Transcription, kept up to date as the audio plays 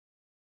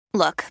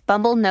Look,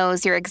 Bumble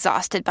knows you're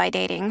exhausted by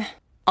dating.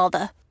 All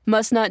the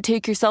must not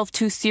take yourself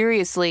too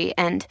seriously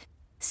and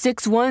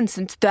 6'1"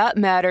 since that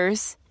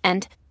matters.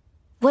 And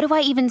what do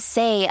I even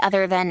say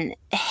other than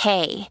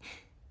hey?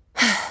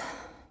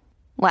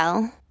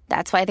 Well,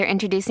 that's why they're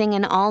introducing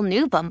an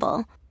all-new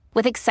Bumble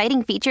with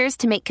exciting features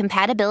to make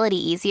compatibility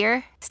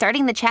easier,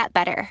 starting the chat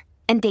better,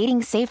 and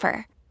dating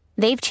safer.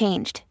 They've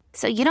changed,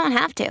 so you don't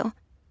have to.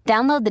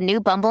 Download the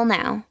new Bumble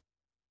now.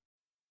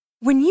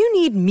 When you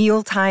need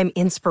mealtime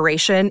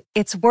inspiration,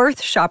 it's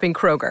worth shopping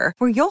Kroger,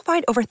 where you'll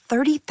find over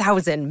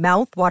 30,000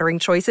 mouth-watering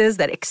choices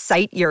that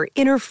excite your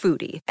inner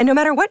foodie. And no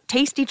matter what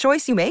tasty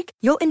choice you make,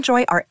 you'll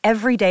enjoy our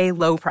everyday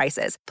low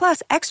prices,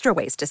 plus extra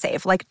ways to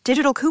save, like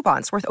digital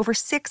coupons worth over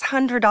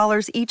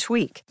 $600 each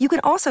week. You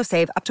can also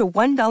save up to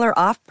 $1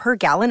 off per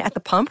gallon at the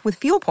pump with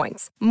fuel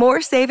points.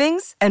 More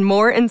savings and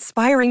more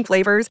inspiring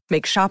flavors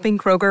make shopping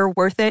Kroger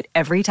worth it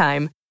every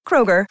time.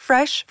 Kroger,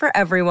 fresh for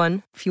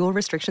everyone. Fuel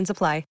restrictions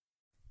apply.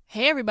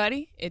 Hey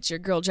everybody, it's your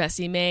girl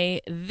Jessie May.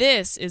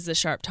 This is the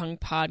Sharp Tongue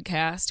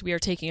Podcast. We are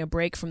taking a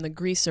break from the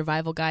Grease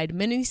Survival Guide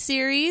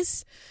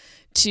mini-series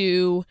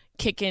to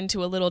kick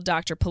into a little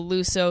Dr.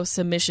 Peluso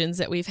submissions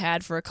that we've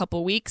had for a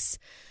couple weeks.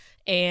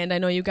 And I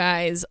know you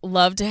guys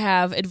love to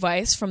have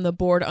advice from the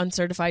board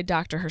uncertified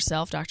doctor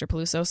herself, Dr.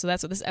 Peluso, so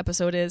that's what this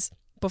episode is.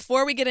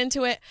 Before we get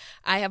into it,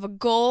 I have a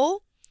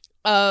goal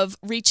of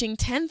reaching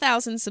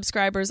 10,000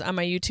 subscribers on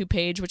my YouTube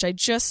page, which I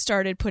just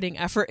started putting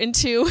effort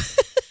into.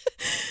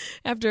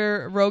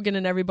 After Rogan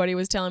and everybody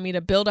was telling me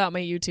to build out my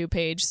YouTube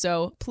page.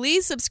 So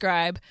please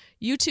subscribe,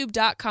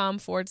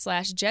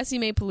 youtube.com/Jessie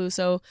May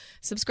Peluso.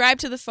 Subscribe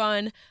to the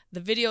fun.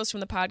 The videos from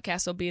the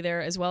podcast will be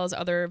there, as well as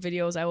other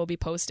videos I will be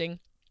posting.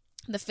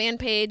 The fan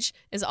page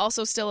is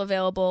also still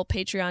available,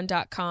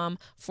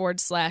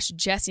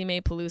 patreon.com/Jessie May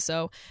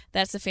Peluso.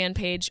 That's the fan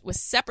page with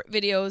separate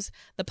videos.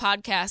 The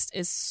podcast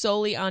is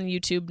solely on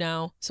YouTube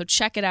now, so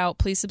check it out.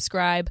 Please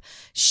subscribe,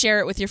 share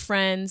it with your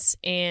friends,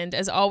 and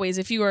as always,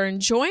 if you are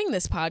enjoying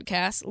this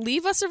podcast,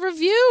 leave us a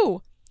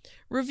review.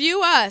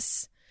 Review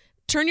us.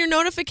 Turn your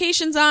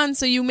notifications on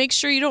so you make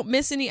sure you don't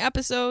miss any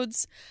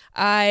episodes.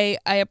 I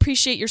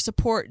appreciate your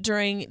support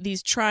during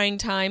these trying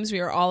times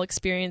we are all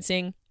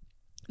experiencing.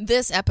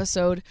 This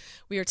episode,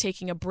 we are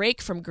taking a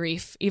break from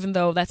grief, even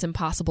though that's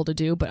impossible to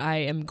do, but I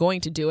am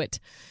going to do it.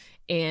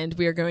 And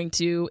we are going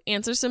to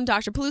answer some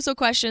Dr. Peluso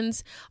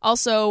questions,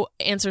 also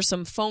answer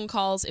some phone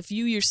calls. If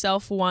you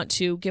yourself want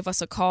to give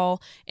us a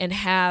call and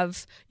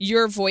have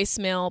your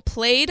voicemail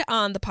played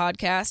on the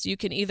podcast, you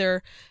can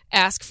either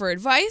ask for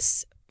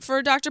advice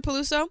for Dr.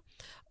 Peluso,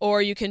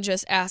 or you can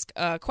just ask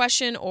a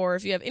question, or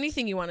if you have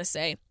anything you want to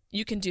say,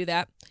 you can do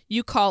that.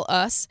 You call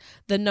us.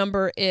 The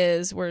number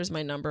is, where's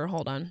my number?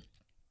 Hold on.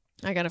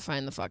 I gotta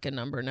find the fucking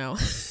number now.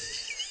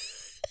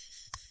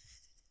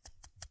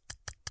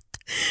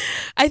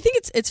 I think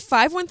it's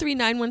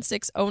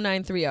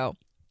 513-916-0930.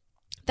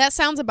 That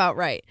sounds about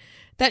right.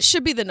 That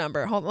should be the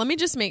number. Hold on, let me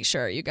just make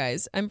sure, you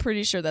guys. I'm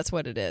pretty sure that's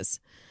what it is.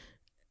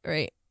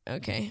 Right.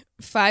 Okay.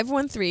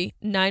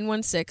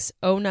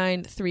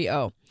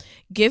 513-916-0930.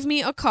 Give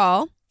me a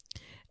call.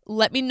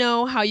 Let me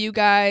know how you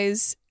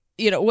guys,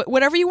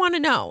 whatever you want to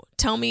know.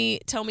 Tell me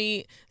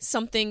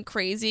something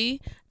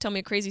crazy. Tell me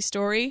a crazy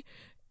story.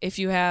 If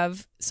you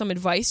have some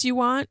advice you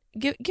want,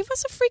 give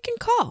us a freaking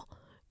call.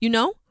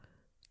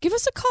 Give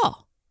us a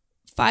call.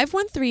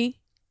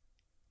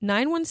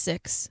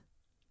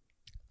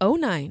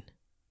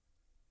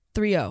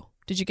 513-916-0930.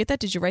 Did you get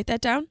that? Did you write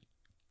that down?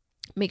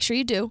 Make sure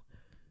you do.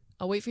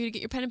 I'll wait for you to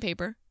get your pen and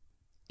paper.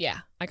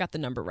 Yeah, I got the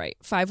number right.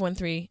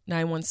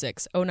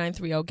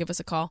 513-916-0930. Give us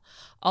a call.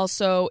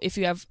 Also, if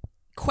you have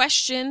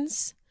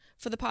questions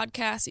for the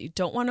podcast that you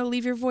don't want to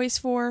leave your voice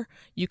for,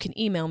 you can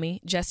email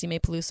me,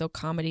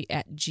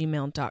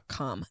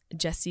 jessiemaypelusocomedy@gmail.com.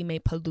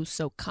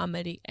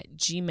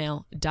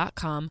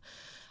 jessiemaypelusocomedy@gmail.com.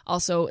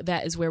 Also,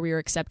 that is where we are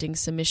accepting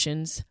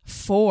submissions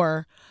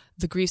for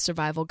the Grief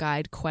Survival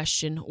Guide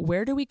question,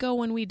 where do we go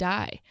when we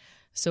die?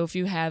 So if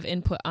you have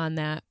input on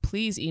that,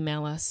 please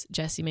email us,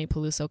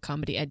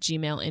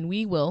 jessiemaypelusocomedy@gmail, and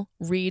we will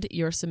read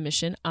your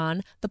submission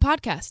on the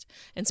podcast.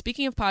 And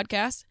speaking of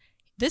podcasts,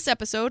 this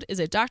episode is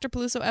a Dr.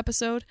 Peluso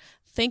episode.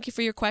 Thank you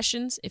for your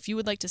questions. If you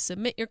would like to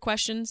submit your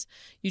questions,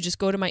 you just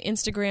go to my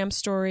Instagram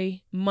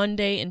story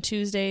Monday and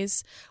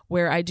Tuesdays,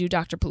 where I do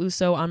Dr.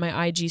 Peluso on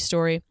my IG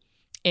story,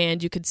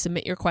 and you could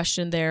submit your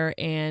question there.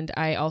 And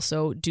I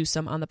also do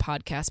some on the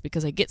podcast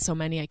because I get so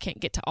many, I can't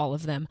get to all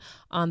of them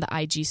on the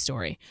IG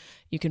story.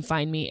 You can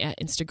find me at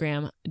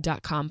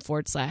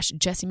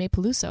instagram.com/Jessie May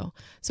Peluso.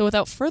 So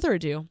without further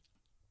ado,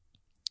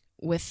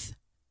 with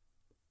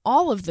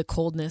all of the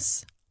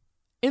coldness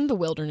in the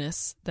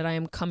wilderness that I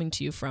am coming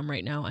to you from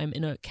right now, I'm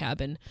in a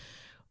cabin.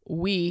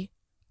 We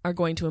are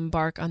going to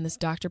embark on this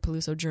Dr.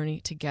 Peluso journey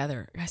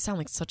together. I sound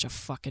like such a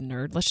fucking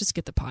nerd. Let's just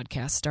get the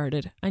podcast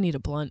started. I need a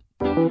blunt.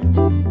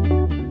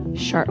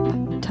 Sharp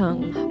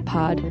Tongue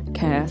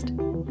Podcast.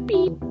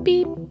 Beep,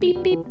 beep,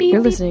 beep, beep, beep.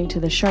 You're listening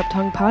to the Sharp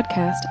Tongue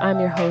Podcast. I'm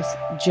your host,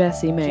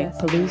 Jessie May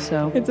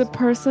Peluso. It's a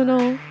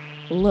personal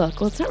look.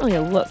 Well, it's not really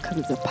a look because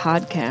it's a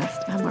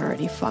podcast. I'm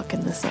already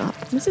fucking this up.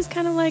 This is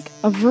kind of like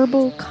a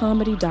verbal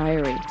comedy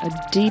diary, a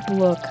deep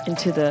look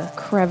into the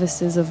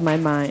crevices of my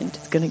mind.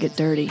 It's gonna get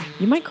dirty.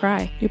 You might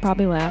cry. You'll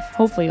probably laugh.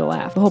 Hopefully you'll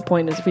laugh. The whole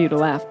point is for you to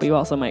laugh, but you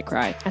also might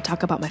cry. I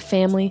talk about my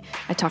family.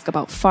 I talk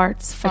about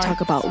farts. I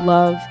talk about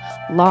love,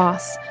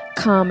 loss,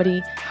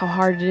 comedy, how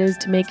hard it is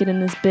to make it in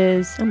this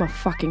biz. I'm a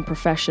fucking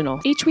professional.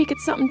 Each week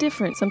it's something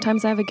different.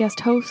 Sometimes I have a guest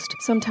host.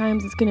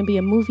 Sometimes it's gonna be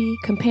a movie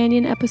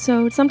companion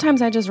episode.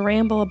 Sometimes I just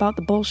ramble about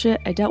the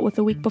bullshit I dealt with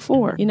the week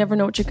before. You never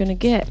know what you're gonna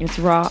get. It's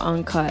raw,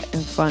 uncut,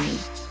 and funny.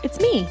 It's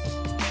me.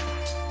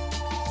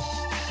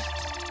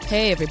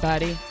 Hey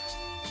everybody.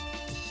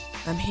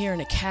 I'm here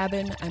in a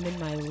cabin. I'm in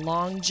my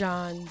long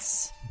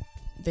johns.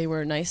 They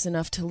were nice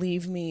enough to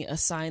leave me a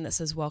sign that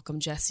says welcome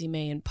Jessie,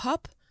 May, and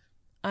Pup.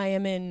 I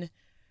am in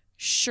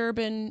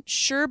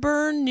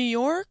Sherburne, New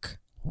York,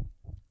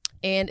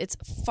 and it's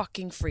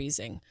fucking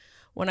freezing.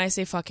 When I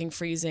say fucking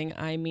freezing,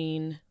 I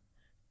mean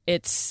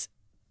it's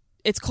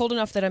cold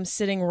enough that I'm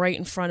sitting right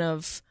in front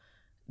of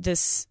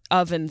this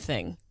oven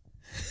thing,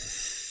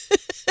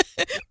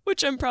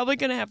 which I'm probably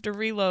going to have to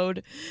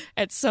reload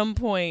at some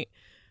point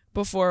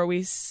before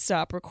we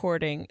stop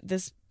recording.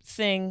 This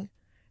thing,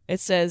 it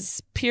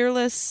says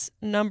Peerless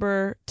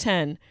number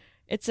 10.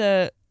 It's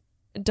a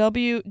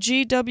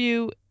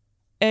GW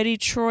Eddie,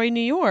 Troy,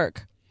 New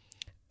York.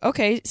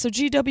 Okay, so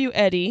GW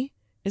Eddie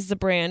is the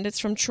brand. It's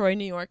from Troy,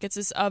 New York. It's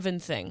this oven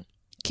thing.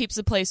 Keeps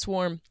the place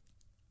warm.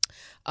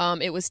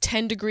 It was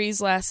 10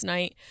 degrees last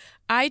night.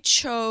 I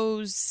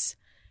chose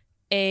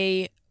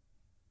a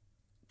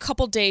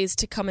couple days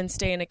to come and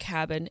stay in a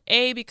cabin.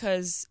 A,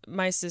 because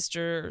my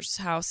sister's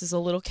house is a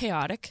little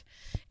chaotic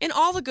in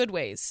all the good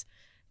ways.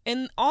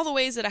 In all the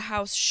ways that a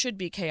house should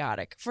be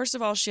chaotic. First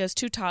of all, she has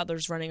 2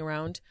 toddlers running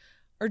around.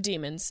 Or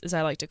demons, as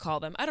I like to call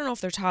them. I don't know if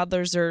they're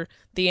toddlers or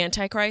the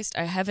Antichrist.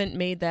 I haven't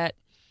made that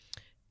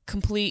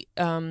complete,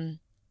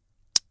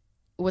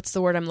 what's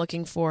the word I'm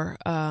looking for?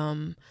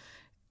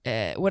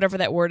 Whatever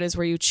that word is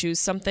where you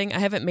choose something. I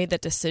haven't made that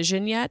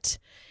decision yet.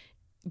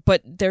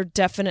 But there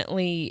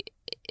definitely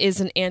is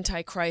an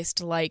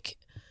Antichrist-like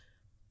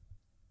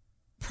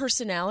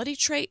personality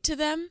trait to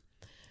them.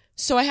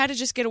 So I had to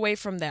just get away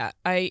from that.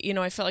 I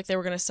felt like they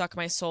were going to suck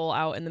my soul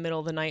out in the middle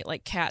of the night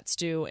like cats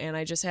do, and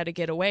I just had to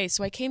get away.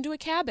 So I came to a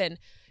cabin,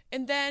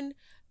 and then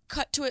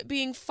cut to it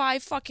being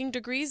 5 fucking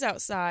degrees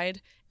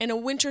outside and a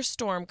winter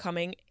storm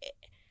coming.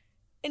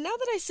 And now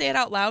that I say it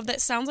out loud,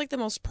 that sounds like the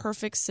most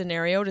perfect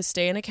scenario to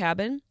stay in a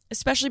cabin,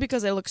 especially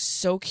because I look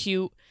so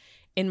cute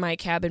in my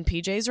cabin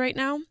PJs right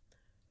now.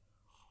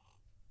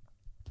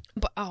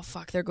 But, oh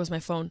fuck, there goes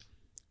my phone.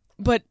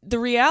 But the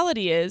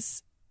reality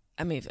is,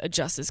 I may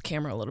adjust this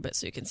camera a little bit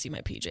so you can see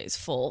my PJs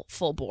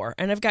full bore.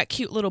 And I've got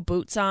cute little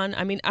boots on.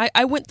 I mean,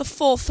 I went the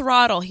full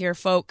throttle here,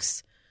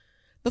 folks.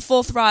 The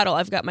full throttle.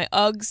 I've got my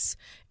Uggs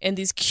and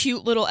these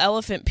cute little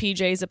elephant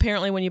PJs.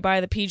 Apparently, when you buy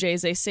the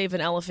PJs, they save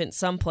an elephant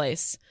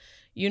someplace.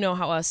 You know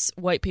how us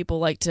white people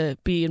like to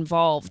be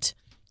involved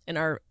in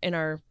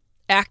our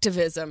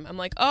activism. I'm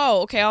like,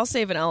 oh, okay, I'll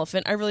save an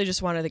elephant. I really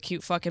just wanted the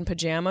cute fucking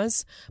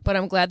pajamas, but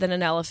I'm glad that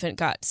an elephant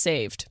got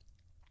saved.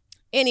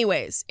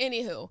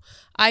 Anywho,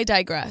 I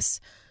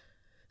digress.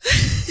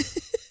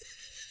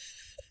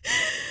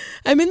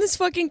 I'm in this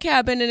fucking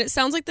cabin, and it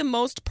sounds like the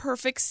most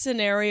perfect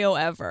scenario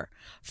ever.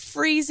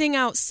 Freezing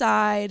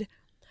outside,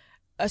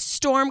 a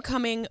storm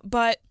coming,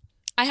 but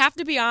I have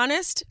to be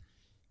honest,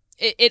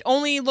 it's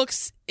only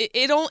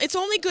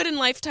good in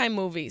Lifetime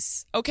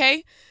movies,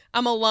 okay?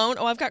 I'm alone.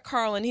 Oh, I've got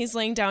Carl, and he's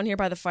laying down here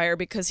by the fire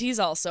because he's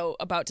also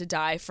about to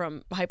die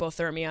from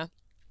hypothermia.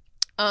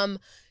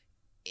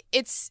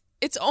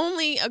 It's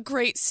only a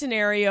great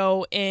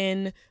scenario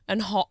in a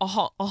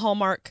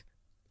Hallmark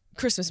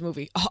Christmas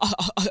movie.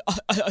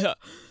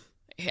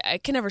 I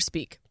can never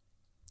speak.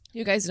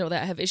 You guys know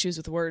that I have issues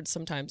with words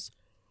sometimes.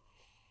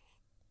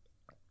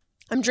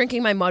 I'm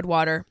drinking my mud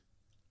water,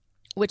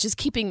 which is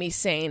keeping me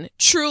sane.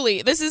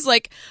 Truly, this is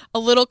like a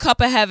little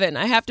cup of heaven.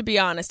 I have to be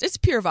honest. It's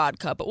pure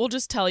vodka, but I'll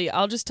just tell you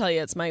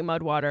it's my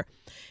mud water.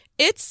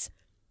 It's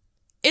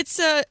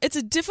a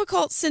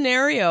difficult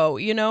scenario,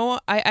 you know.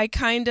 I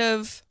kind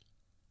of...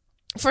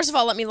 First of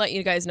all, let me let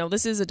you guys know,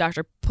 this is a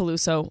Dr.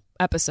 Peluso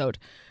episode.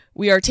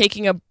 We are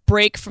taking a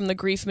break from the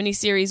Grief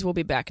miniseries. We'll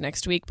be back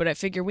next week, but I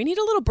figure we need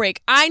a little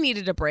break. I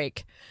needed a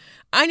break.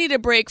 I need a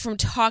break from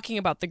talking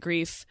about the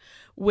grief,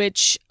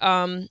 which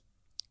can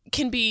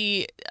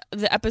be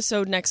the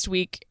episode next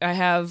week. I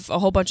have a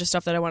whole bunch of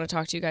stuff that I want to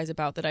talk to you guys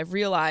about that I've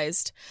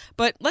realized.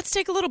 But let's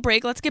take a little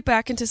break. Let's get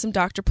back into some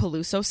Dr.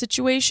 Peluso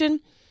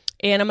situation.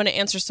 And I'm going to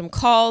answer some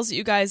calls that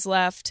you guys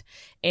left.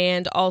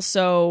 And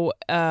also...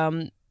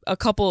 a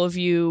couple of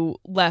you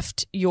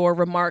left your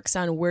remarks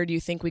on where do you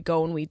think we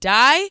go when we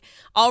die.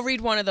 I'll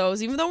read one of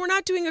those. Even though we're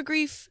not doing a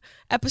grief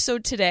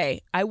episode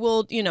today, I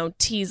will,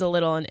 tease a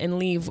little and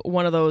leave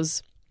one of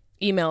those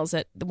emails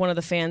that one of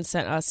the fans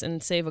sent us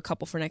and save a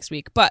couple for next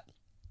week. But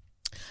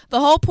The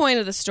whole point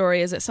of the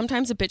story is that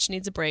sometimes a bitch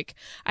needs a break.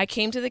 I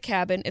came to the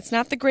cabin. It's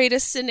not the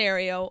greatest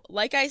scenario.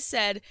 Like I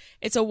said,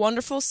 it's a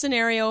wonderful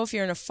scenario if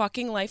you're in a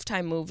fucking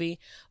Lifetime movie.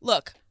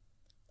 Look,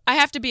 I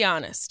have to be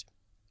honest.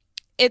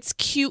 It's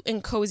cute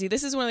and cozy.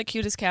 This is one of the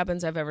cutest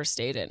cabins I've ever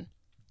stayed in.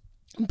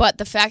 But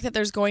the fact that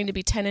there's going to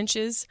be 10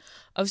 inches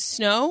of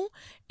snow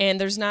and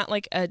there's not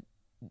like a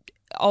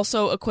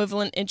also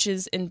equivalent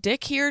inches in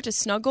dick here to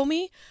snuggle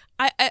me,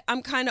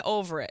 I'm kind of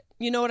over it.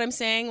 You know what I'm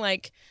saying?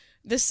 Like,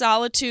 the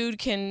solitude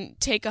can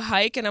take a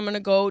hike and I'm going to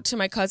go to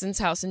my cousin's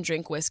house and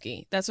drink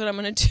whiskey. That's what I'm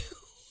going to do.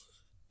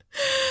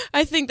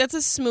 I think that's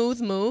a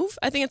smooth move.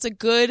 I think it's a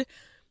good,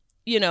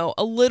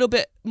 a little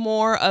bit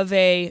more of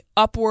a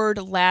upward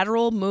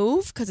lateral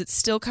move because it's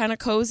still kind of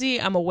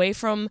cozy. I'm away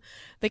from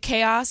the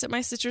chaos at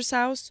my sister's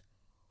house.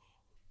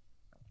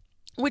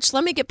 Which,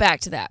 let me get back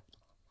to that.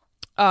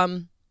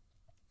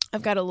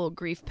 I've got a little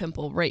grief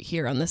pimple right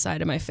here on the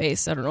side of my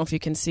face. I don't know if you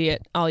can see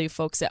it. All you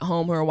folks at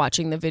home who are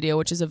watching the video,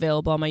 which is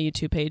available on my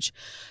YouTube page,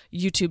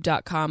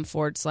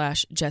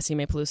 youtube.com/Jessie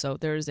May Peluso.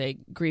 There's a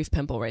grief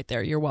pimple right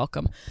there. You're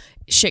welcome.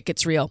 Shit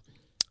gets real.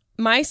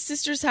 My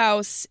sister's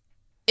house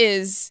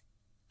it's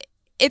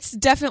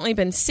definitely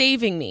been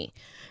saving me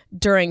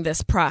during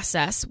this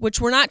process,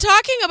 which we're not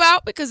talking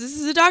about because this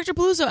is a Dr.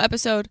 Peluso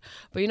episode.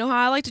 But you know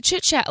how I like to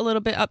chit-chat a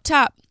little bit up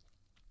top.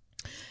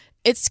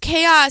 It's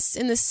chaos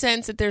in the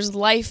sense that there's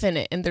life in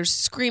it and there's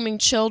screaming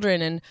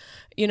children and,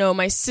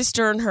 my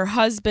sister and her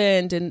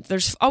husband and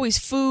there's always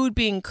food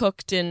being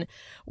cooked and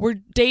we're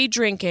day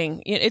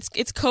drinking. It's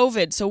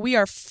COVID, so we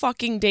are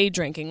fucking day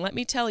drinking. Let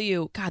me tell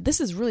you, God, this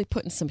is really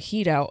putting some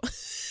heat out.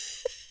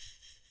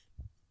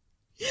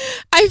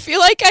 I feel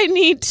like I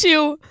need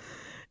to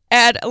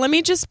let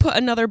me just put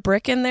another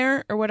brick in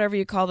there or whatever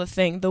you call the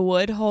thing, the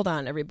wood. Hold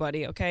on,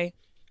 everybody, okay?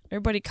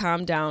 Everybody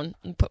calm down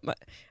and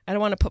I don't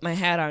want to put my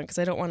hat on because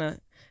I don't want to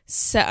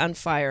set on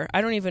fire.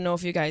 I don't even know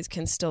if you guys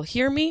can still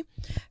hear me.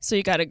 So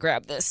you got to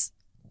grab this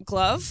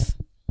glove.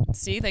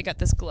 See, they got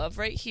this glove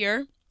right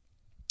here.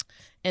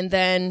 And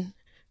then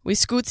we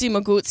scootsy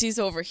magootsies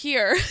over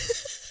here.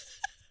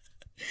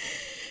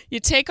 You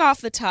take off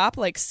the top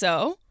like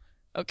so.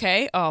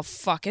 Okay. Oh,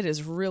 fuck. It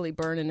is really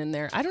burning in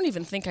there. I don't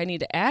even think I need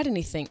to add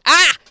anything.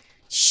 Ah!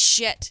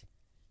 Shit.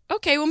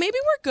 Okay, well, maybe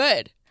we're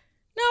good.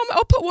 No,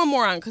 I'll put one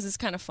more on because it's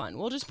kind of fun.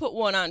 We'll just put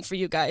one on for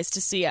you guys to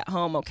see at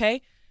home,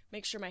 okay?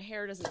 Make sure my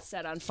hair doesn't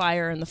set on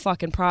fire in the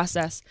fucking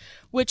process,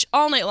 which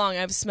all night long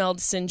I've smelled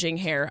singeing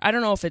hair. I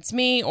don't know if it's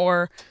me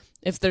or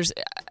if there's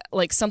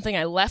like something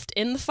I left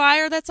in the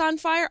fire that's on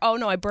fire. Oh,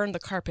 no, I burned the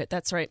carpet.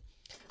 That's right.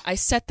 I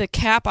set the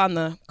cap on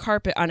the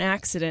carpet on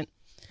accident,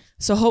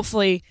 so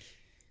hopefully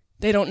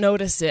they don't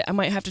notice it. I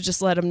might have to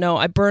just let them know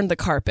I burned the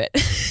carpet.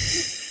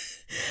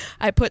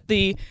 I put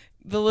the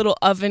little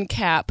oven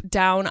cap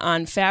down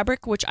on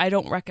fabric, which I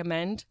don't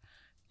recommend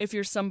if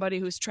you're somebody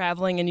who's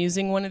traveling and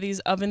using one of these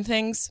oven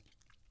things.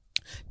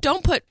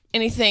 Don't put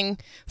anything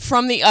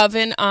from the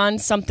oven on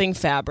something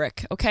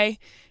fabric, okay?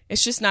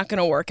 It's just not going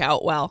to work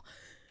out well.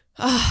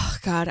 Oh,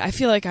 God, I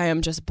feel like I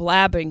am just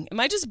blabbing. Am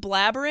I just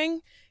blabbering,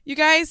 you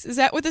guys? Is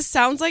that what this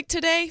sounds like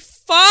today?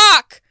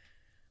 Fuck!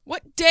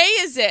 What day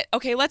is it?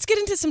 Okay, let's get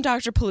into some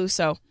Dr.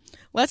 Peluso.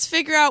 Let's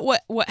figure out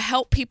what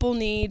help people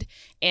need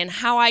and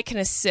how I can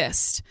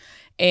assist.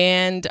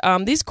 And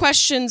these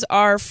questions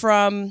are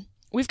from,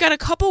 we've got a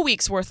couple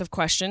weeks worth of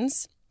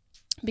questions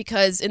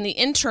because in the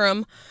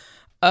interim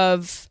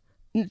of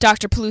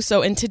Dr.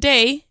 Peluso and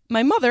today,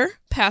 my mother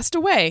passed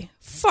away.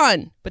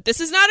 Fun. But this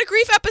is not a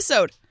grief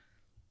episode.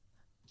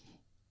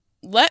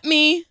 Let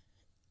me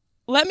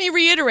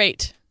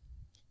reiterate.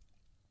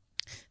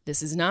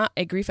 This is not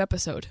a grief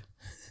episode.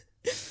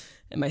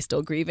 Am I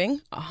still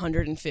grieving?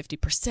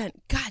 150%.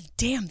 God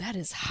damn, that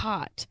is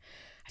hot.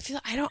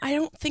 I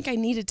don't think I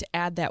needed to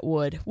add that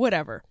wood.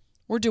 Whatever.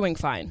 We're doing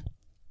fine.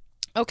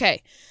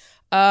 Okay.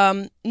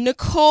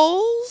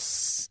 Nicole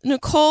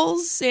Sandoval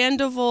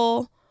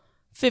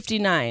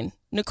 59.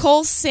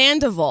 Nicole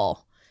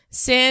Sandoval.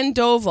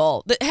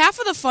 Half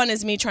of the fun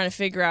is me trying to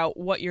figure out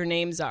what your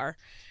names are.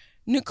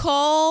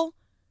 Nicole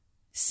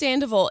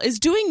Sandoval, is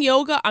doing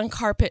yoga on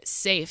carpet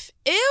safe?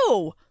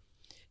 Ew.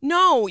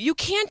 No, you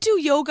can't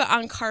do yoga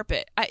on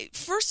carpet.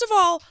 First of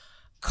all,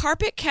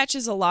 carpet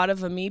catches a lot of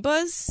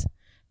amoebas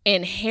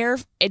and hair,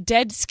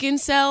 dead skin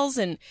cells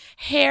and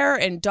hair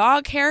and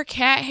dog hair,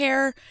 cat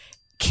hair,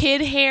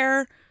 kid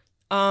hair.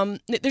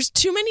 There's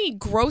too many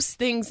gross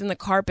things in the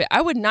carpet.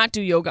 I would not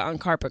do yoga on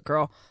carpet,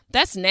 girl.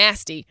 That's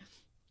nasty.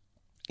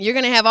 You're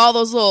going to have all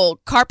those little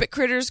carpet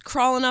critters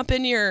crawling up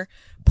in your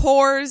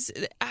pores.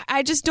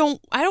 I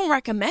don't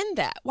recommend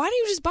that. Why don't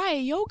you just buy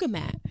a yoga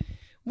mat?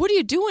 What are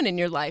you doing in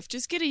your life?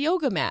 Just get a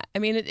yoga mat. I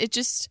mean,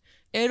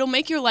 it'll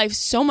make your life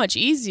so much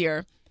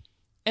easier.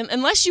 And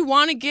unless you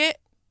want to get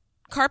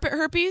carpet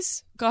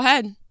herpes, go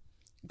ahead.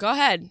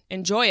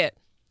 Enjoy it.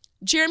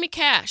 Jeremy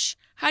Cash,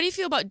 how do you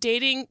feel about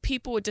dating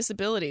people with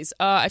disabilities?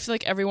 I feel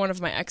like every one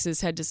of my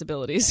exes had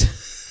disabilities.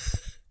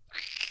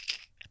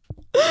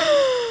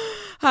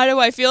 How do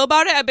I feel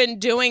about it? I've been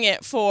doing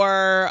it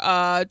for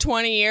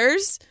 20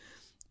 years.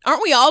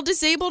 aren't we all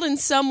disabled in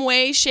some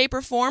way, shape,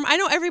 or form? I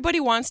know everybody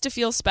wants to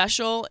feel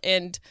special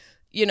and,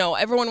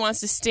 everyone wants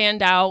to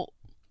stand out.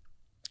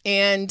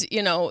 And,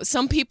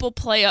 some people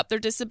play up their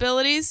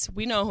disabilities.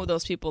 We know who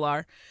those people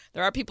are.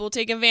 There are people who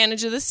take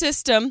advantage of the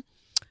system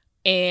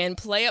and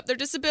play up their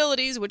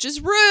disabilities, which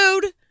is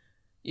rude.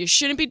 You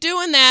shouldn't be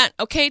doing that.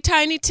 Okay,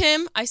 Tiny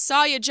Tim, I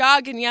saw you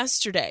jogging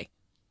yesterday.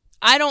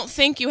 I don't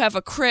think you have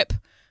a crip,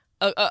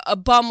 a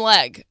bum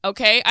leg,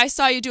 okay? I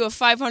saw you do a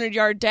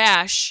 500-yard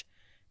dash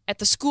at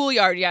the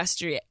schoolyard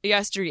yesteryear.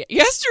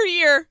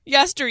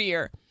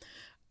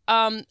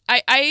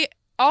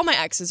 All my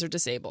exes are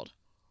disabled.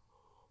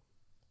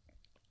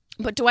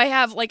 But do I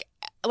have like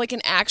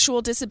an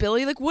actual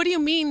disability? Like, what do you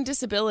mean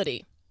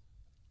disability?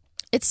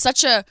 It's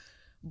such a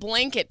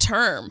blanket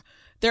term.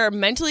 There are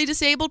mentally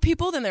disabled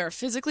people, then there are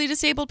physically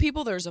disabled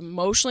people, there's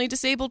emotionally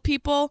disabled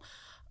people.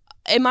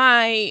 Am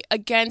I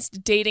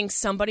against dating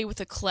somebody with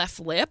a cleft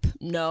lip?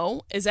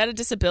 No. Is that a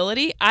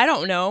disability? I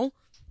don't know.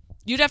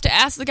 You'd have to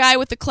ask the guy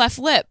with the cleft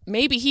lip.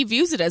 Maybe he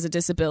views it as a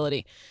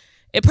disability.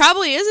 It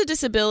probably is a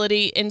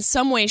disability in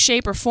some way,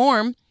 shape, or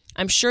form.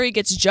 I'm sure he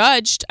gets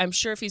judged. I'm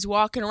sure if he's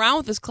walking around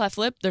with his cleft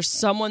lip, there's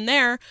someone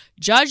there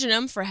judging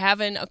him for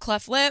having a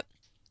cleft lip.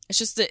 It's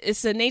just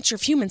it's the nature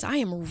of humans. I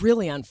am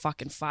really on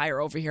fucking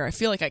fire over here. I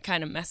feel like I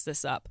kind of messed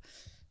this up.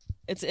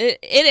 It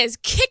is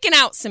kicking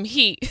out some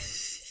heat.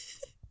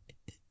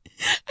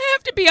 I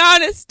have to be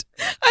honest.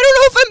 I don't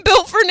know if I'm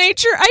built for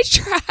nature. I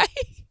try.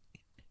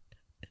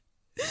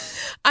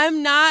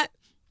 I'm not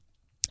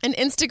an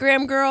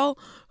Instagram girl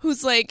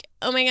who's like,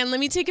 oh my God, let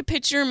me take a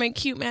picture of my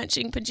cute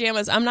matching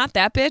pajamas. I'm not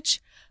that bitch,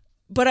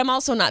 but I'm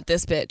also not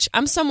this bitch.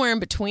 I'm somewhere in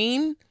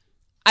between.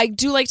 I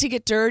do like to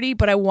get dirty,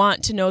 but I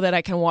want to know that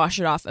I can wash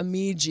it off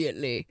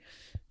immediately.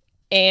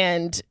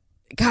 And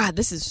God,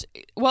 it's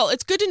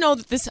good to know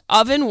that this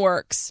oven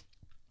works.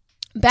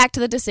 Back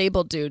to the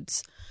disabled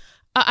dudes.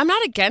 I'm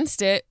not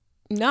against it.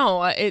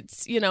 No,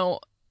 it's,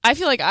 I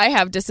feel like I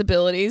have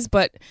disabilities,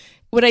 but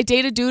would I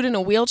date a dude in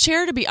a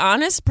wheelchair? To be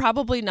honest,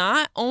 probably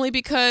not. Only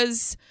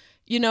because,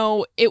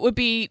 it would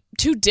be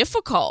too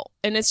difficult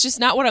and it's just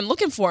not what I'm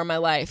looking for in my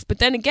life. But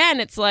then again,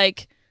 it's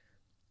like,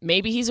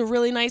 maybe he's a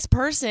really nice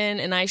person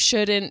and I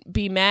shouldn't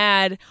be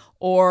mad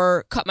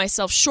or cut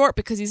myself short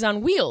because he's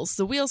on wheels.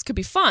 The wheels could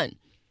be fun.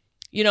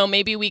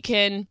 Maybe we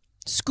can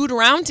scoot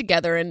around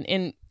together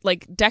and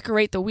like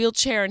decorate the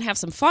wheelchair and have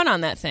some fun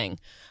on that thing.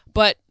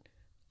 But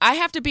I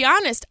have to be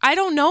honest, I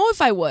don't know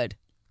if I would.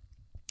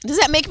 Does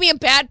that make me a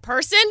bad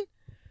person?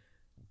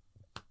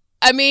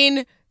 I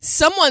mean,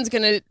 someone's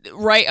going to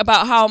write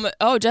about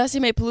how,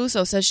 Jessie Mae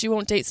Peluso says she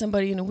won't date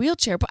somebody in a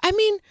wheelchair. But I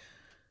mean,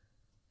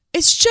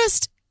 it's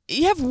just,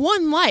 you have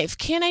one life.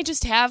 Can't I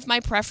just have my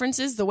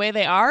preferences the way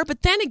they are?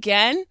 But then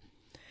again,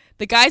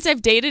 the guys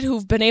I've dated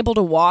who've been able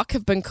to walk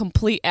have been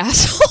complete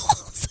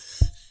assholes.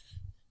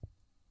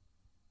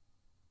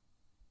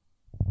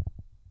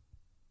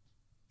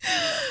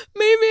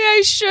 Maybe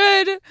I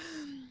should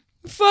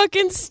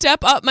fucking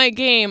step up my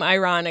game,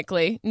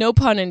 ironically, no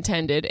pun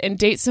intended, and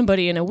date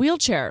somebody in a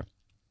wheelchair.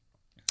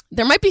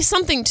 There might be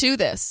something to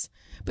this.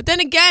 But then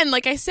again,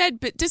 like I said,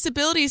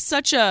 disability is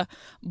such a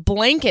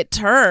blanket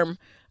term.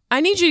 I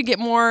need you to get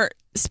more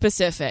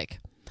specific.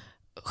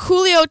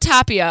 Julio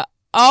Tapia,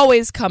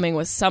 always coming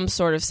with some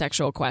sort of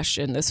sexual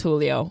question, this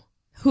Julio.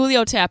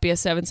 Julio Tapia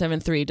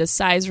 773, does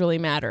size really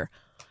matter?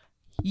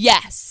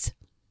 Yes.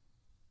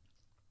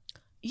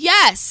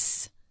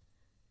 Yes.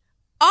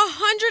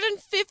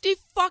 150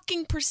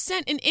 fucking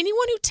 %. And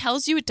anyone who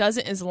tells you it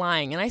doesn't is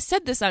lying. And I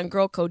said this on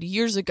Girl Code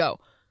years ago.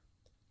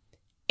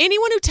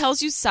 Anyone who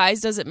tells you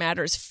size doesn't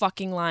matter is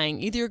fucking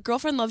lying. Either your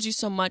girlfriend loves you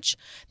so much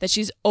that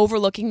she's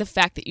overlooking the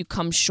fact that you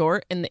come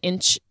short in the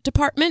inch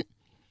department,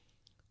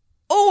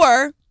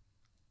 or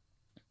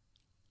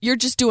you're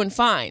just doing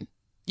fine.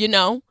 You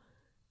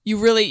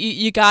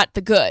got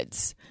the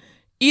goods.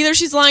 Either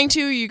she's lying to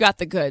you or you got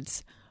the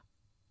goods.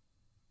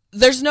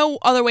 There's no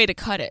other way to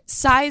cut it.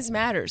 Size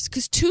matters.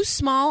 Because too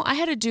small, I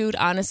had a dude,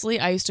 honestly,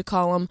 I used to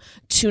call him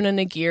Tuna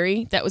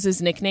Nigiri. That was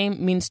his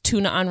nickname, means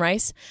tuna on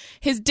rice.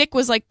 His dick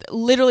was like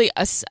literally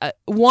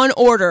one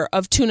order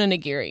of tuna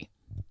nigiri.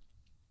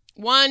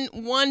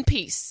 One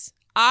piece.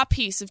 A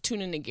piece of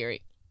tuna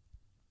nigiri.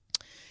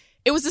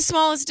 It was the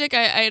smallest dick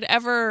I had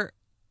ever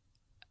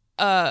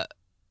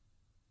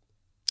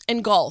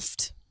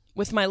engulfed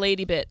with my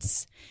lady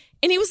bits.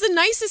 And he was the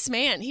nicest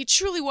man. He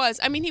truly was.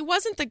 I mean, he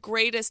wasn't the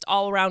greatest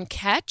all-around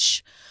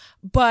catch,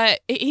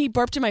 but he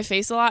burped in my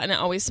face a lot, and it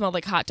always smelled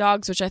like hot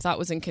dogs, which I thought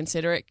was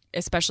inconsiderate,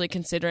 especially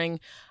considering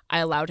I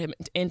allowed him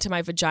into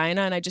my vagina.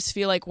 And I just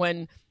feel like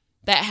when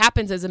that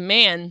happens as a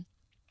man,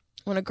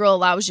 when a girl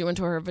allows you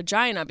into her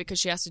vagina, because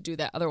she has to do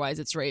that, otherwise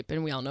it's rape,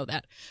 and we all know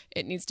that.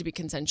 It needs to be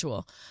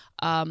consensual.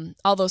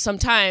 Although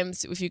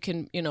sometimes if you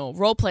can,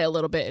 role play a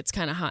little bit, it's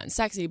kind of hot and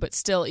sexy, but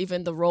still,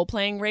 even the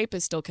role-playing rape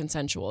is still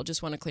consensual.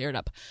 Just want to clear it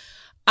up.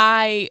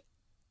 I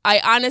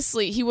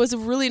honestly, he was a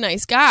really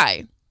nice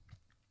guy,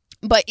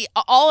 but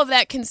all of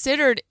that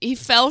considered, he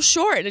fell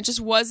short, and it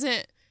just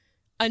wasn't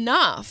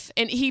enough.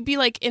 And he'd be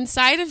like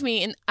inside of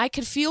me, and I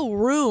could feel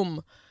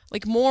room.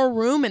 like more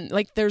room, and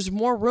like there's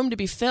more room to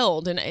be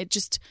filled, and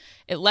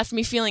it left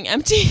me feeling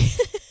empty.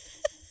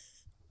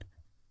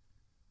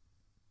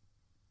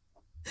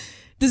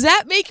 Does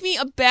that make me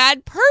a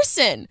bad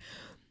person?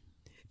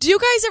 Do you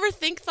guys ever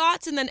think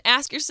thoughts and then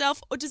ask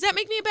yourself, oh, does that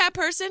make me a bad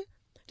person?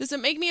 Does it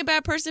make me a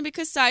bad person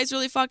because size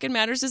really fucking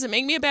matters? Does it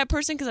make me a bad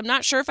person because I'm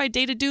not sure if I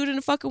date a dude in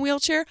a fucking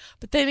wheelchair?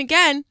 But then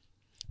again,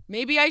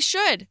 maybe I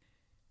should.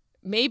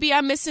 Maybe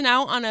I'm missing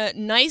out on a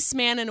nice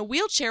man in a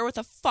wheelchair with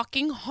a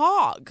fucking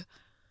hog.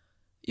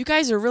 You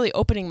guys are really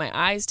opening my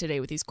eyes today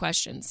with these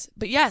questions.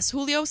 But yes,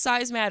 Julio,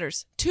 size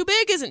matters. Too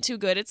big isn't too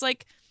good. It's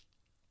like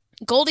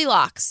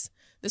Goldilocks.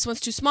 This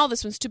one's too small.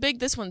 This one's too big.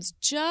 This one's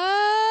just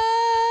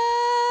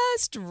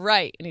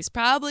right. And he's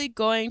probably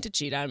going to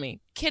cheat on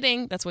me.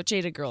 Kidding. That's what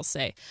jaded girls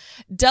say.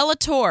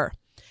 Delator.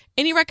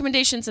 Any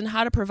recommendations on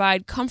how to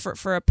provide comfort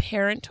for a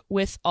parent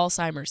with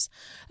Alzheimer's?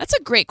 That's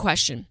a great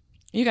question.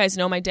 You guys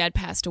know my dad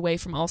passed away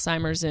from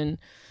Alzheimer's in,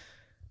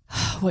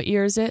 what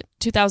year is it?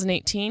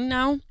 2018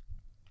 now.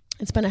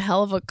 It's been a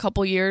hell of a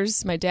couple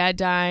years. My dad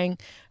dying,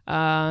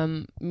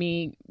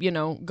 me,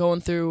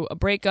 going through a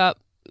breakup,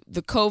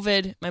 the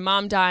COVID, my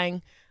mom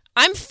dying.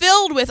 I'm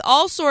filled with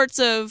all sorts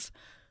of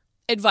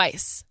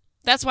advice.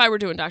 That's why we're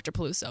doing Dr.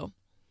 Peluso.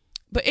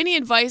 But any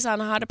advice on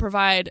how to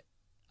provide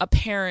a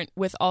parent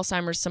with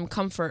Alzheimer's some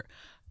comfort?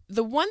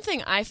 The one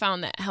thing I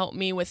found that helped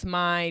me with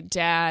my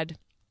dad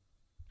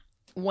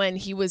when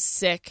he was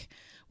sick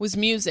was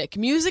music.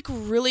 Music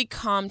really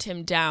calmed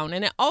him down.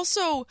 And it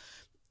also,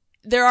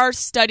 there are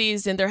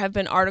studies and there have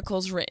been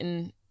articles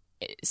written,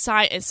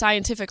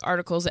 scientific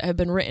articles that have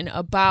been written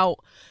about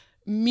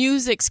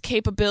music's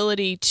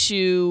capability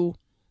to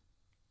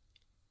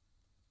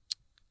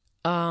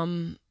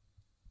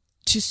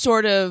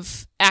sort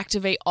of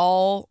activate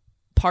all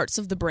parts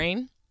of the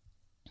brain.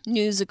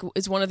 Music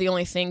is one of the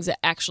only things that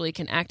actually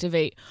can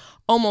activate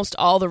almost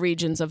all the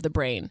regions of the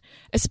brain,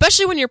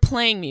 especially when you're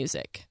playing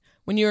music,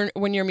 when you're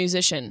a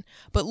musician.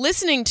 But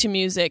listening to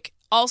music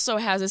also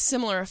has a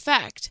similar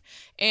effect,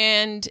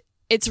 and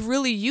it's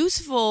really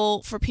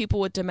useful for people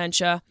with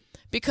dementia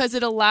because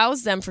it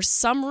allows them, for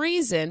some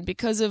reason,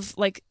 because of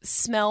like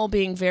smell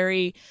being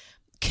very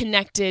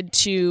connected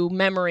to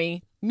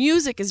memory,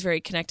 music is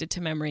very connected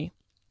to memory.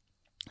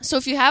 So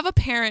if you have a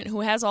parent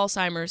who has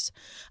Alzheimer's,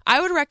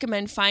 I would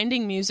recommend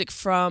finding music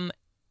from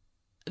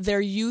their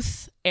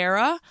youth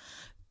era,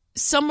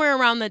 somewhere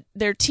around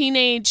their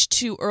teenage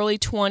to early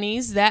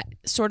 20s, that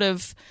sort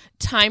of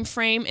time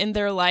frame in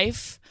their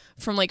life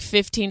from like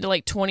 15 to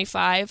like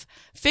 25.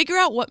 Figure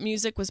out what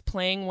music was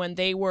playing when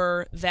they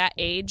were that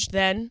age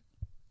then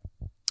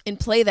and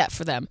play that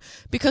for them.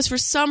 Because for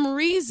some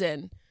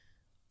reason,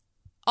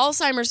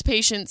 Alzheimer's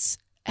patients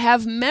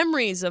have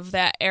memories of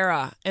that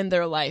era in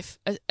their life,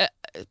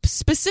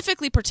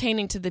 specifically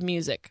pertaining to the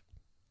music.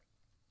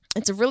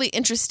 It's a really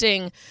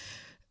interesting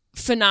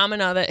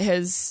phenomena that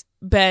has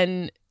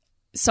been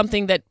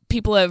something that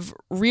people have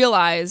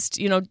realized,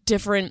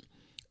 different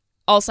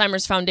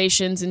Alzheimer's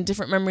foundations and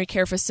different memory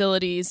care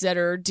facilities that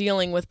are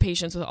dealing with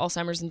patients with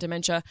Alzheimer's and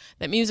dementia,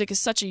 that music is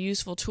such a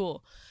useful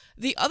tool.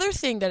 The other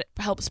thing that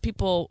helps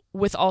people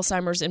with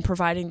Alzheimer's in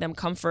providing them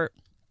comfort,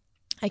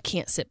 I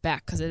can't sit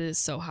back because it is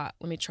so hot.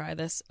 Let me try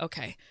this.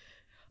 Okay.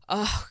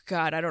 Oh,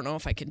 God, I don't know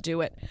if I can do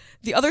it.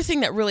 The other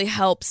thing that really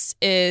helps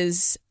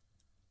is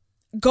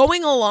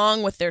going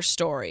along with their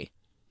story.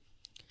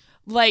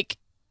 Like,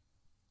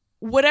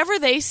 whatever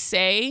they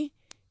say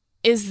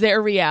is their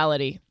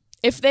reality.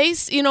 If they,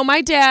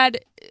 my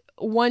dad,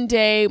 one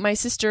day, my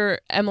sister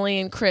Emily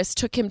and Chris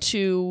took him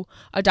to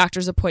a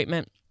doctor's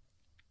appointment.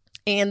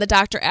 And the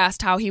doctor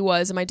asked how he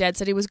was, and my dad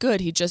said he was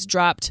good. He just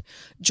dropped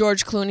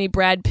George Clooney,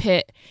 Brad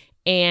Pitt,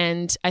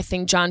 and I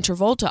think John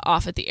Travolta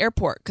off at the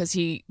airport because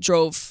he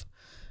drove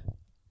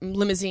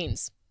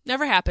limousines.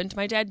 Never happened.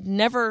 My dad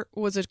never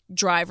was a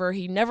driver.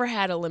 He never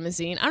had a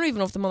limousine. I don't even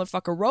know if the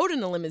motherfucker rode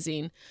in a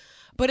limousine.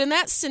 But in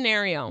that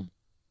scenario,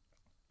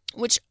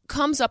 which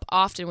comes up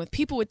often with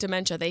people with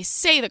dementia, they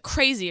say the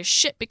craziest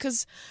shit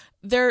because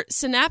their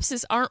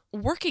synapses aren't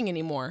working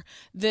anymore.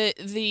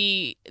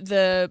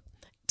 The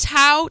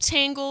tau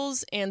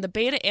tangles and the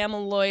beta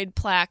amyloid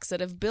plaques that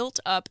have built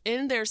up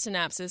in their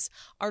synapses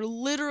are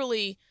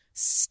literally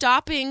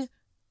stopping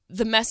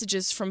the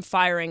messages from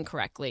firing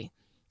correctly,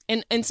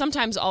 and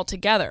sometimes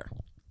altogether.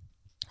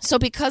 So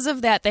because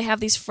of that, they have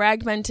these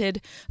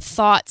fragmented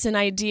thoughts and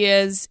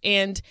ideas,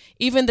 and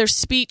even their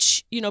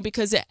speech,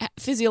 because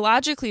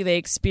physiologically they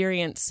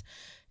experience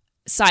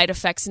side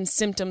effects and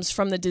symptoms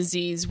from the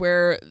disease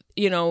where,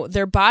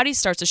 their body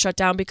starts to shut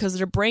down because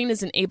their brain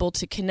isn't able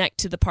to connect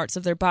to the parts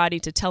of their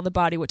body to tell the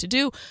body what to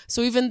do.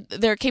 So even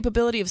their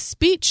capability of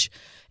speech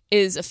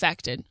is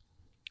affected.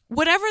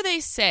 Whatever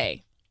they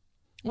say,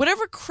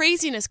 whatever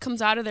craziness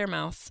comes out of their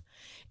mouth,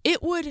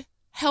 it would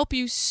help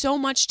you so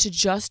much to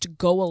just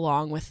go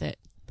along with it.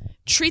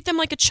 Treat them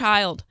like a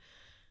child.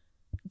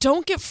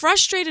 Don't get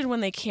frustrated when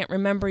they can't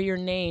remember your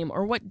name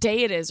or what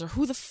day it is or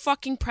who the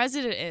fucking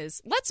president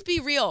is. Let's be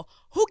real.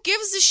 Who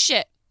gives a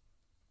shit?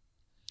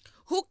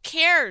 Who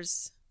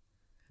cares?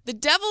 The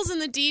devil's in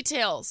the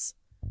details.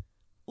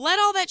 Let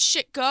all that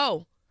shit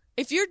go.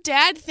 If your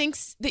dad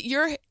thinks that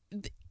you're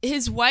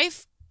his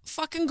wife,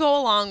 fucking go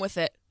along with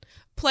it.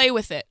 Play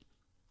with it.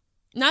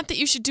 Not that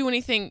you should do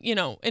anything,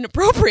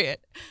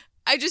 inappropriate.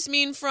 I just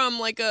mean from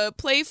like a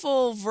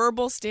playful,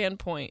 verbal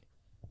standpoint.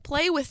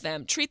 Play with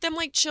them. Treat them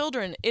like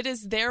children. It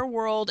is their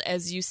world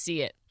as you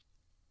see it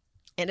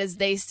and as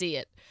they see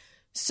it.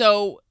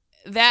 So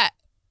that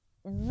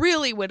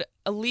really would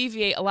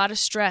alleviate a lot of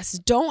stress.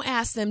 Don't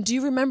ask them, do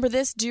you remember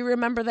this? Do you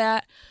remember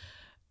that?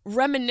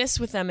 Reminisce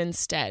with them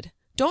instead.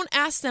 Don't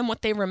ask them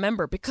what they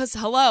remember because,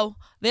 hello,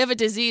 they have a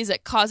disease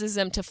that causes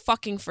them to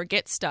fucking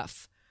forget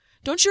stuff.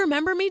 Don't you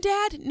remember me,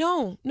 Dad?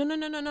 No. No.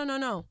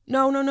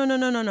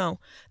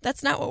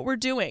 That's not what we're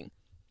doing.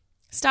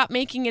 Stop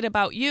making it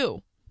about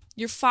you.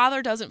 Your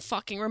father doesn't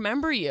fucking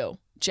remember you,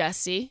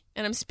 Jesse.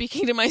 And I'm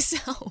speaking to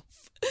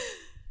myself.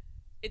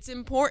 It's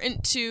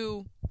important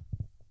to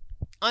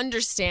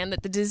understand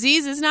that the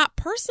disease is not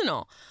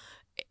personal.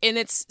 And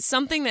it's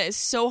something that is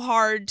so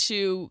hard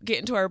to get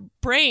into our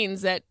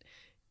brains that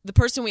the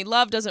person we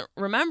love doesn't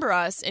remember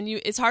us, and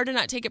it's hard to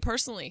not take it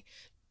personally.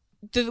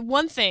 The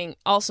one thing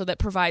also that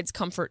provides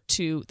comfort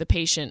to the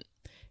patient,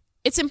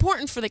 it's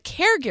important for the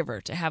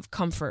caregiver to have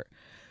comfort.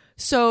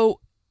 So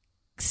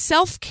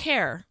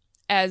self-care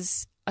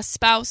as a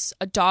spouse,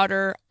 a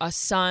daughter, a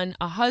son,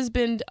 a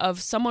husband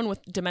of someone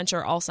with dementia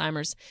or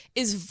Alzheimer's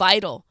is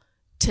vital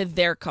to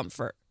their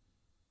comfort.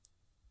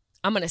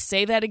 I'm going to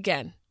say that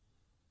again.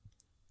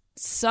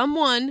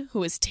 Someone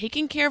who is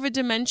taking care of a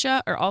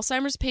dementia or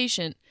Alzheimer's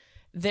patient,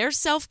 their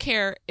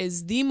self-care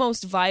is the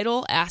most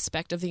vital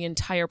aspect of the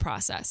entire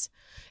process.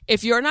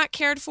 If you're not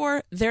cared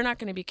for, they're not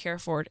going to be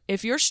cared for.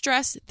 If you're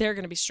stressed, they're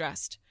going to be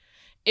stressed.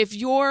 If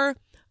you're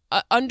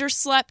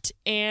underslept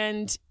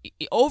and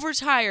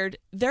overtired,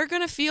 they're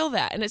going to feel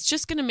that. And it's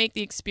just going to make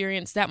the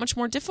experience that much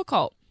more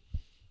difficult.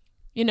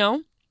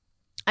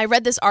 I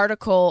read this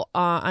article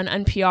on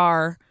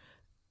NPR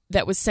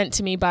that was sent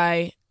to me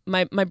by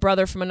my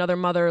brother from another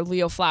mother,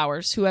 Leo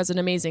Flowers, who has an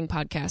amazing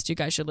podcast you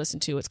guys should listen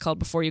to. It's called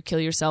Before You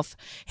Kill Yourself.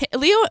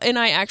 Leo and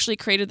I actually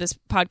created this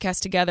podcast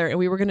together, and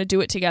we were going to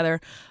do it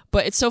together.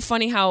 But it's so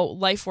funny how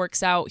life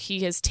works out.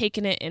 He has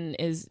taken it and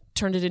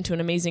turned it into an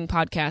amazing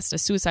podcast, a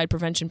suicide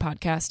prevention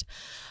podcast.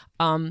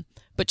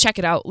 But check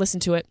it out. Listen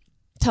to it.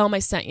 Tell him I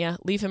sent you.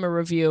 Leave him a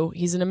review.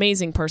 He's an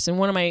amazing person.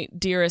 One of my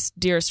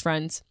dearest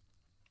friends.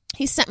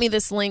 He sent me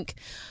this link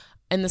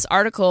in this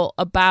article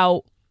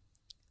about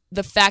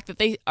the fact that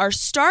they are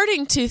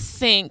starting to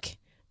think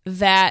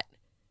that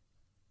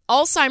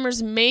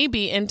Alzheimer's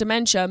and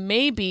dementia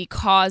may be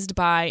caused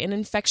by an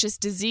infectious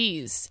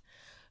disease,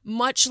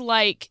 much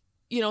like,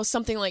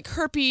 something like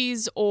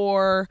herpes,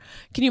 or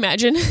can you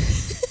imagine?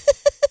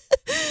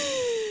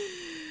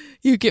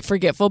 You get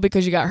forgetful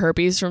because you got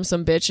herpes from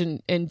some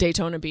bitch in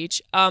Daytona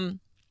Beach.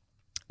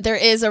 There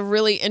is a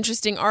really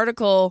interesting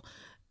article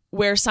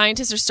where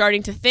scientists are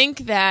starting to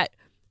think that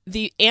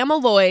the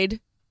amyloid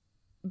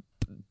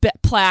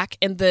plaque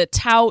and the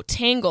tau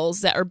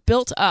tangles that are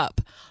built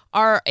up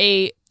are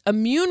a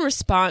immune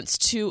response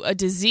to a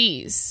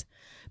disease,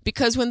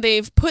 because when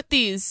they've put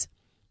these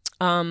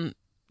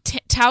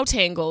tau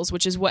tangles,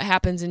 which is what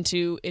happens in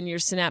your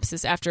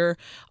synapses after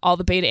all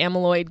the beta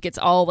amyloid gets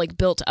all like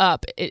built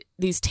up,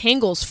 these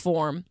tangles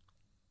form.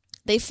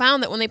 They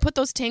found that when they put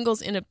those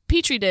tangles in a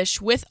petri dish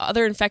with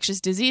other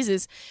infectious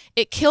diseases,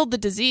 it killed the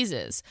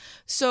diseases.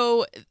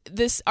 So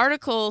this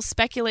article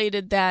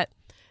speculated that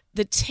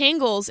the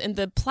tangles and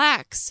the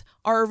plaques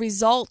are a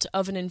result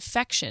of an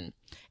infection,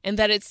 and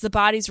that it's the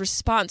body's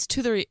response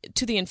to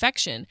the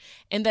infection,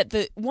 and that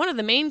one of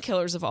the main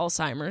killers of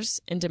Alzheimer's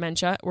and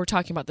dementia, we're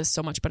talking about this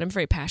so much, but I'm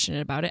very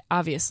passionate about it,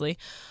 obviously.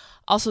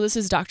 Also, this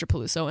is Dr.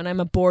 Peluso, and I'm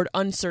a board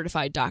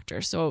uncertified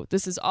doctor, so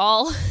this is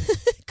all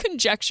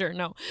conjecture.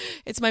 No,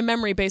 it's my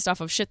memory based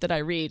off of shit that I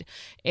read.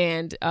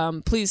 And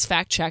please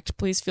fact check.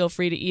 Please feel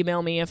free to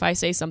email me if I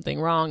say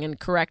something wrong and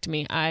correct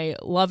me. I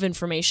love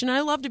information. I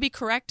love to be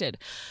corrected.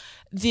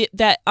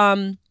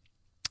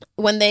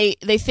 When they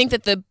think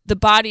that the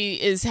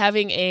body is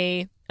having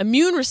a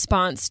immune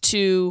response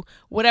to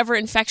whatever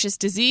infectious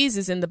disease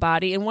is in the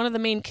body, and one of the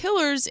main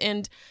killers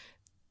and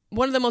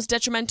one of the most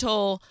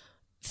detrimental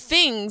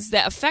things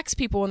that affects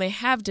people when they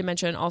have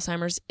dementia and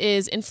Alzheimer's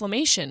is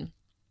inflammation.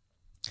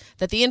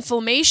 That the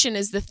inflammation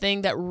is the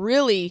thing that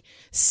really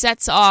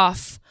sets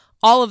off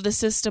all of the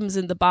systems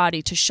in the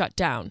body to shut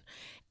down.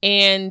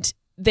 And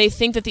they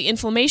think that the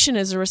inflammation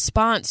is a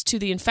response to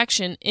the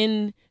infection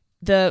in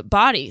the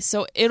body.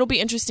 So it'll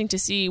be interesting to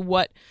see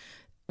what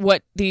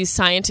these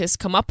scientists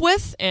come up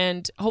with,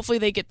 and hopefully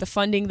they get the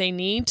funding they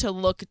need to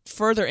look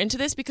further into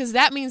this, because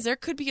that means there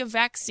could be a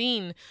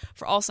vaccine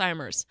for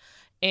Alzheimer's.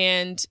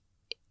 And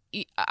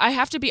I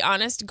have to be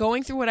honest,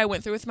 going through what I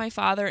went through with my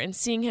father and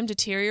seeing him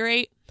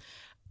deteriorate,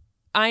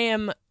 I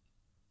am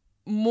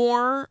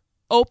more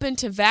open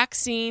to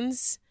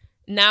vaccines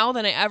now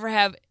than I ever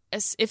have,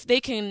 as if they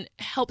can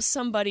help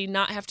somebody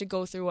not have to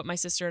go through what my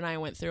sister and I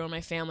went through, and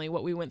my family,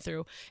 what we went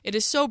through. It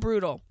is so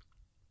brutal.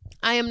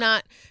 I am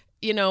not,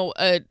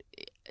 going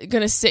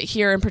to sit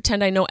here and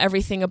pretend I know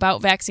everything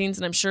about vaccines,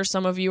 and I'm sure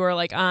some of you are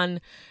like on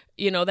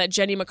that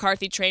Jenny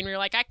McCarthy train where you're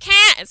like, I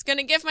can't, it's going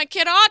to give my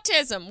kid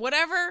autism.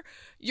 Whatever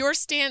your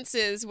stance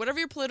is, whatever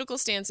your political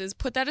stance is,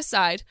 put that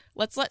aside.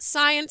 Let's let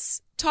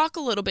science talk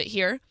a little bit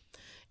here.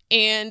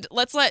 And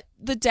let's let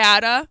the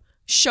data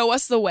show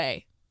us the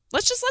way.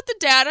 Let's just let the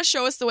data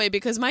show us the way,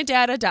 because my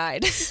data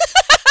died.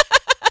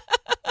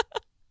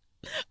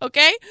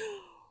 Okay?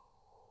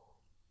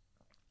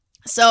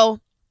 So,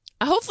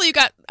 hopefully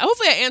I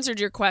answered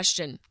your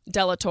question,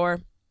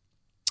 Delator.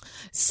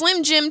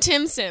 Slim Jim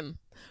Tim Sim.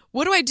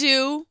 What do I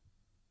do?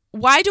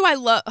 Why do I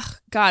love...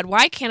 God,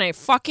 why can't I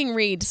fucking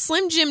read?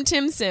 Slim Jim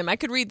Tim Sim. I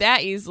could read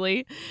that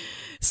easily.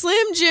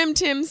 Slim Jim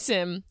Tim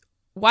Sim.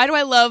 Why do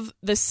I love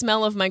the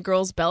smell of my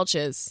girl's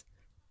belches?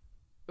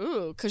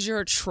 Ooh, because you're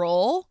a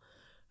troll?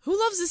 Who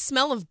loves the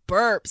smell of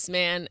burps,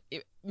 man?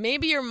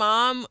 Maybe your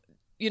mom,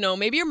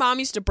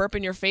 used to burp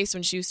in your face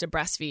when she used to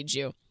breastfeed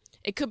you.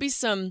 It could be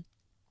something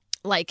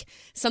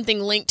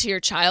linked to your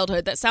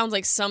childhood. That sounds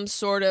like some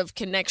sort of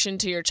connection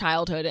to your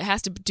childhood. It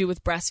has to do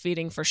with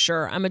breastfeeding for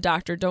sure. I'm a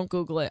doctor. Don't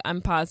Google it.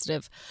 I'm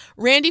positive.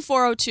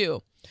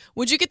 Randy402.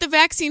 Would you get the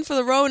vaccine for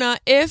the Rona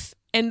if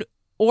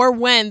or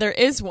when there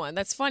is one?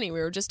 That's funny. We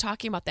were just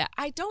talking about that.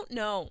 I don't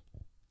know.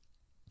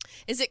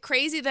 Is it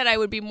crazy that I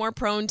would be more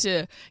prone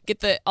to get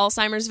the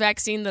Alzheimer's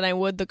vaccine than I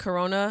would the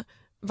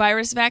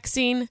coronavirus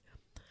vaccine?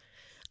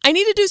 I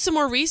need to do some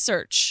more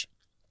research.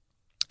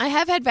 I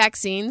have had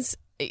vaccines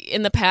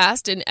in the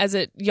past, and as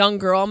a young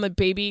girl, I'm a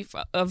baby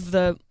of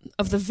the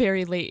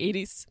very late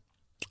 80s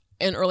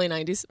and early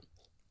 90s.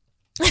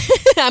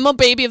 I'm a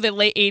baby of the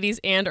late 80s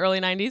and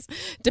early 90s,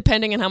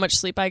 depending on how much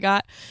sleep I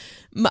got.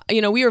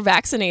 We were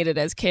vaccinated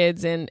as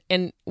kids, and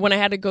when I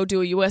had to go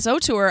do a USO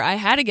tour, I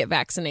had to get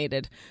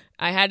vaccinated.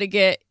 I had to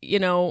get,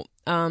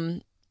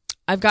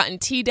 I've gotten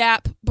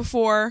Tdap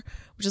before,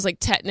 which is like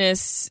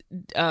tetanus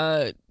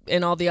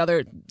and all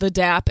the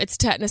DAP. It's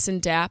tetanus and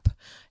DAP.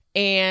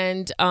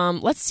 And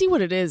let's see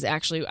what it is,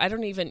 actually. I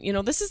don't even,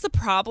 this is the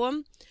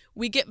problem.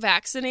 We get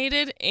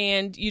vaccinated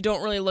and you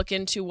don't really look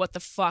into what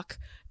the fuck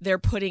they're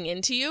putting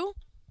into you.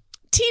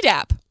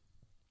 Tdap,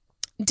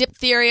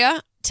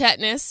 diphtheria,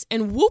 tetanus,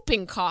 and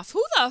whooping cough.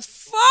 Who the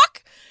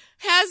fuck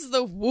has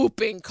the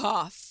whooping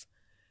cough?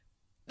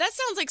 That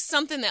sounds like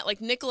something that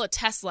like Nikola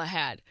Tesla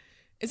had.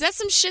 Is that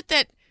some shit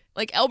that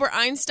like Albert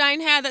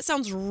Einstein had? That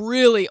sounds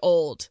really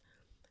old.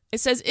 It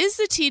says, is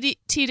the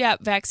Tdap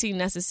vaccine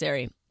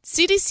necessary?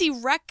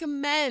 CDC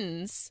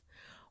recommends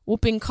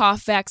whooping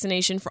cough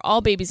vaccination for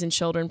all babies and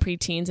children,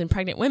 preteens, and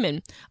pregnant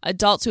women.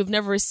 Adults who have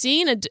never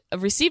received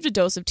a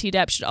dose of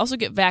Tdap should also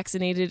get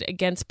vaccinated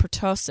against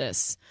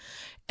pertussis.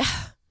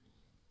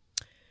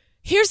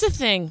 Here's the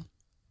thing.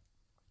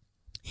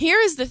 Here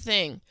is the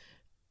thing.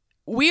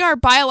 We are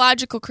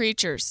biological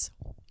creatures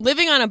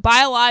living on a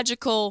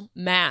biological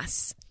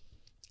mass.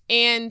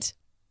 And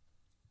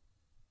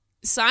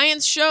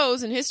science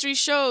shows and history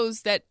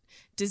shows that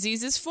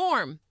diseases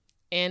form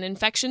and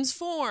infections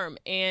form.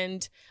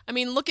 And I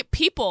mean, look at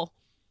people.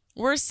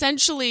 We're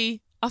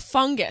essentially a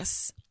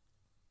fungus.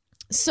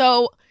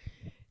 So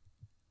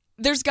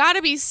there's got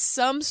to be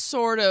some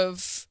sort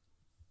of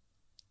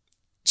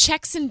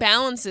checks and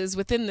balances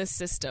within this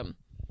system.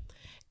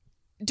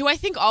 Do I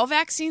think all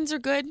vaccines are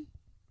good?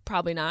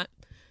 Probably not.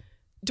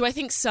 Do I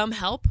think some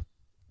help?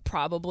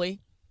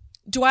 Probably.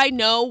 Do I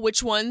know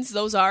which ones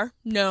those are?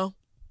 No,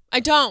 I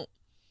don't.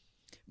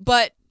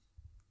 But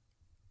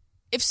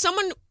if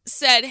someone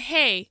said,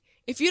 hey,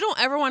 if you don't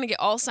ever want to get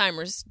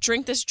Alzheimer's,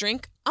 drink this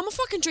drink, I'm going to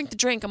fucking drink the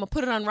drink. I'm going to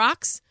put it on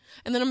rocks,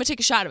 and then I'm going to take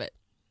a shot of it.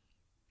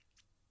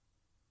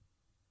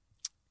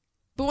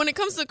 But when it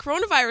comes to the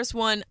coronavirus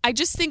one, I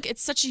just think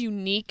it's such a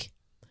unique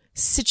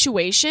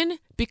situation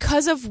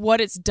because of what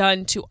it's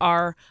done to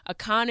our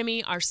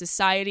economy, our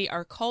society,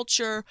 our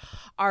culture,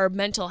 our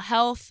mental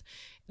health.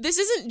 This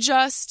isn't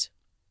just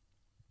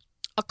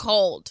a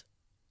cold.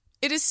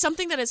 It is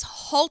something that has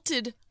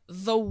halted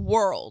the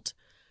world.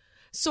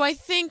 So I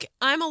think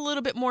I'm a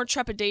little bit more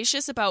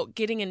trepidatious about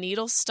getting a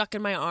needle stuck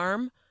in my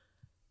arm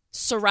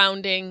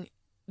surrounding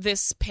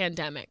this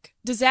pandemic.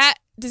 Does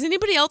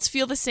anybody else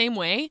feel the same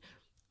way?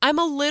 I'm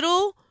a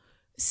little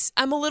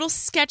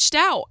sketched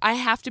out. I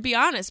have to be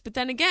honest. But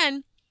then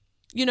again,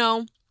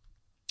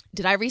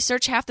 did I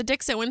research half the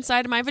dicks that went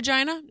inside of my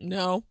vagina?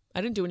 No.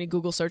 I didn't do any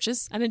Google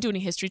searches. I didn't do any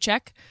history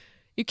check.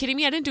 You kidding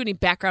me? I didn't do any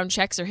background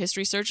checks or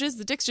history searches.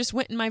 The dicks just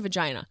went in my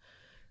vagina.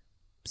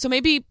 So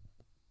maybe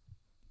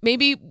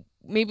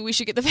we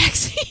should get the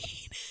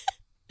vaccine.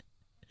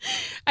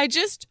 I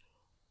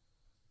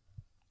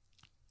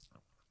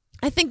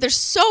think there's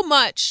so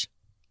much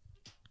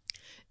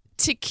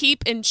to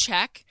keep in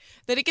check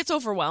that it gets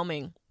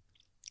overwhelming.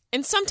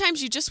 And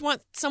sometimes you just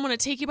want someone to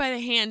take you by the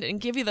hand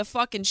and give you the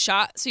fucking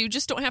shot so you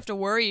just don't have to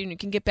worry and you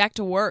can get back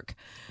to work.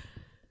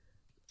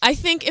 I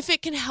think if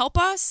it can help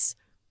us,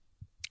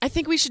 I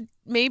think we should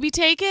maybe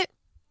take it,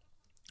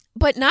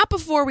 but not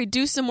before we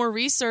do some more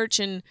research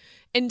and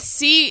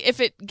see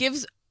if it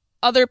gives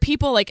other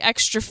people like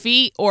extra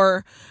feet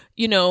or,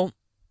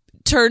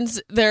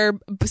 turns their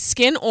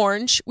skin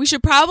orange. We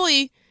should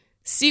probably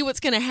see what's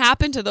going to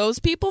happen to those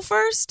people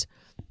first.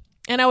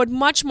 And I would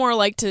much more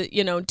like to,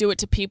 do it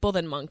to people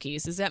than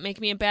monkeys. Does that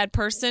make me a bad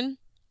person?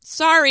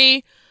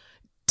 Sorry.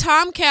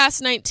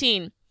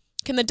 Tomcast19.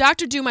 Can the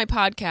doctor do my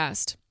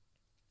podcast?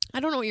 I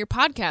don't know what your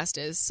podcast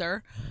is,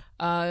 sir.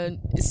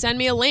 Send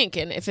me a link,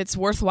 and if it's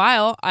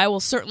worthwhile, I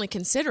will certainly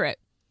consider it.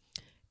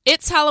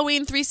 It's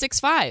Halloween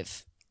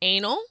 365.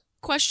 Anal? ?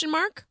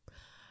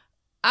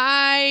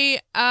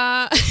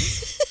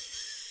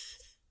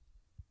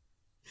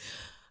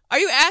 Are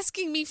you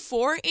asking me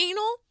for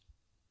anal?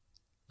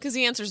 Because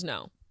the answer is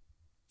no.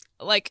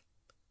 Like,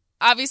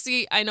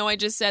 obviously, I know I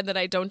just said that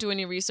I don't do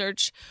any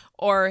research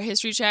or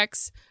history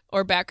checks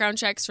or background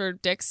checks for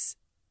dicks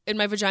in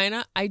my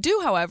vagina. I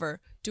do,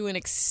 however, do an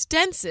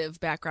extensive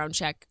background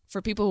check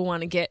for people who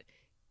want to get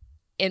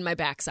in my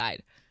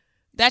backside.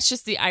 That's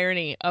just the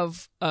irony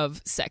of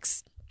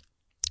sex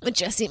with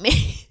Jesse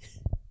May.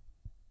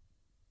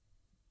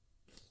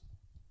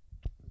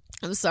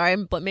 I'm sorry,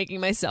 I'm making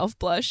myself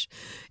blush.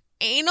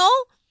 Anal?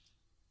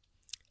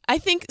 I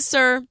think,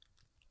 sir,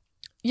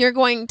 you're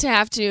going to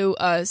have to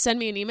send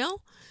me an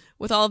email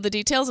with all of the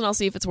details, and I'll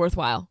see if it's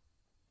worthwhile.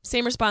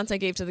 Same response I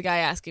gave to the guy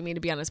asking me to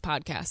be on his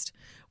podcast.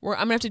 I'm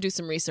going to have to do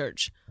some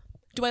research.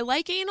 Do I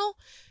like anal?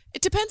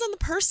 It depends on the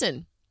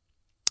person.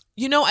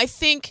 I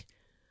think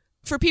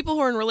for people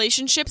who are in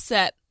relationships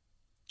that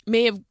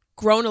may have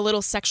grown a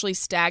little sexually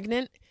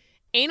stagnant,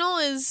 anal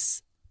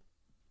is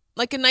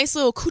like a nice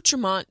little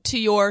accoutrement to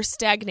your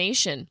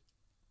stagnation.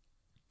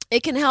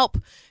 It can help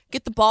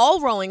get the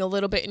ball rolling a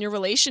little bit in your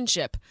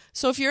relationship.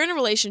 So if you're in a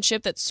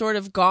relationship that's sort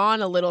of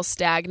gone a little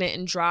stagnant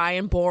and dry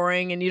and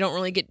boring, and you don't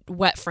really get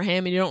wet for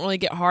him and you don't really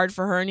get hard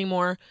for her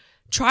anymore,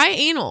 try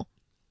anal.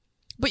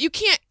 But you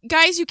can't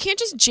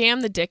just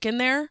jam the dick in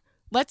there.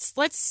 Let's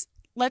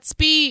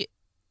be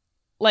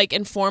like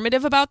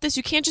informative about this.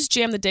 You can't just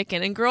jam the dick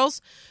in. And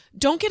girls,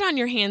 don't get on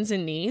your hands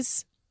and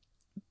knees.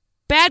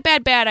 Bad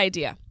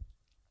idea.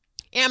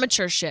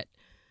 Amateur shit.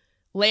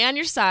 Lay on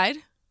your side.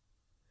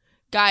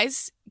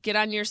 Guys, get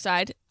on your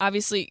side.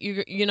 Obviously,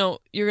 you're going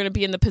to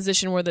be in the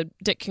position where the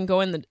dick can go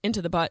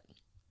into the butt.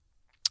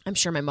 I'm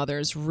sure my mother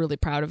is really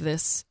proud of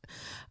this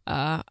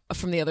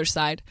from the other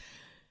side.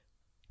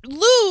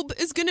 Lube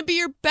is going to be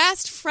your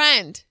best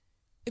friend.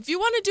 If you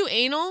want to do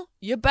anal,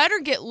 you better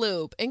get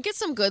lube, and get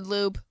some good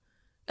lube.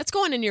 That's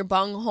going in your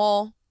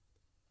bunghole.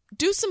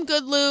 Do some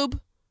good lube.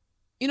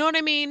 You know what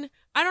I mean?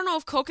 I don't know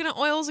if coconut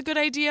oil is a good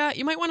idea.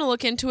 You might want to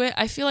look into it.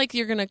 I feel like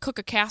you're going to cook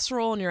a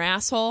casserole in your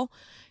asshole.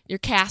 Your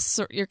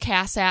casserole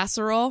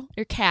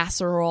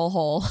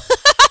hole.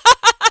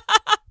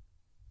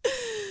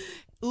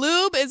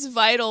 Lube is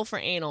vital for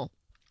anal.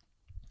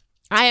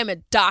 I am a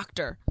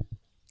doctor.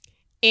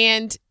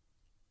 And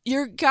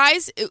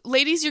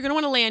ladies, you're going to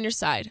want to lay on your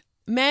side.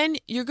 Men,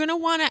 you're going to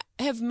want to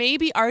have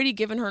maybe already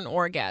given her an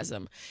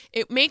orgasm.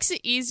 It makes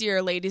it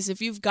easier, ladies,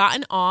 if you've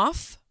gotten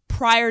off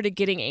prior to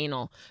getting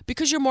anal,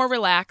 because you're more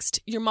relaxed,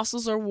 your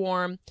muscles are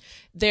warm,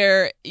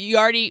 you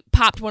already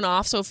popped one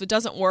off, so if it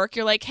doesn't work,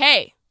 you're like,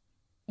 hey,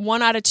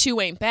 1 out of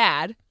 2 ain't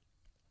bad.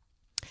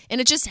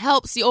 And it just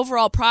helps the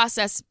overall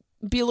process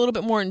be a little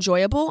bit more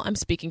enjoyable. I'm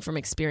speaking from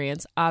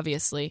experience,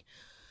 obviously.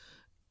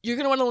 You're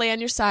going to want to lay on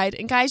your side.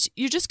 And guys,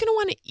 you're just going to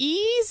want to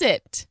ease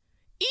it.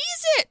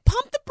 Ease it.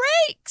 Pump the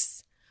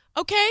brakes.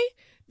 Okay?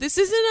 This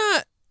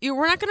isn't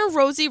we're not going to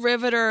Rosie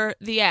Riveter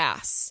the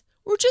ass.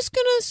 We're just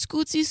going to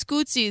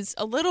scootsies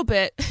a little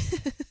bit.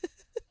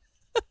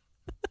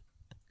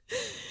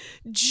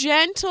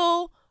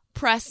 Gentle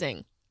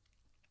pressing.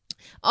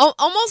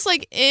 Almost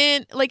like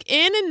in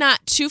and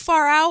not too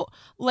far out,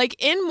 like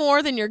in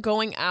more than you're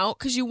going out,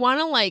 because you want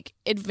to like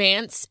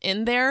advance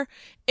in there.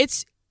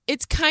 It's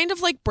kind of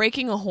like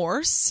breaking a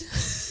horse.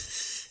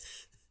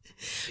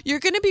 You're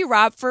going to be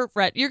Robert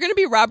Red. You're going to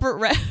be Robert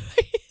Red.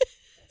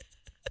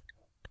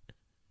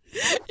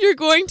 You're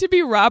going to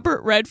be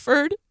Robert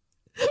Redford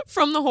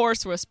from The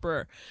Horse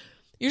Whisperer.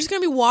 You're just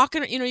going to be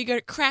walking, you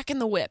got cracking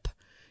the whip.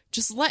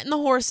 Just letting the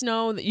horse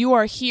know that you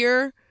are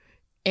here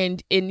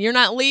and you're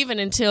not leaving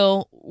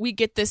until we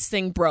get this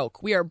thing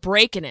broke. We are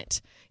breaking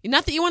it.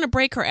 Not that you want to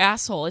break her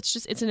asshole. It's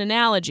an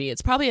analogy.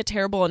 It's probably a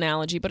terrible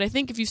analogy, but I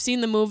think if you've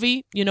seen the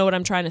movie, you know what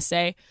I'm trying to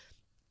say.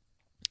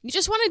 You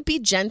just want to be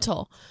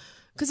gentle.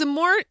 Because the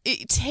more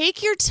you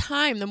take your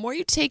time, the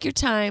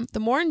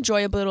more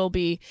enjoyable it'll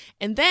be.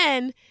 And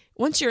then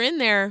once you're in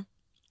there,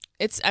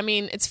 it's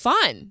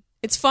fun.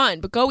 It's fun,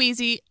 but go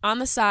easy on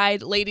the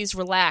side. Ladies,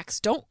 relax.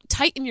 Don't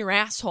tighten your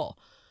asshole.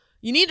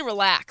 You need to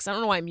relax. I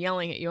don't know why I'm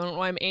yelling at you. I don't know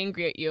why I'm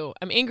angry at you.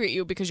 I'm angry at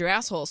you because your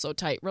asshole is so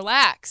tight.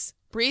 Relax.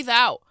 Breathe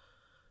out.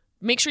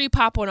 Make sure you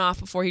pop one off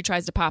before he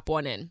tries to pop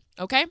one in.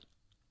 Okay?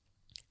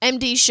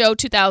 MD Show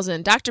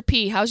 2000. Dr.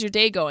 P, how's your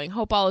day going?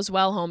 Hope all is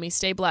well, homie.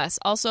 Stay blessed.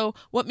 Also,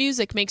 what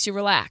music makes you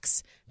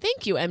relax?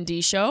 Thank you,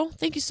 MD Show.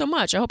 Thank you so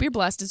much. I hope you're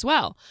blessed as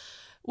well.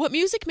 What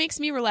music makes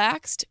me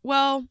relaxed?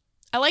 Well,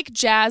 I like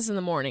jazz in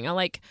the morning. I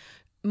like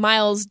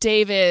Miles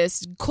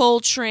Davis,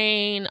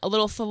 Coltrane, a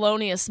little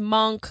Thelonious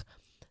Monk,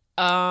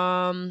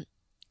 some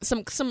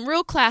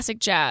real classic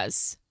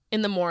jazz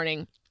in the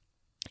morning.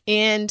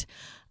 And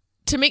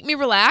to make me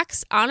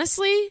relax,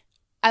 honestly,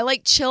 I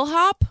like chill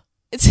hop.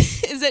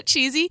 Is that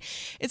cheesy?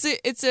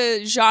 It's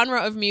a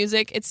genre of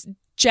music. It's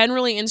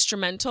generally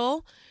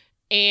instrumental,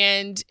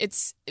 and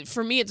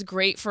for me it's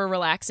great for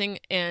relaxing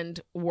and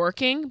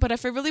working. But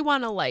if I really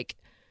want to like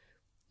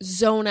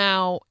zone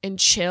out and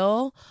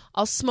chill,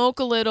 I'll smoke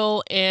a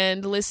little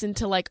and listen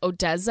to like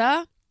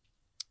Odessa.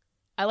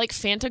 I like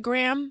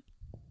Fantagram.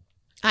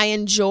 I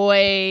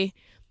enjoy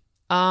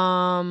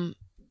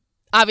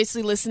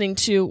obviously listening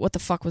to, what the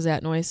fuck was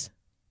that noise?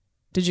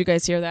 Did you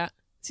guys hear that?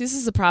 See, this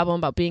is the problem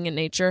about being in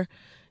nature.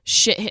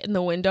 Shit hitting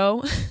the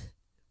window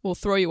will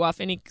throw you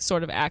off any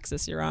sort of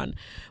axis you're on.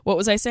 What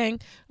was I saying?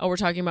 Oh, we're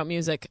talking about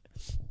music.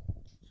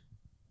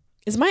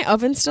 Is my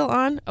oven still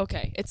on?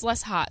 Okay, it's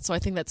less hot, so I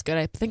think that's good.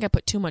 I think I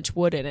put too much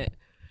wood in it.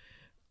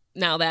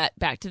 Now that,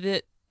 back to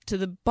the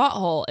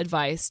butthole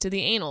advice, to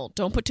the anal.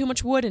 Don't put too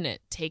much wood in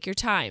it. Take your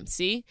time.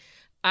 See?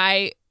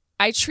 I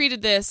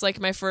treated this like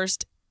my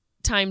first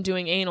time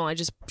doing anal. I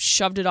just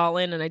shoved it all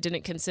in, and I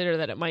didn't consider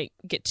that it might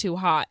get too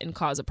hot and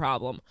cause a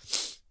problem.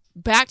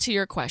 Back to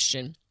your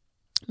question.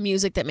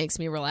 Music that makes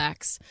me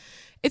relax.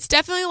 It's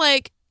definitely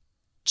like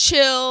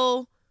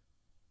chill,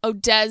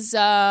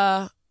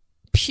 Odessa,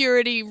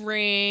 Purity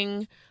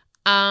Ring,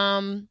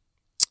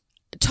 Tovlo.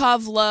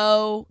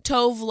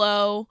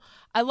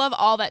 I love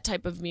all that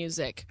type of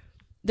music.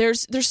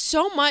 There's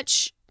so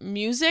much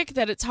music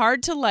that it's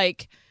hard to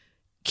like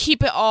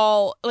keep it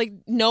all, like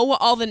know what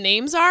all the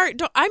names are.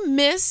 I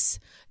miss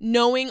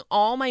knowing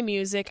all my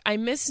music. I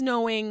miss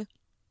knowing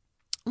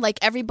like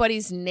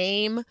everybody's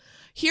name.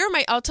 Here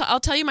are I'll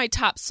tell you my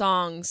top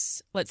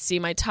songs. Let's see,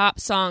 my top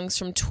songs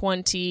from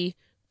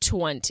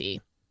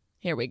 2020.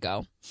 Here we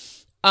go.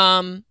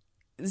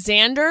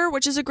 Xander,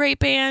 which is a great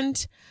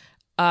band.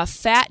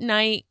 Fat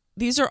Night.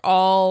 These are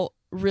all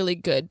really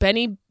good.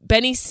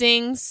 Benny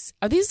Sings.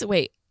 Are these?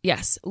 Wait,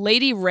 yes.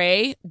 Lady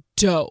Ray.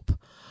 Dope.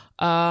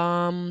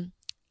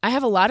 I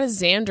have a lot of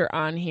Xander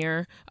on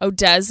here.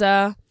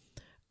 Odessa.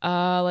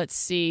 Let's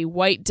see.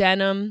 White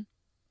Denim.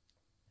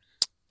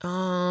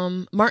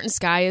 Martin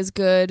Sky is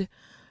good.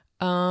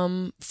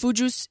 Fujitsu.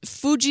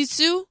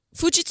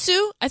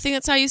 I think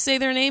that's how you say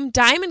their name.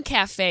 Diamond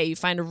Cafe. You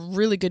find a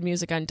really good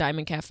music on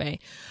Diamond Cafe.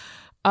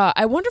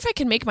 I wonder if I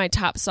can make my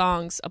top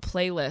songs a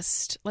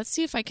playlist. Let's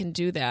see if I can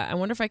do that. I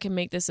wonder if I can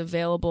make this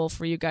available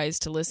for you guys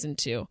to listen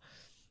to.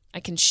 I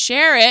can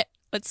share it.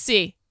 Let's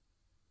see.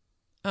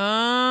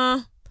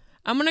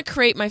 I'm going to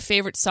create my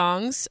favorite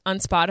songs on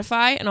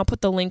Spotify, and I'll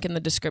put the link in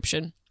the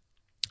description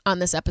on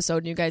this episode,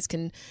 and you guys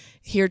can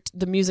hear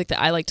the music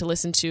that I like to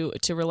listen to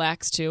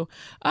relax to.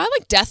 I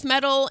like death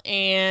metal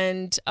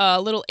and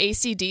a little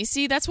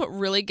AC/DC. That's what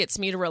really gets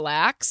me to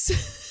relax.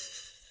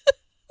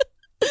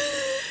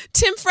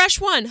 Tim Fresh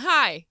One,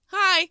 hi.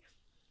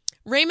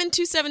 Raymond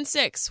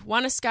 276,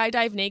 want to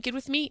skydive naked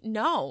with me?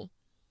 No.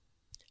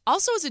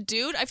 Also, as a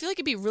dude, I feel like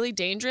it'd be really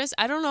dangerous.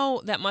 I don't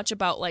know that much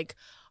about like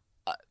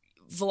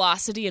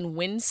velocity and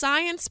wind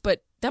science,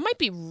 but that might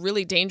be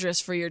really dangerous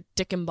for your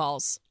dick and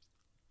balls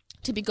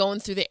to be going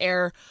through the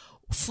air,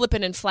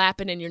 flipping and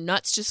flapping, and your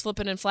nuts just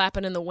flipping and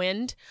flapping in the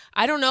wind.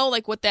 I don't know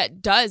like what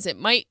that does. It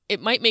might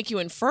make you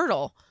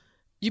infertile.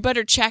 You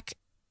better check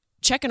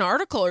an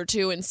article or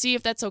two and see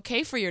if that's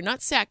okay for your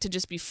nutsack to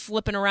just be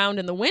flipping around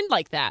in the wind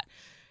like that.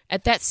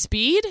 At that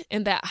speed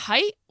and that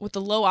height with the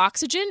low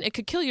oxygen, it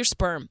could kill your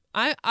sperm.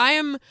 I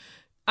am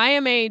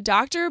a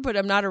doctor, but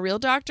I'm not a real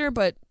doctor,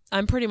 but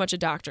I'm pretty much a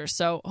doctor.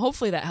 So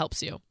hopefully that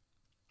helps you.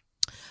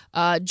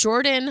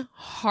 Jordan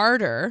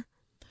Harder,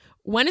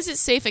 when is it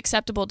safe,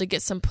 acceptable to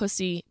get some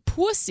pussy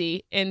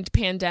in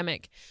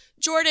pandemic?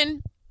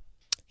 Jordan,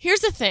 here's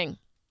the thing.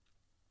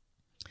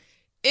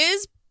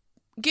 Is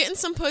getting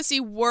some pussy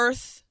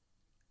worth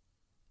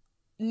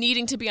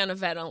needing to be on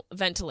a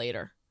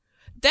ventilator?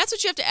 That's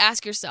what you have to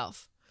ask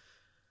yourself.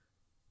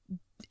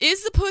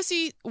 Is the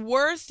pussy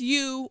worth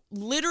you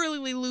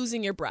literally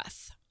losing your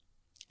breath?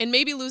 And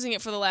maybe losing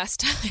it for the last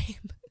time.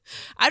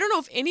 I don't know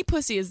if any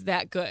pussy is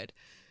that good.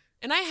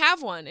 And I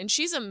have one, and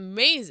she's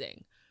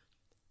amazing.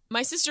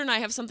 My sister and I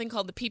have something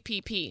called the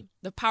PPP,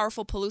 the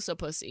powerful Peluso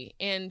pussy,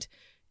 and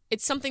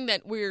it's something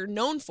that we're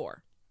known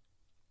for.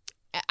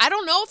 I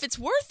don't know if it's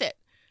worth it.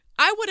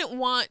 I wouldn't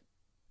want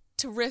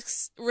to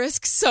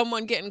risk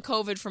someone getting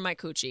COVID from my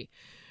coochie.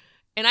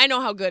 And I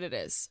know how good it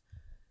is.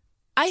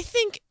 I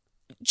think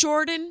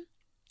Jordan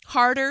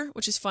Harder,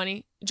 which is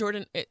funny.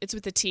 Jordan, it's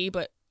with the T,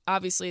 but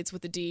obviously it's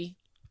with the D.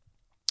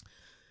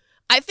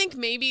 I think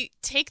maybe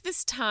take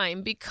this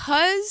time,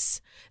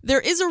 because there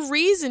is a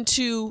reason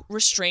to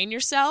restrain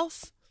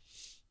yourself.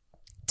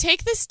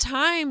 Take this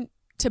time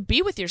to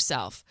be with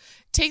yourself.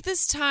 Take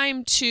this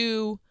time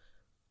to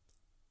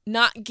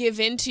not give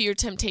in to your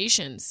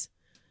temptations.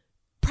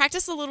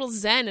 Practice a little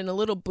Zen and a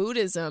little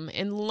Buddhism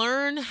and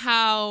learn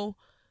how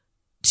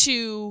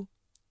to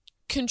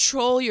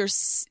control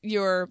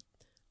your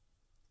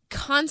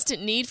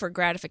constant need for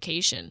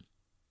gratification.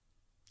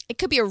 It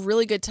could be a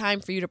really good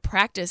time for you to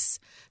practice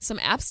some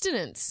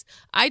abstinence.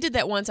 I did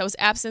that once. I was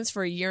abstinent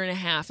for 1.5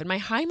 years, and my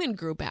hymen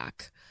grew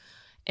back.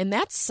 And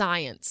that's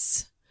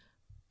science.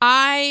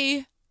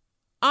 I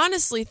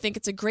honestly think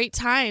it's a great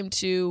time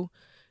to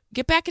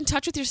Get back in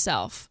touch with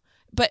yourself,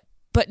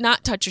 but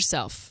not touch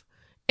yourself.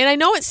 And I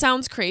know it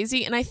sounds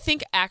crazy, and I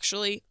think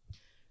actually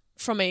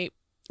from a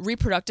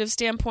reproductive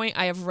standpoint,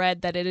 I have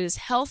read that it is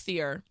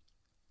healthier.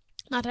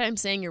 Not that I'm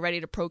saying you're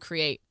ready to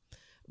procreate,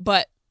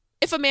 but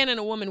if a man and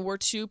a woman were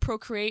to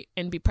procreate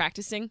and be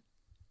practicing,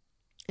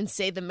 and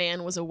say the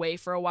man was away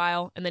for a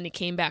while and then he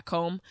came back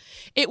home,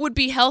 it would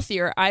be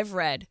healthier, I've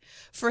read,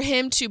 for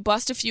him to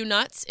bust a few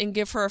nuts and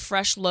give her a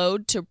fresh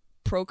load to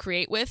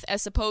procreate with,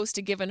 as opposed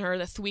to giving her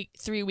the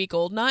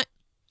 3-week-old nut.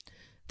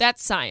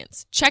 That's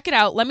science. Check it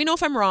out. Let me know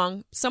if I'm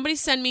wrong. Somebody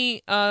send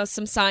me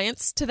some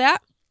science to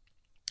that.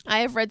 I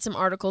have read some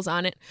articles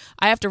on it.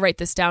 I have to write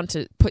this down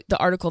to put the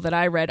article that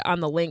I read on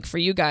the link for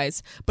you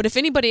guys. But if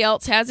anybody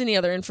else has any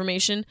other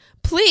information,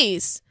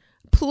 please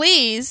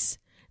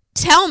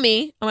tell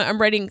me.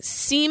 I'm writing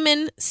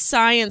semen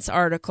science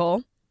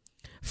article,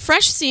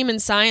 fresh semen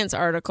science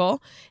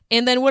article.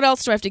 And then what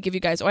else do I have to give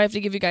you guys? Oh, I have to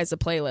give you guys a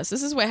playlist.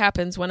 This is what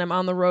happens when I'm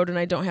on the road and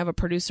I don't have a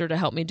producer to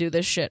help me do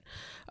this shit.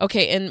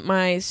 Okay, in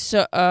my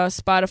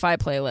Spotify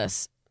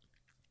playlist.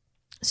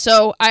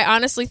 So I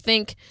honestly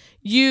think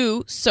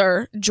you,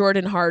 sir,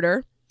 Jordan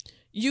Harder,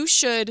 you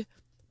should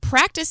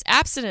practice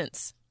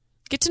abstinence.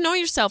 Get to know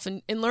yourself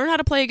and learn how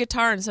to play a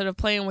guitar instead of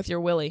playing with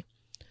your willy.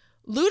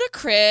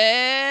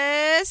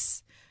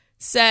 Ludacris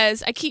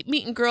says, I keep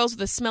meeting girls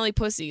with a smelly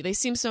pussy. They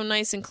seem so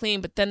nice and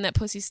clean, but then that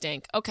pussy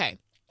stank. Okay.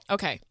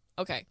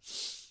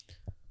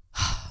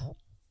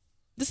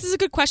 This is a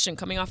good question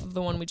coming off of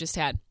the one we just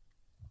had.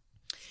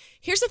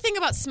 Here's the thing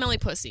about smelly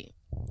pussy.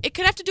 It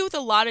could have to do with a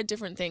lot of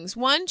different things.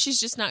 One, she's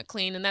just not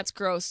clean, and that's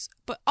gross.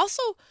 But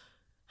also,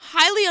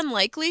 highly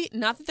unlikely,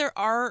 not that there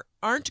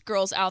aren't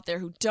girls out there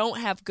who don't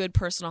have good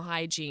personal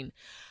hygiene.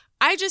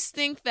 I just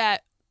think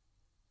that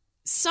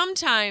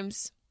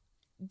sometimes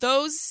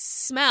those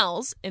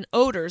smells and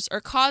odors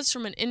are caused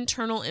from an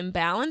internal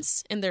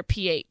imbalance in their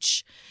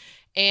pH.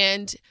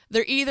 And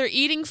they're either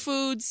eating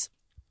foods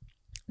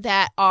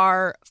that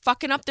are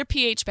fucking up their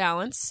pH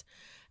balance,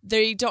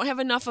 they don't have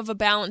enough of a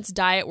balanced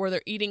diet where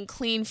they're eating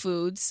clean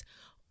foods,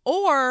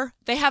 or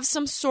they have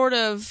some sort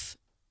of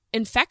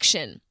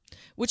infection,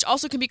 which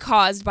also can be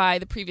caused by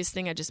the previous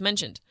thing I just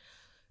mentioned.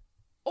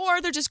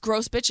 Or they're just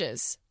gross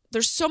bitches.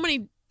 There's so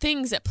many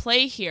things at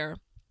play here.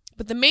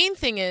 But the main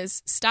thing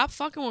is, stop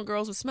fucking with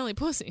girls with smelly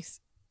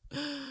pussies.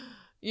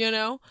 You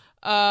know?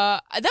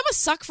 That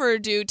must suck for a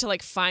dude to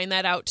like find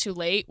that out too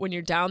late when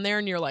you're down there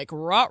and you're like,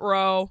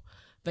 ruh-roh,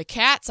 the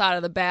cat's out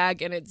of the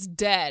bag and it's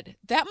dead.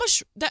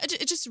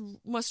 It just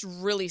must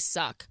really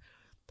suck.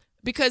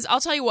 Because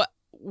I'll tell you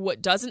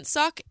what doesn't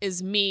suck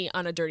is me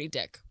on a dirty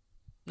dick.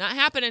 Not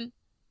happening.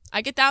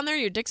 I get down there,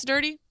 your dick's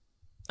dirty,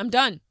 I'm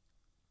done.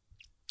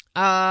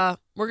 We're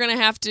gonna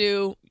have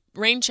to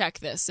rain check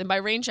this. And by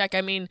rain check,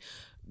 I mean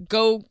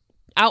go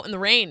out in the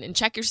rain and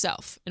check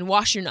yourself and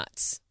wash your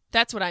nuts.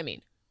 That's what I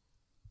mean.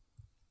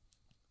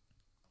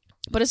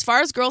 But as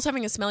far as girls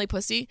having a smelly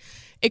pussy,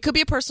 it could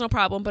be a personal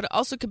problem, but it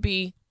also could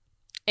be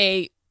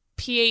a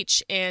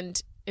pH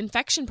and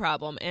infection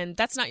problem, and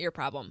that's not your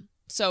problem.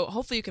 So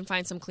hopefully you can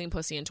find some clean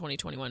pussy in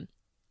 2021.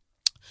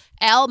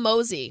 Al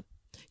Mosey,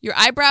 your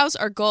eyebrows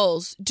are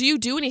goals. Do you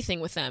do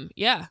anything with them?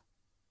 Yeah,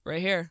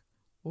 right here.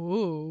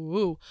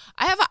 Ooh.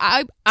 I have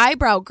an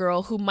eyebrow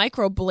girl who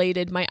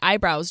microbladed my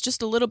eyebrows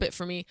just a little bit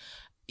for me.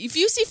 If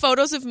you see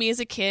photos of me as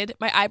a kid,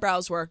 my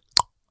eyebrows were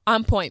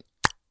on point.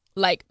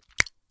 Like,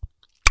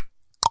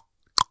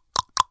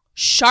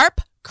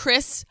 sharp,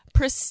 crisp,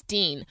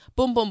 pristine.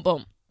 Boom, boom,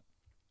 boom.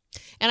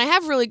 And I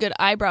have really good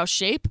eyebrow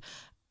shape.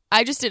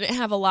 I just didn't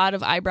have a lot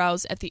of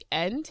eyebrows at the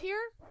end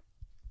here.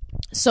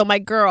 So my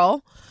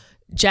girl,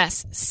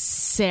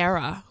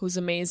 Sarah, who's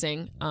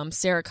amazing,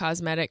 Sarah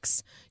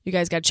Cosmetics, you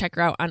guys got to check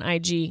her out on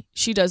IG.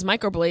 She does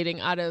microblading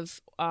out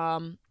of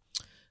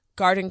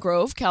Garden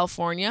Grove,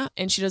 California,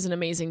 and she does an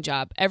amazing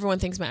job. Everyone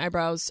thinks my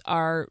eyebrows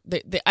are,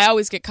 I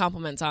always get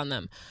compliments on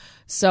them.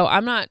 So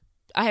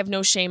I have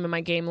no shame in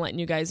my game letting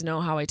you guys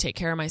know how I take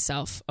care of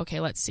myself. Okay,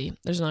 let's see.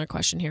 There's another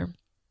question here.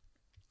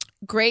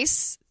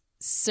 Gracie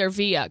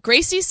Servia.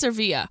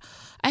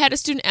 I had a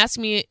student ask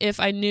me if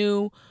I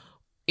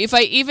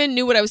even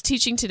knew what I was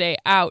teaching today.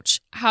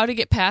 Ouch. How to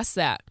get past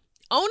that.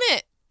 Own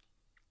it.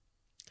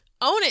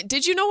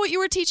 Did you know what you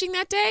were teaching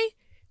that day?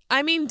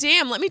 I mean,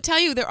 damn, let me tell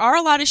you, there are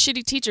a lot of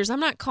shitty teachers. I'm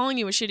not calling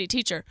you a shitty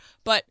teacher,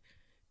 but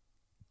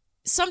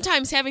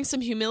sometimes having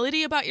some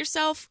humility about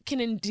yourself can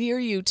endear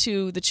you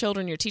to the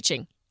children you're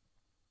teaching.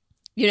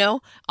 You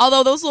know,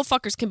 although those little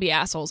fuckers can be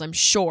assholes, I'm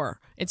sure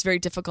it's very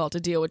difficult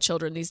to deal with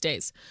children these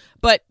days.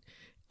 But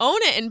own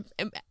it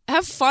and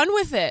have fun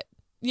with it,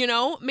 you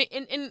know,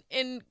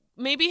 and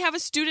maybe have a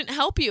student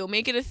help you.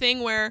 Make it a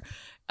thing where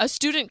a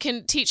student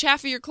can teach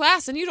half of your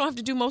class and you don't have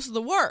to do most of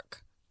the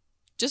work.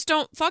 Just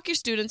don't fuck your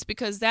students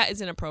because that is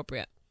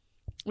inappropriate.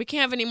 We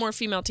can't have any more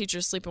female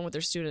teachers sleeping with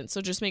their students,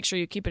 so just make sure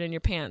you keep it in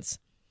your pants.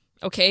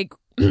 Okay,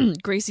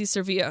 Gracie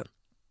Servia.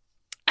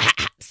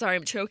 Sorry,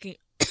 I'm choking.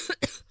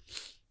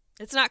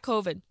 It's not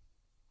COVID.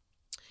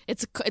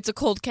 It's a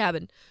cold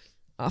cabin.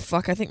 Oh,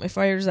 fuck, I think my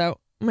fire's out.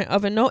 my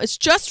oven. No, it's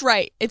just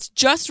right. It's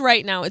just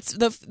right now. It's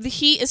the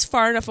heat is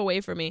far enough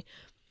away from me.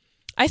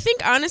 I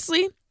think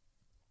honestly,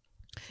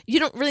 you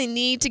don't really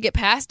need to get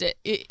past it.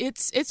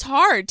 It's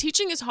hard.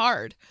 Teaching is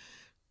hard.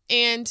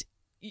 And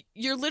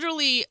you're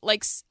literally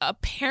like a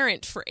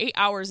parent for 8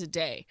 hours a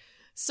day.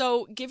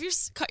 So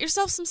cut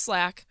yourself some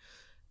slack,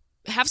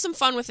 have some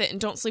fun with it, and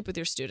don't sleep with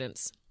your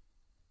students.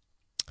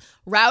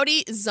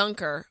 Rowdy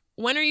Zunker,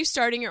 when are you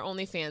starting your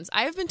OnlyFans?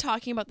 I have been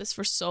talking about this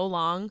for so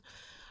long.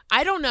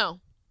 I don't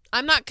know.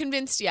 I'm not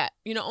convinced yet.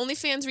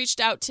 OnlyFans reached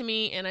out to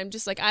me and I'm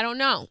just like, I don't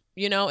know.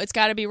 It's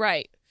got to be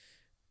right.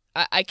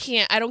 I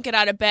don't get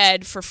out of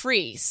bed for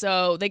free.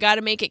 So they got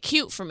to make it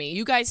cute for me.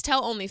 You guys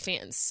tell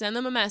OnlyFans, send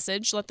them a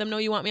message, let them know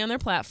you want me on their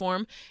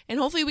platform, and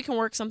hopefully we can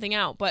work something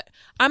out. But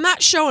I'm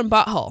not showing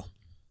butthole.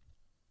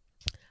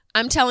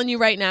 I'm telling you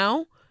right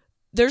now,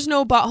 there's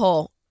no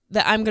butthole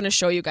that I'm going to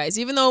show you guys,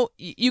 even though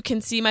you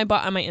can see my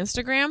butt on my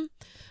Instagram.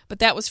 But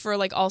that was for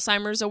like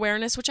Alzheimer's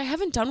awareness, which I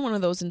haven't done one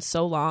of those in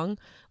so long.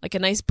 Like a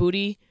nice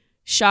booty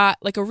shot,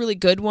 like a really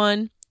good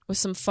one with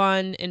some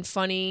fun and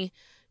funny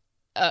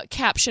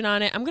caption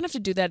on it. I'm going to have to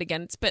do that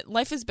again.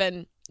 Life has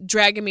been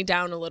dragging me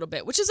down a little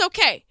bit, which is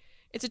okay.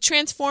 It's a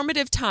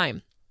transformative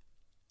time.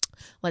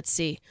 Let's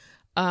see.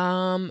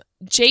 JTPSD,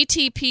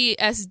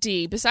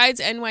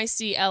 besides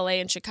NYC, LA,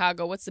 and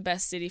Chicago, what's the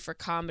best city for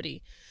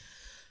comedy?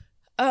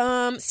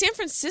 San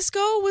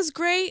Francisco was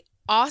great.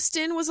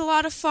 Austin was a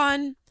lot of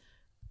fun.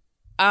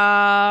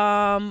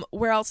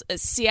 Where else?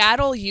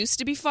 Seattle used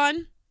to be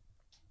fun.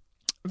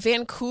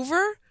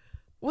 Vancouver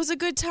was a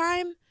good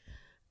time.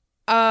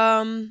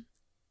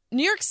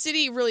 New York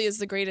City really is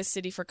the greatest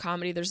city for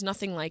comedy. There's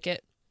nothing like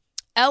it.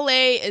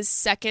 LA is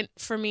second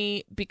for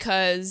me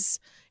because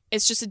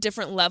it's just a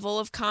different level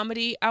of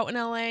comedy out in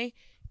LA.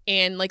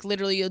 And like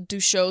literally you'll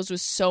do shows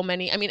with so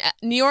many. I mean,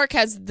 New York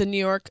has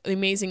the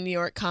amazing New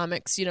York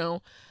comics,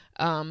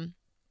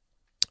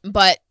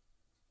 but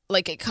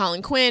like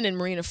Colin Quinn and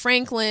Marina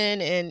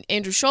Franklin and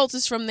Andrew Schultz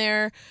is from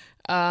there.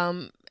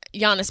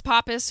 Giannis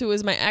Pappas, who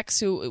is my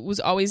ex, who was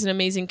always an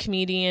amazing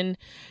comedian.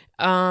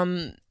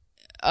 God,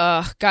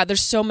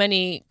 there's so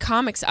many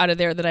comics out of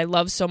there that I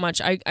love so much.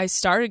 I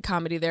started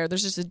comedy there.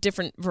 There's just a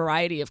different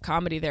variety of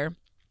comedy there.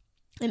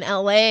 In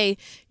LA,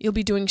 you'll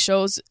be doing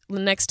shows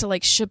next to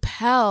like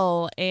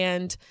Chappelle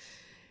and,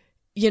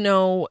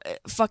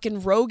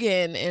 fucking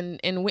Rogan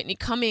and Whitney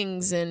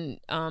Cummings and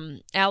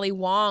Ali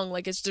Wong.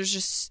 Like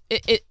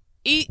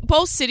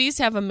both cities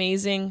have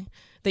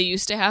they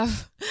used to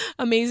have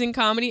amazing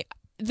comedy.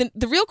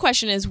 The real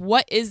question is,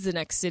 what is the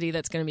next city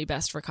that's going to be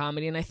best for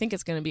comedy? And I think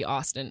it's going to be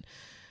Austin.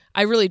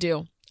 I really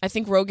do. I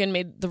think Rogan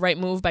made the right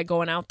move by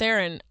going out there,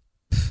 and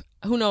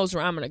who knows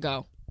where I'm going to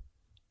go.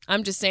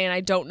 I'm just saying,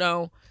 I don't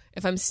know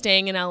if I'm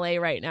staying in LA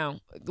right now.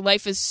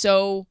 Life is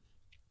so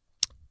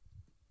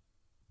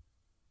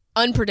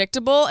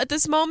unpredictable at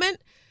this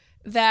moment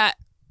that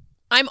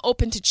I'm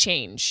open to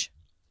change.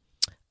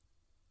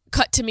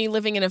 Cut to me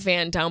living in a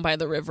van down by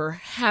the river,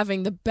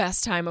 having the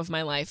best time of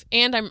my life.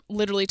 And I'm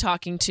literally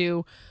talking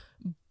to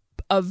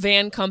a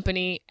van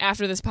company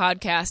after this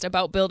podcast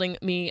about building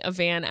me a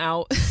van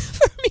out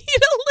for me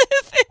to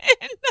live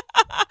in.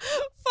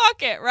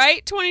 Fuck it,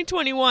 right?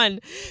 2021.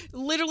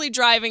 Literally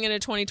driving into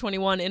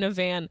 2021 in a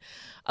van.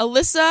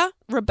 Alyssa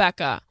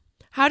Rebecca,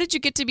 how did you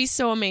get to be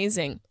so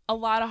amazing? A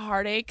lot of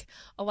heartache,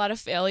 a lot of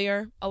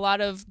failure, a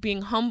lot of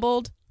being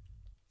humbled,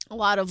 a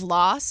lot of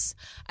loss.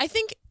 I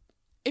think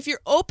if you're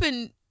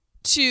open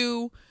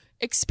to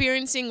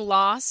experiencing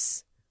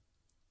loss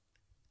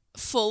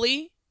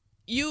fully,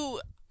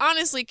 you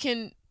honestly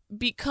can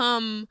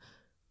become,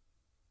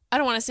 I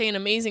don't want to say an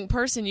amazing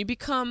person, you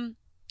become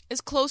as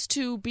close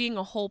to being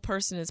a whole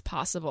person as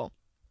possible.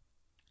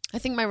 I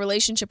think my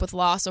relationship with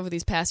loss over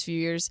these past few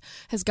years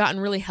has gotten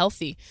really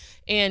healthy.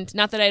 And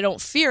not that I don't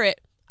fear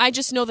it, I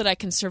just know that I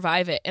can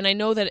survive it. And I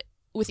know that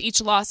with each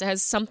loss, it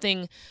has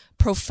something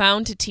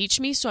profound to teach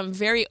me. So I'm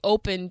very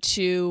open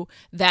to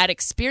that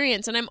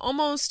experience. And I'm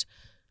almost,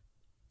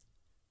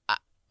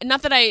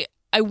 not that I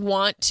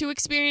want to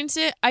experience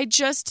it, I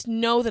just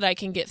know that I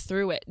can get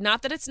through it.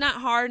 Not that it's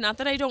not hard, not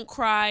that I don't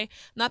cry,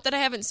 not that I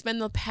haven't spent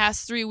the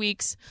past 3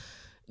 weeks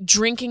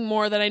drinking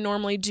more than I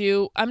normally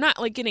do. I'm not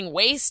like getting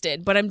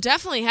wasted, but I'm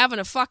definitely having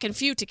a fucking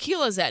few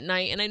tequilas at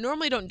night, and I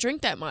normally don't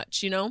drink that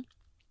much,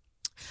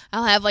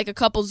 I'll have like a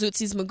couple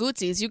Zootsies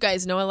Magootsies. You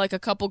guys know I like a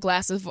couple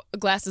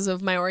glasses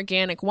of my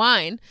organic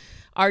wine.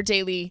 Our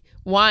Daily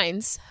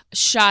Wines.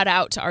 Shout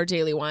out to Our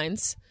Daily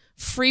Wines.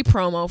 Free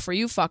promo for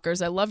you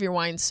fuckers. I love your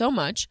wine so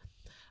much.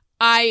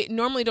 I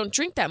normally don't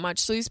drink that much,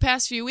 so these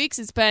past few weeks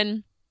it's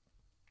been,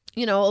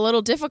 a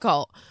little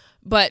difficult.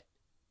 But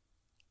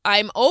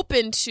I'm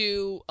open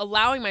to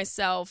allowing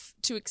myself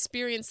to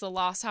experience the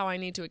loss how I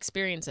need to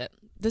experience it.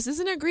 This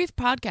isn't a grief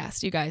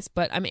podcast, you guys,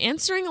 but I'm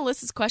answering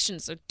Alyssa's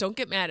questions, so don't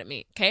get mad at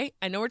me, okay?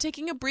 I know we're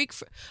taking a break.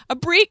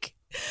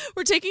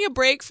 We're taking a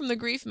break from the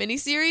grief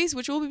miniseries,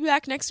 which we'll be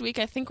back next week.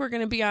 I think we're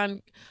going to be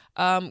on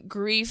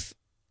grief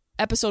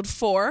episode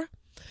 4.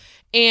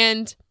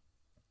 And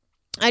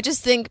I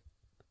just think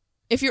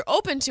if you're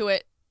open to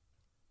it,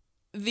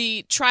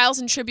 the trials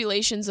and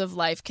tribulations of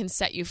life can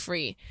set you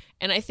free.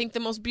 And I think the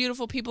most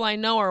beautiful people I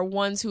know are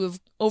ones who have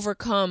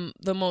overcome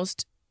the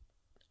most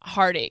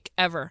heartache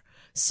ever.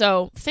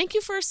 So thank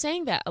you for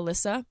saying that,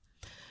 Alyssa.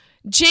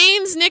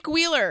 James Nick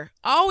Wheeler,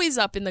 always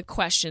up in the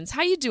questions.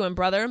 How you doing,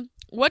 brother?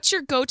 What's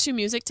your go-to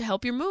music to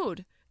help your mood?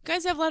 You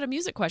guys have a lot of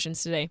music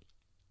questions today.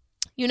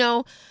 You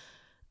know,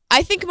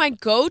 I think my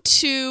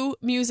go-to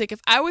music,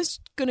 if I was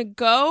going to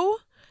go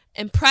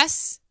and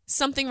press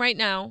something right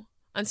now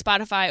on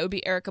Spotify, it would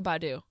be Erykah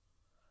Badu.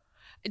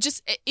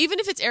 Even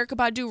if it's Erykah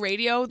Badu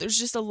radio, there's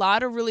just a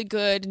lot of really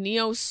good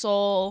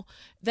neo-soul.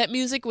 That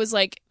music was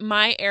like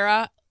my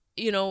era,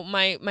 you know,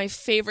 my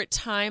favorite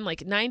time, like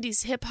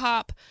 90s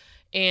hip-hop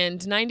and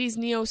 90s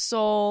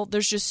neo-soul.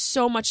 There's just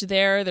so much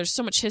there. There's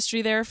so much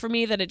history there for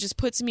me that it just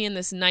puts me in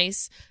this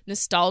nice,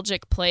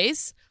 nostalgic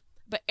place.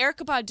 But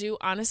Erykah Badu,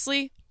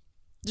 honestly,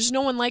 there's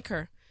no one like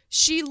her.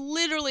 She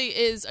literally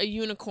is a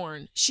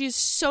unicorn. She is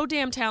so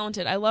damn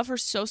talented. I love her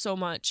so, so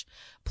much.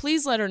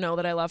 Please let her know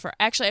that I love her.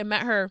 Actually, I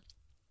met her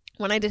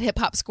when I did Hip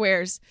Hop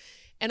Squares,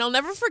 and I'll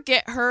never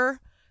forget her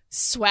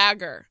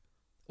swagger.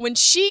 When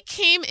she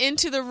came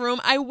into the room,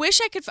 I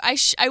wish I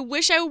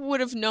would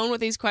have known what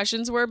these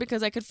questions were,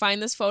 because I could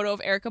find this photo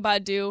of Erykah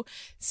Badu.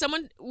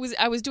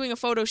 I was doing a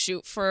photo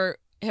shoot for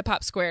Hip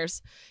Hop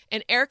Squares,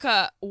 and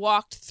Erykah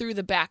walked through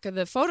the back of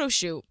the photo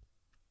shoot,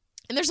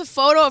 and there's a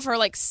photo of her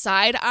like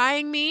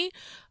side-eyeing me,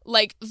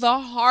 like the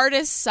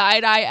hardest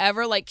side-eye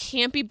ever, like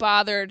can't be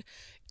bothered,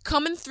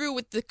 coming through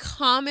with the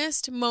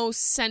calmest, most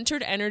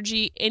centered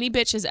energy any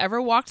bitch has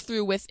ever walked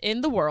through with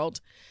in the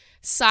world.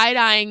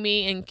 Side-eyeing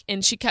me,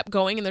 and she kept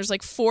going, and there's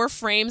like 4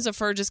 frames of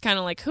her just kind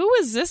of like, who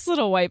is this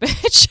little white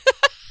bitch?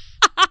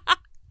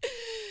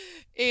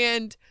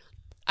 And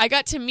I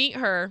got to meet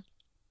her.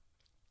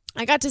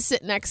 I got to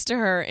sit next to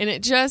her, and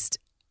it just,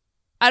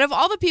 out of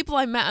all the people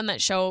I met on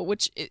that show,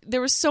 there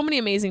were so many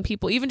amazing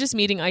people, even just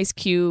meeting Ice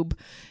Cube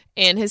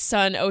and his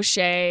son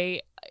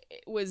O'Shea,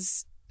 it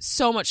was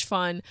so much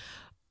fun.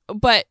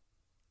 But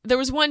there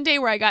was one day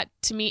where I got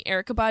to meet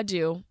Erykah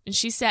Badu, and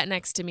she sat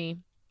next to me.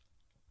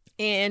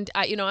 And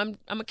I'm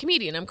a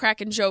comedian. I'm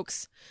cracking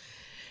jokes,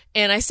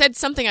 and I said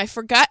something. I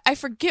forget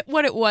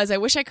what it was. I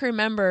wish I could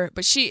remember.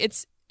 But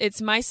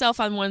it's myself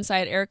on one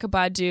side, Erykah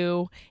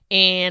Badu,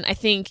 and I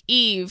think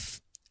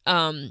Eve,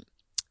 the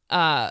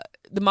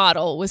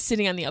model, was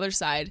sitting on the other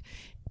side.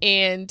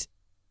 And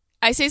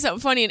I say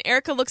something funny, and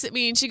Erykah looks at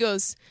me and she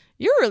goes,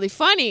 "You're really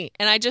funny."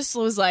 And I just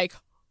was like,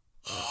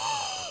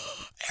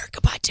 oh,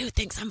 Erykah Badu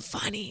thinks I'm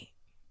funny.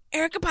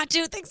 Erykah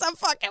Badu thinks I'm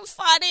fucking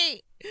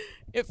funny.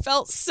 It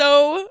felt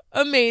so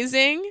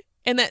amazing.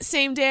 And that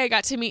same day I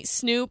got to meet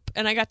Snoop,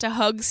 and I got to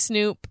hug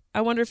Snoop.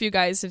 I wonder if you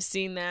guys have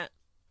seen that.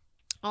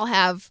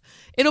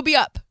 It'll be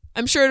up.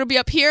 I'm sure it'll be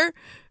up here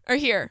or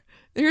here.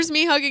 Here's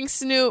me hugging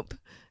Snoop,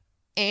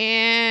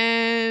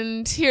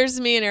 and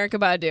here's me and Erykah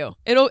Badu.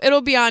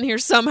 It'll be on here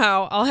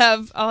somehow. I'll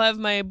have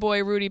my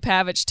boy Rudy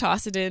Pavich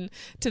toss it in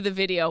to the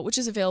video, which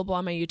is available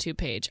on my YouTube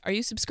page. Are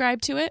you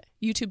subscribed to it?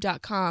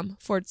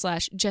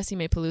 youtube.com/Jessie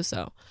Mae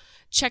Peluso.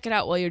 Check it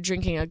out while you're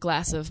drinking a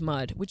glass of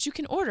mud, which you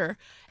can order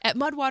at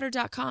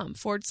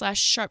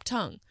mudwater.com/sharp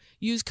tongue.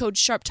 Use code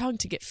sharp tongue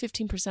to get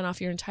 15%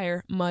 off your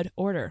entire mud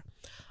order.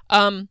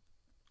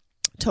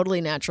 Totally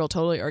natural,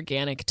 totally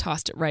organic.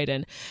 Tossed it right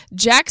in.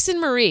 Jackson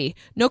Marie,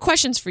 no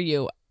questions for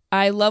you.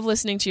 I love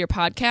listening to your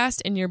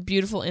podcast and your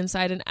beautiful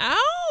inside and out.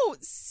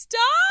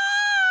 Stop!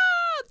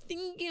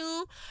 Thank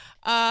you.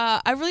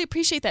 I really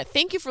appreciate that.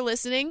 Thank you for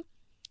listening.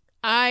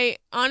 I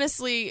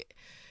honestly,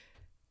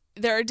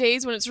 there are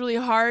days when it's really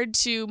hard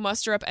to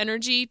muster up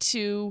energy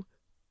to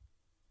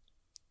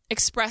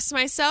express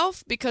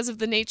myself because of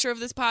the nature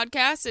of this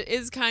podcast. It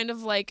is kind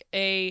of like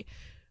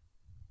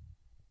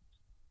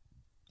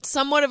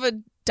somewhat of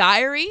a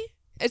diary.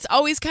 It's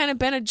always kind of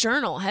been a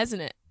journal,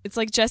 hasn't it? It's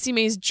like Jessie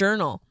Mae's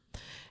journal.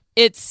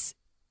 It's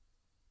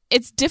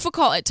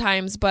difficult at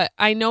times, but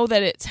I know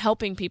that it's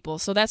helping people,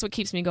 so that's what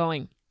keeps me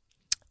going.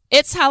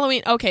 It's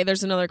Halloween. Okay,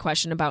 there's another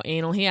question about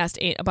anal. He asked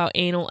about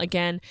anal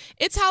again.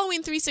 It's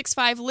Halloween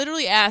 365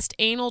 literally asked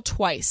anal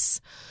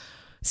twice.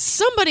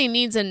 Somebody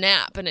needs a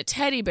nap and a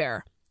teddy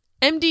bear.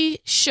 MD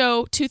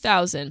Show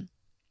 2000.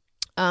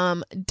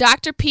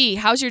 Dr. P,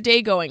 how's your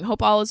day going?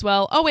 Hope all is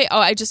well. Oh, wait. Oh,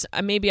 I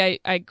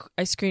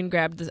screen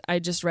grabbed this. I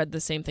just read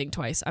the same thing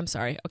twice. I'm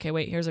sorry. Okay,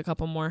 wait. Here's a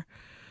couple more.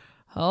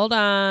 Hold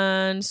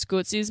on.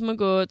 Scootsies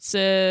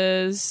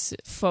Magootses.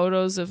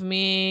 Photos of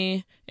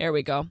me. There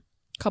we go.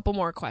 Couple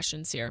more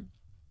questions here.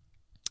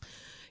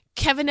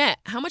 Kevinette,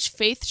 how much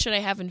faith should I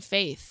have in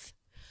faith?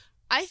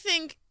 I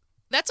think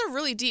that's a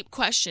really deep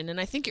question,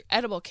 and I think your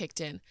edible kicked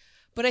in.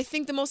 But I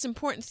think the most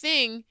important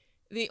thing,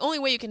 the only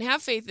way you can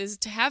have faith is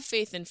to have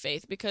faith in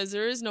faith, because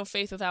there is no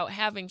faith without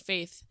having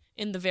faith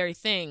in the very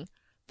thing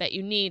that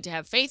you need to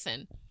have faith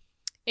in.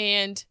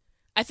 And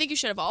I think you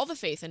should have all the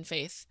faith in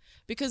faith,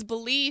 because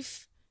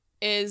belief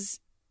is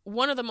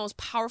one of the most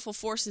powerful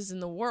forces in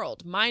the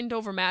world, mind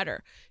over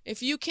matter.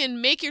 If you can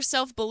make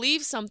yourself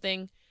believe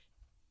something,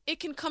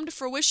 it can come to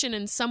fruition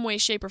in some way,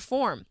 shape, or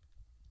form.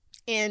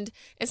 And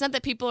it's not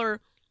that people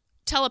are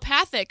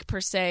telepathic per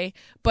se,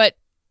 but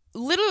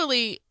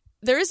literally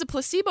there is a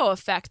placebo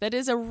effect that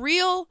is a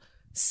real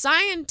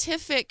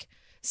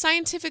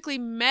scientifically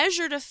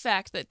measured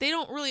effect that they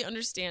don't really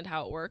understand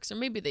how it works, or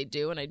maybe they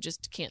do, and I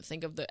just can't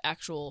think of the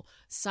actual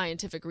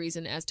scientific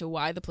reason as to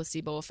why the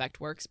placebo effect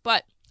works.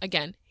 But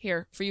again,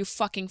 here, for you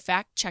fucking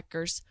fact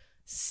checkers,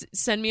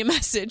 send me a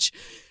message.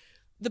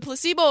 The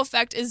placebo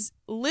effect is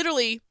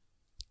literally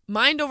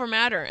mind over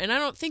matter, and I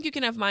don't think you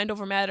can have mind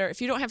over matter if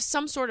you don't have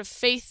some sort of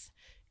faith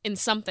in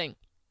something.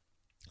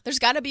 There's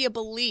got to be a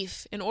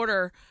belief in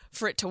order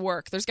for it to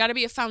work. There's got to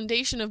be a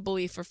foundation of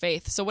belief or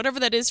faith. So whatever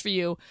that is for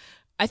you,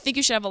 I think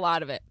you should have a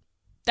lot of it.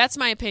 That's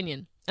my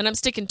opinion, and I'm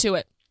sticking to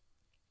it.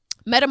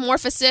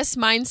 Metamorphosis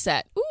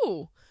mindset.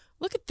 Ooh,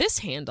 look at this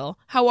handle.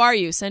 How are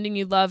you? Sending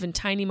you love and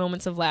tiny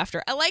moments of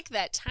laughter. I like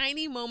that,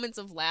 tiny moments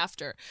of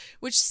laughter,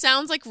 which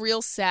sounds like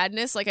real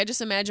sadness. Like I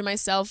just imagine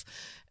myself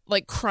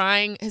like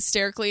crying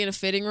hysterically in a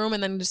fitting room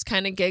and then just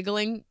kind of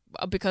giggling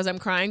because I'm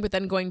crying, but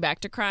then going back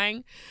to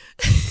crying.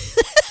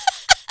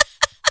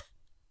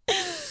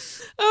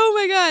 Oh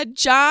my God.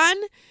 John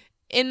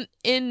in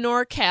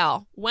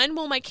NorCal. When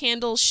will my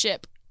candles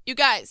ship? You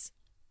guys,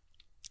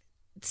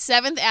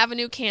 7th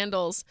Avenue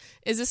Candles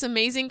is this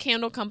amazing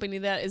candle company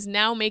that is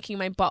now making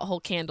my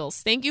butthole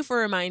candles. Thank you for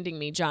reminding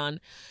me,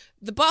 John.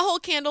 The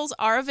butthole candles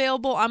are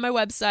available on my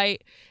website.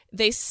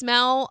 They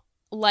smell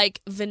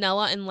like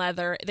vanilla and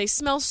leather. They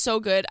smell so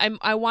good.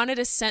 I wanted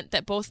a scent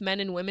that both men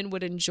and women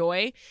would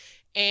enjoy,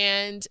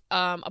 and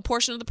a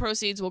portion of the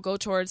proceeds will go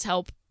towards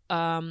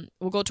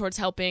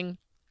helping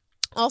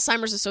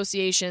Alzheimer's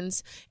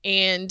associations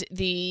and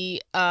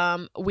the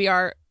we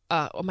are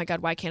oh my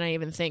God, why can't I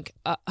even think?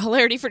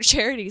 Hilarity for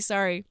Charity,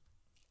 sorry.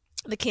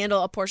 The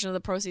candle, a portion of the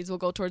proceeds will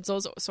go towards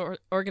those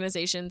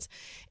organizations,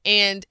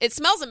 and it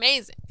smells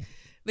amazing.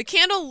 The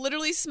candle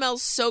literally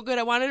smells so good.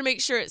 I wanted to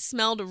make sure it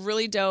smelled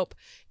really dope.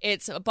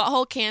 It's a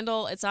butthole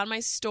candle. It's on my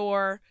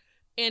store.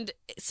 And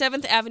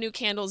 7th Avenue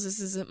Candles is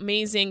this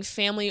amazing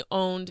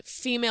family-owned,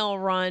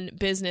 female-run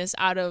business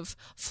out of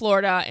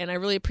Florida, and I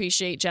really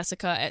appreciate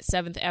Jessica at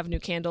 7th Avenue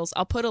Candles.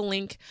 I'll put a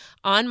link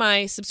on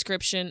my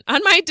description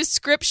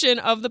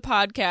of the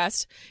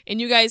podcast,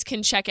 and you guys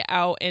can check it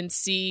out and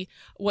see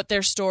what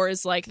their store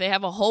is like. They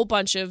have a whole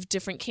bunch of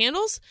different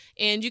candles,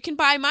 and you can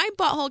buy my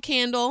butthole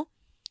candle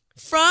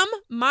from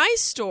my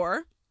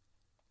store,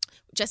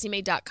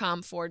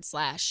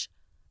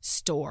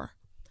 jessiemay.com/store.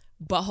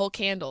 Butthole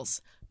candles,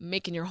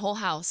 making your whole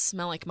house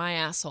smell like my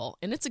asshole,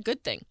 and it's a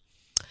good thing.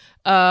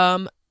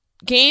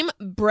 Game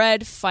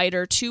Bread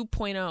Fighter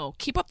 2.0.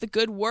 Keep up the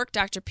good work,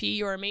 Dr. P.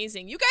 You're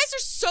amazing. You guys are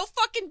so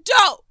fucking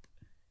dope.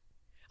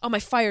 Oh, my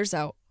fire's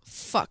out.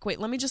 Fuck. Wait,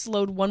 let me just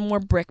load one more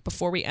brick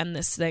before we end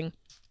this thing.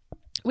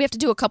 We have to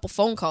do a couple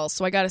phone calls,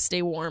 so I gotta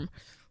stay warm.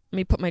 Let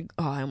me put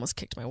I almost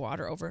kicked my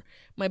water over.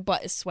 My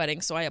butt is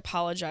sweating, so I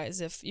apologize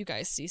if you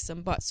guys see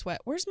some butt sweat.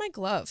 Where's my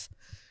glove?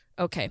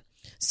 Okay.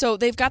 So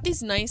they've got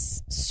these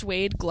nice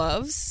suede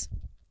gloves,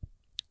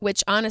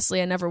 which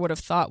honestly I never would have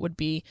thought would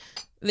be.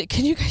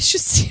 Can you guys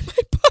just see my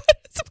butt?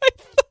 It's my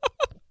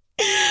thumb.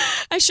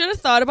 I should have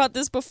thought about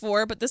this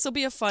before, but this will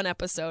be a fun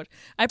episode.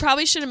 I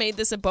probably should have made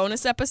this a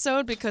bonus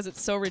episode because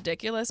it's so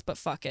ridiculous, but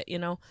fuck it, you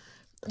know.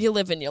 You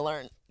live and you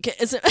learn.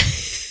 Is it?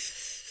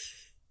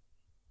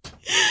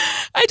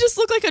 I just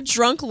look like a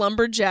drunk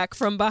lumberjack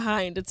from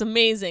behind. It's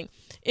amazing.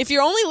 If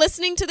you're only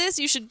listening to this,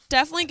 you should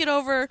definitely get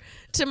over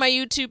to my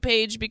YouTube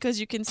page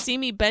because you can see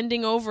me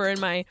bending over in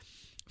my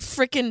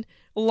freaking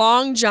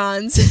long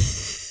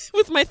johns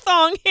with my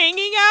thong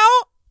hanging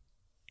out.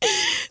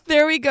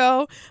 There we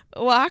go.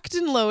 Locked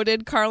and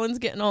loaded. Carlin's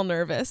getting all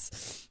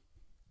nervous.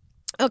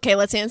 Okay,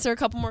 let's answer a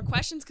couple more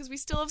questions because we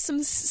still have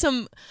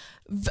some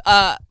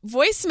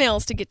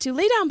voicemails to get to.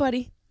 Lay down,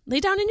 buddy. Lay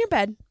down in your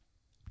bed.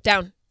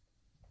 Down.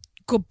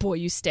 Good boy,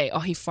 you stay. Oh,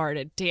 he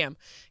farted. Damn.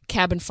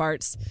 Cabin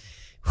farts.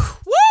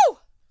 Woo!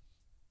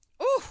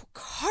 Ooh,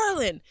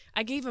 Carlin.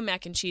 I gave him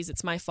mac and cheese.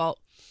 It's my fault.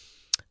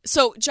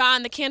 So,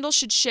 John, the candles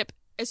should ship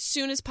as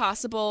soon as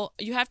possible.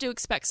 You have to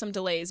expect some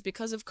delays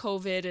because of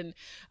COVID and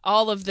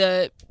all of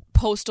the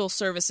postal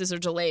services are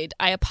delayed.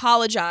 I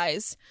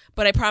apologize,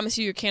 but I promise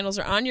you your candles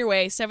are on your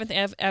way.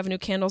 7th Avenue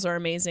Candles are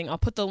amazing. I'll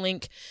put the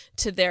link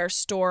to their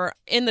store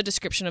in the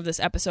description of this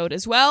episode,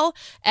 as well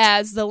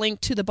as the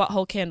link to the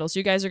butthole candles.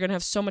 You guys are going to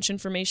have so much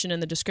information in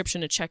the description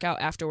to check out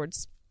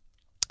afterwards.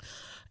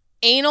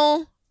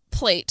 Anal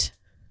plate.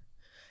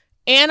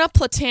 Anna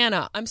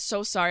Platana. I'm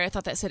so sorry. I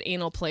thought that said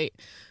anal plate.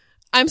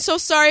 I'm so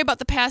sorry about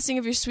the passing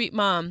of your sweet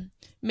mom.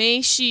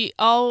 May you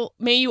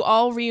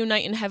all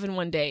reunite in heaven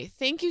one day.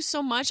 Thank you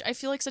so much. I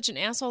feel like such an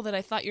asshole that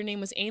I thought your name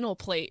was Anal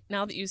Plate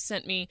now that you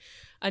sent me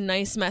a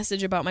nice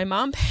message about my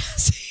mom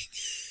passing.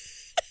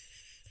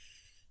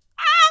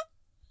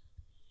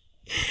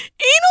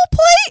 Anal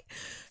plate?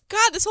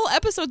 God, this whole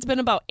episode's been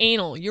about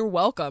anal. You're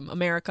welcome,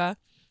 America.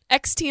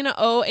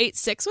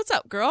 XTina086. What's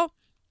up, girl?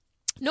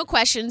 No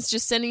questions,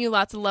 just sending you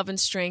lots of love and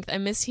strength. I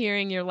miss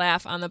hearing your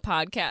laugh on the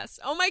podcast.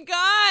 Oh my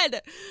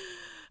God.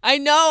 I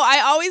know.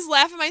 I always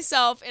laugh at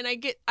myself, and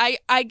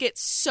I get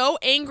so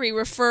angry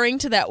referring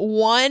to that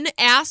one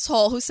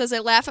asshole who says I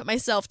laugh at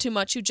myself too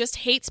much, who just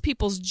hates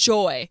people's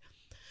joy.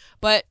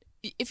 But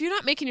if you're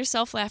not making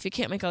yourself laugh, you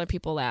can't make other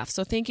people laugh.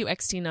 So thank you,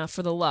 Xtina,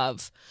 for the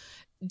love.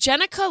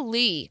 Jenica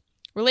Lee,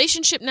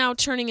 relationship now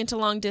turning into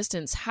long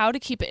distance. How to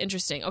keep it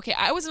interesting. Okay,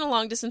 I was in a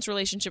long distance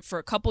relationship for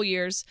a couple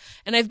years,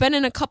 and I've been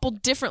in a couple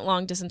different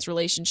long distance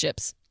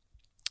relationships.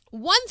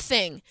 One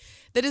thing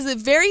that is a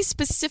very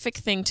specific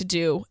thing to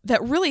do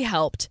that really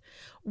helped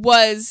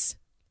was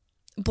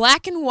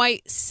black and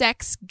white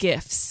sex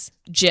GIFs.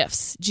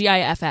 GIFs,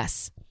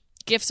 GIFs.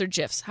 GIFs or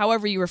GIFs,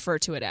 however you refer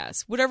to it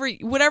as.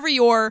 Whatever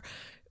your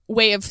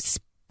way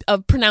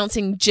of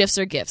pronouncing GIFs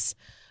or GIFs.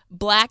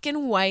 Black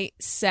and white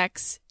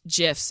sex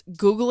GIFs.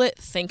 Google it,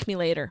 thank me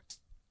later.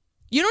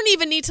 You don't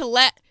even need to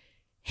let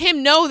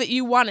him know that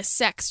you want a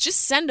sex. Just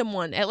send him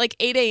one at like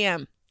 8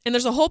 a.m. And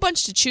there's a whole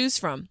bunch to choose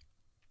from.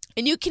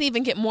 And you can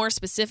even get more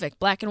specific.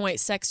 Black and white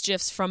sex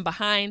GIFs from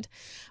behind.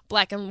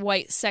 Black and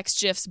white sex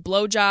GIFs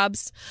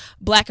blowjobs.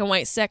 Black and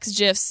white sex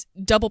GIFs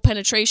double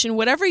penetration.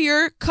 Whatever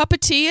your cup of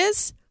tea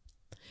is.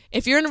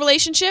 If you're in a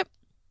relationship,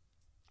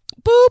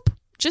 boop,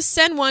 just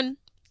send one.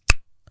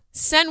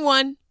 Send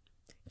one.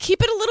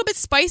 Keep it a little bit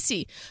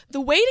spicy.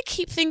 The way to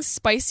keep things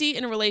spicy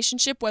in a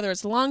relationship, whether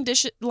it's long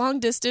dishes,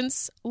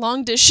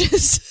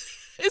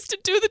 is to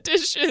do the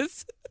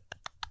dishes.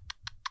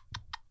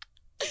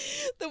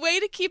 The way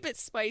to keep it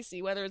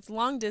spicy, whether it's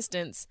long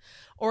distance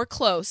or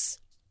close,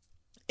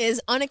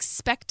 is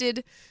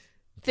unexpected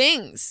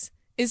things,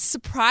 is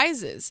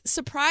surprises.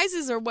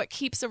 Surprises are what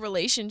keeps a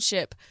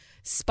relationship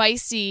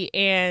spicy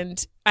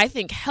and, I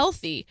think,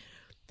 healthy.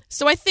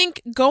 So I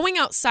think going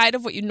outside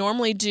of what you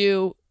normally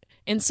do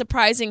and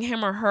surprising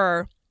him or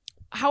her,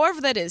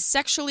 however that is,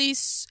 sexually,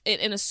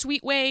 in a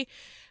sweet way,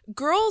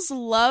 girls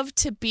love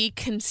to be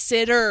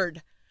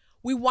considered.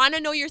 We want to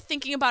know you're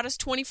thinking about us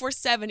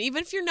 24/7.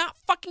 Even if you're not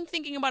fucking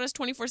thinking about us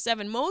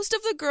 24/7, most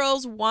of the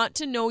girls want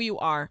to know you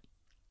are.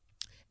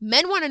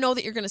 Men want to know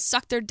that you're going to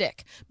suck their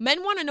dick.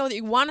 Men want to know that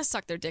you want to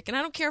suck their dick. And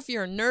I don't care if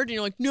you're a nerd and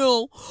you're like,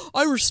 no,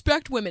 I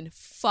respect women.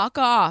 Fuck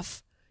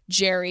off,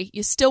 Jerry.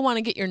 You still want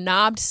to get your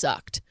knob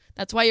sucked.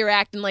 That's why you're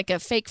acting like a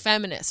fake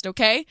feminist,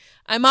 okay?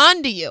 I'm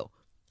on to you.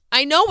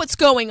 I know what's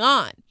going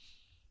on.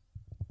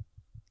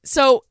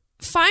 So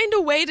find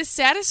a way to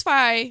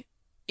satisfy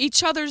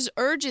each other's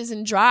urges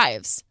and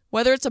drives,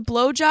 whether it's a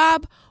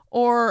blowjob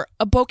or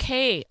a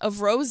bouquet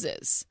of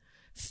roses.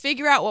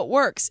 Figure out what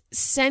works.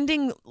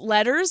 Sending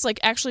letters, like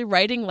actually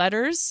writing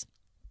letters,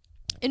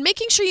 and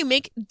making sure you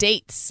make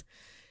dates.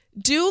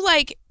 Do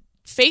like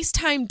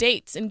FaceTime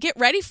dates and get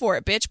ready for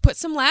it, bitch. Put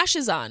some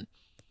lashes on,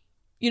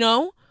 you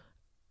know?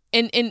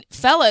 And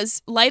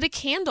fellas, light a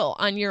candle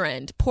on your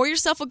end. Pour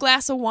yourself a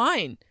glass of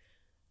wine.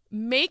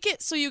 Make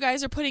it so you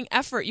guys are putting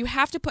effort. You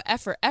have to put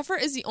effort. Effort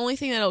is the only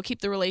thing that will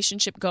keep the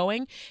relationship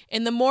going.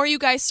 And the more you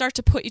guys start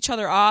to put each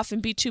other off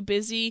and be too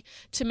busy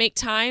to make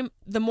time,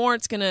 the more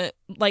it's going to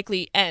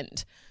likely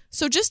end.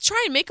 So just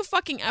try and make a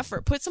fucking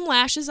effort. Put some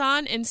lashes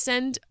on and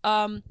send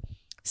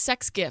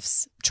sex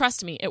gifts.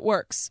 Trust me, it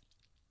works.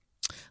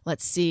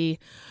 Let's see.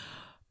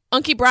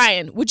 Unky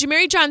Brian, would you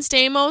marry John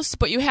Stamos,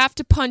 but you have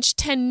to punch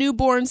 10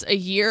 newborns a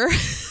year?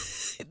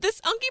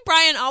 This Unky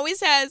Brian always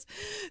has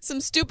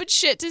some stupid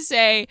shit to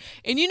say,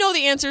 and you know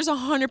the answer is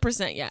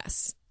 100%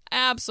 yes.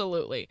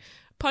 Absolutely.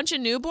 Punch a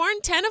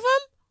newborn? 10 of them?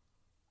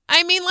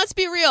 I mean, let's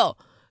be real.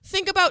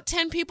 Think about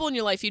 10 people in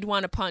your life you'd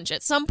want to punch.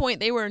 At some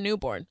point, they were a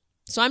newborn.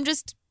 So I'm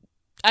just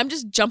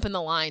jumping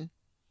the line.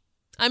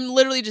 I'm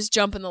literally just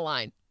jumping the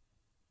line.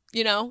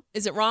 You know,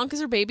 is it wrong because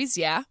they're babies?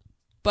 Yeah.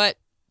 But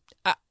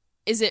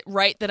is it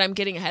right that I'm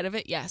getting ahead of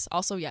it? Yes.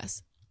 Also,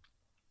 yes.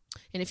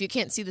 And if you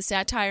can't see the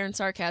satire and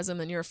sarcasm,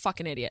 then you're a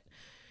fucking idiot.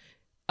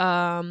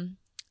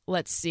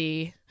 Let's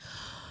see.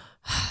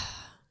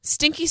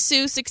 Stinky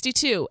Sue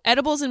 62.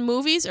 Edibles in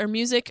movies or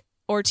music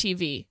or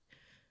TV?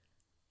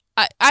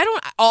 Why do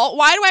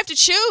I have to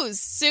choose,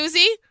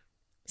 Susie?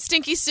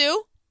 Stinky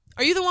Sue?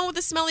 Are you the one with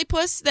the smelly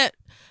puss that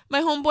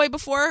my homeboy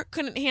before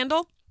couldn't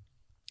handle?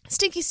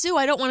 Stinky Sue,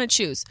 I don't want to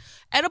choose.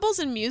 Edibles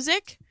and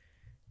music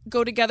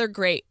go together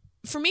great.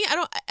 For me,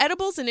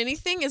 edibles and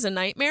anything is a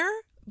nightmare,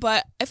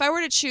 but if I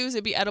were to choose,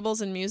 it'd be edibles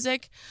and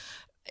music.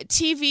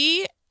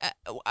 TV,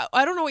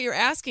 I don't know what you're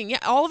asking. Yeah,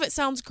 all of it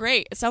sounds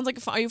great. It sounds like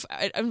are you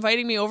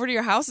inviting me over to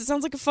your house? It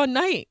sounds like a fun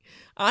night,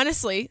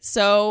 honestly.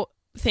 So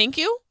thank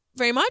you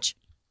very much.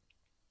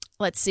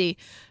 Let's see.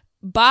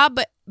 Bab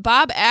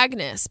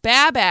Agnes.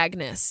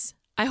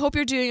 I hope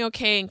you're doing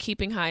okay and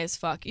keeping high as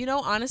fuck. You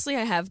know, honestly,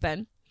 I have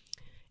been.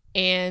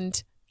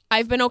 And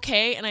I've been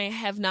okay and I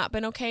have not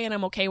been okay, and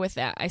I'm okay with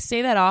that. I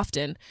say that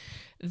often,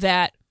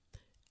 that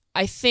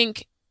I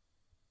think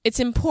it's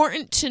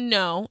important to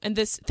know, and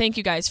thank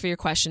you guys for your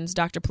questions.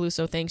 Dr.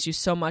 Peluso, thanks you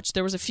so much.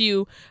 There was a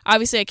few,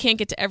 obviously I can't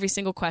get to every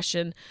single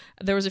question.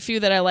 There was a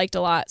few that I liked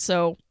a lot,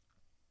 so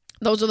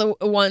those are the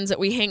ones that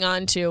we hang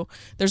on to.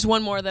 There's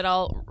one more that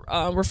I'll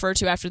refer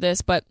to after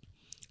this, but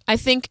I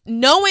think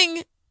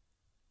knowing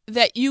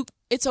that you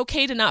it's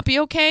okay to not be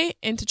okay,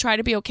 and to try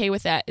to be okay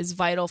with that is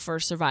vital for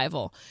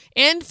survival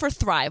and for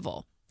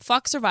thrival.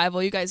 Fuck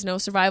survival. You guys know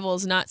survival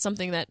is not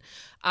something that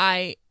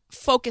I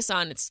focus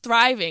on. It's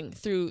thriving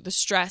through the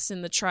stress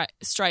and the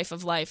strife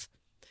of life.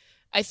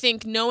 I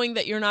think knowing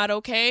that you're not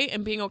okay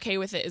and being okay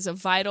with it is a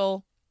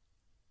vital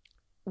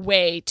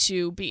way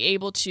to be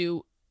able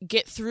to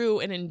get through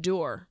and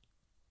endure.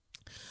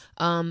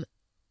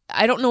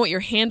 I don't know what your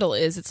handle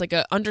is. It's like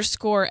a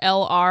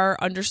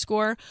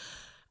 _LR_.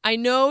 I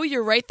know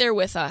you're right there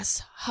with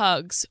us.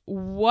 Hugs.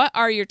 What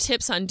are your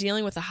tips on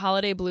dealing with the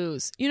holiday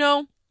blues? You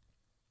know,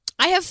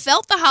 I have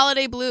felt the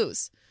holiday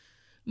blues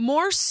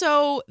more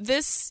so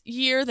this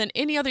year than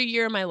any other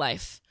year in my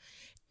life.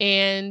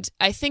 And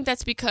I think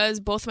that's because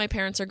both my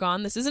parents are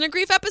gone. This isn't a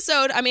grief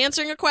episode. I'm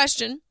answering a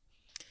question.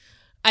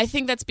 I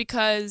think that's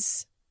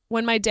because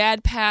when my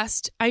dad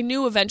passed, I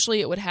knew eventually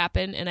it would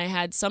happen, and I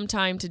had some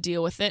time to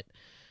deal with it,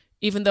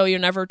 even though you're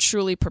never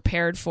truly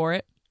prepared for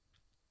it.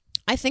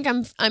 I think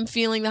I'm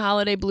feeling the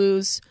holiday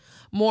blues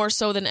more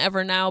so than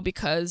ever now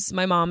because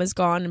my mom is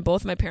gone and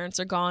both my parents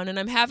are gone, and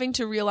I'm having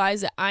to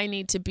realize that I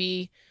need to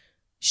be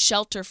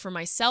shelter for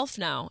myself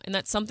now, and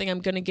that's something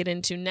I'm going to get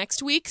into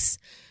next week's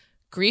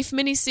grief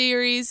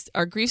mini-series.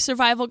 Our grief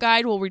survival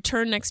guide will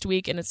return next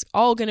week, and it's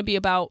all going to be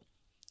about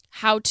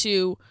how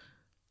to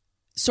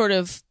sort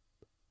of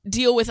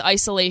deal with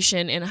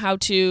isolation and how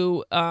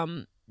to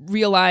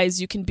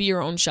realize you can be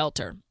your own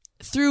shelter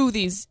through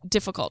these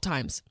difficult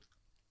times.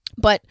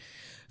 But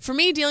for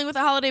me, dealing with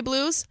the holiday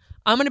blues,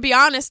 I'm going to be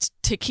honest,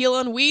 tequila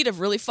and weed have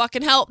really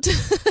fucking helped.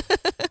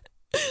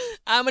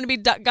 I'm going to be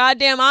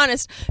goddamn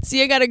honest.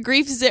 See, I got a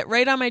grief zit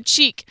right on my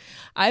cheek.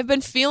 I've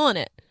been feeling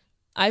it.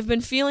 I've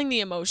been feeling the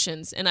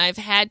emotions, and I've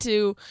had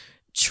to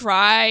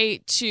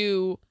try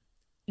to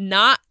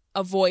not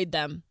avoid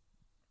them.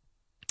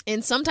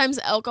 And sometimes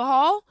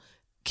alcohol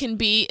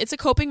it's a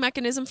coping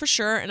mechanism for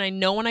sure. And I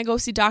know when I go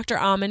see Dr.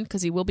 Amen,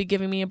 because he will be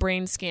giving me a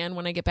brain scan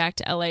when I get back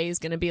to LA, he's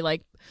going to be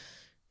like,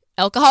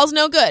 alcohol's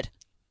no good.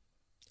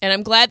 And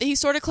I'm glad that he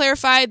sort of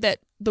clarified that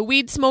the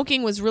weed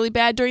smoking was really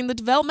bad during the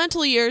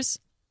developmental years.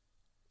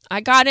 I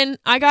got on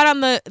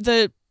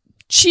the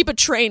Chiba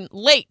train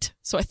late,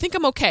 so I think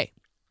I'm okay.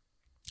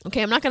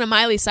 Okay, I'm not going to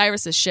Miley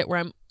Cyrus this shit where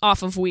I'm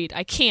off of weed.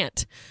 I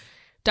can't.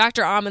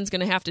 Dr. Amen's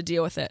going to have to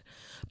deal with it.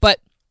 But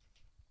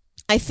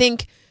I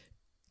think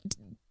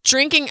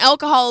drinking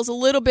alcohol is a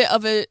little bit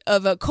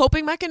of a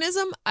coping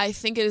mechanism. I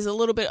think it is a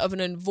little bit of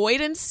an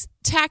avoidance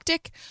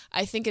tactic.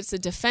 I think it's a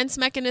defense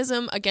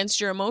mechanism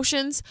against your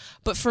emotions.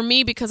 But for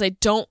me, because I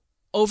don't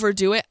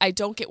overdo it, I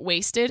don't get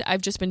wasted.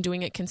 I've just been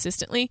doing it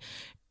consistently.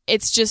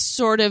 It's just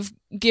sort of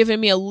given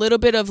me a little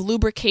bit of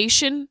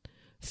lubrication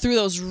through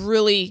those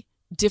really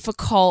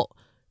difficult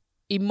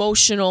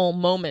emotional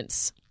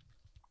moments.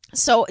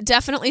 So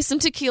definitely some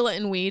tequila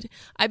and weed.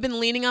 I've been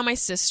leaning on my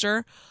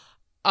sister.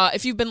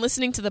 If you've been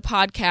listening to the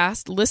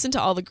podcast, listen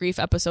to all the grief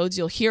episodes.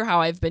 You'll hear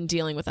how I've been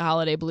dealing with the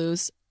holiday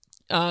blues.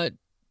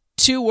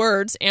 2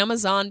 words,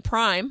 Amazon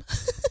Prime.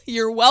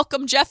 You're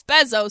welcome, Jeff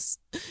Bezos.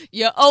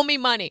 You owe me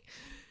money.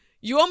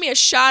 You owe me a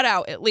shout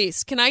out at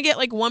least. Can I get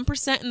like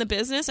 1% in the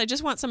business? I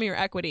just want some of your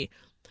equity.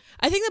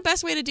 I think the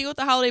best way to deal with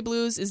the holiday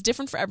blues is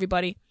different for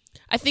everybody.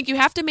 I think you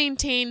have to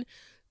maintain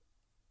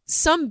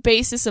some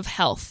basis of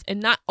health and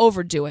not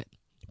overdo it.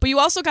 But you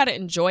also got to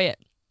enjoy it.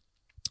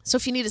 So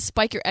if you need to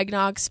spike your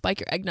eggnog, spike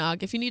your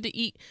eggnog. If you need to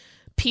eat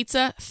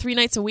pizza 3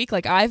 nights a week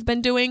like I've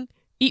been doing,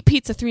 eat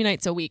pizza 3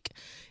 nights a week.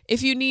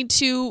 If you need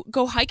to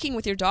go hiking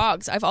with your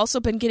dogs, I've also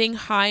been getting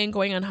high and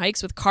going on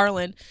hikes with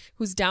Carlin,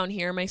 who's down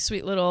here, my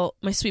sweet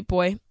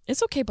boy.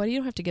 It's okay, buddy. You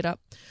don't have to get up.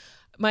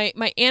 My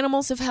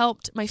animals have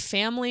helped, my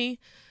family.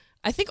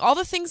 I think all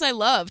the things I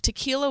love,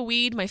 tequila,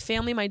 weed, my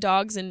family, my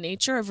dogs, and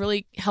nature have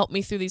really helped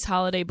me through these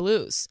holiday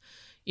blues,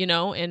 you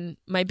know, and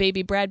my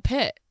baby Brad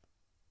Pitt,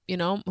 you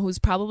know, who's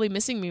probably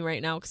missing me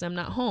right now because I'm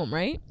not home,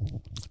 right?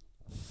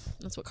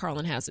 That's what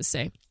Carlin has to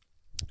say.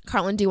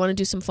 Carlin, do you want to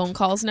do some phone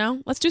calls now?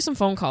 Let's do some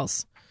phone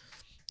calls.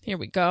 Here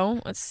we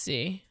go. Let's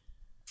see.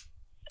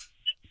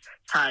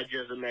 Hi,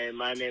 Jessica.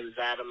 My name is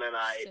Adam, and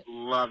I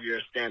love your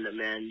stand-up,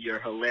 man.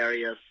 You're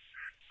hilarious.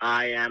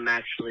 I am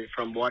actually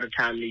from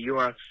Watertown, New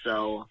York,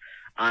 so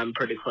I'm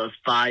pretty close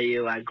by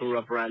you. I grew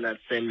up around that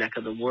same neck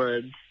of the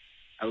woods.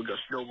 I would go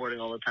snowboarding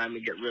all the time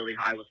and get really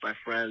high with my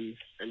friends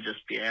and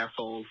just be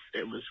assholes.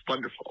 It was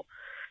wonderful.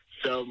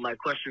 So my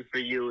question for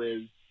you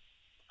is,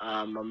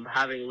 I'm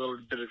having a little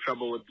bit of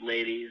trouble with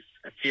ladies.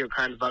 I feel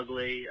kind of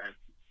ugly.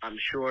 I'm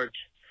short,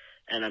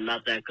 and I'm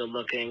not that good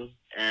looking,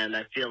 and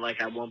I feel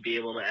like I won't be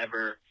able to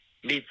ever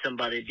meet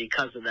somebody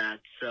because of that.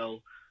 So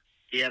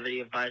do you have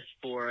any advice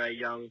for a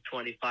young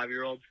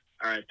 25-year-old?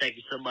 All right, thank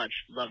you so much.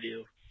 Love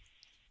you.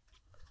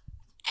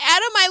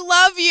 Adam, I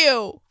love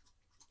you.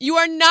 You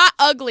are not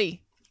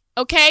ugly,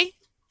 okay?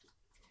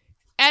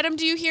 Adam,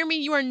 do you hear me?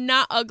 You are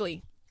not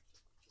ugly.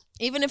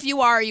 Even if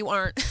you are, you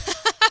aren't.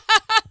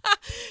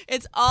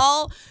 It's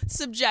all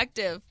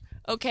subjective,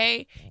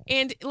 okay?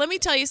 And let me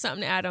tell you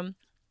something, Adam.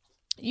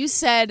 You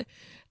said,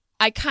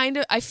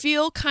 I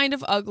feel kind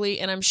of ugly,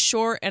 and I'm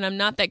short, and I'm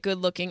not that good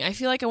looking. I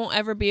feel like I won't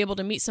ever be able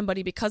to meet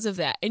somebody because of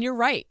that. And you're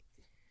right.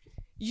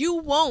 You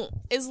won't.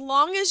 As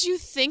long as you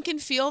think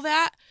and feel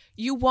that,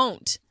 you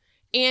won't.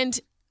 And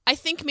I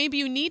think maybe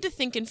you need to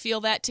think and feel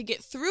that to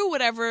get through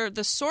whatever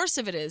the source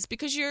of it is,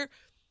 because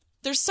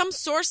there's some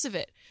source of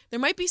it.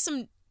 There might be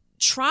some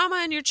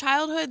trauma in your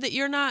childhood that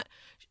you're not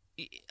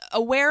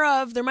aware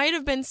of. There might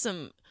have been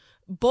some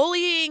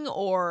bullying,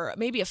 or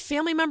maybe a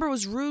family member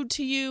was rude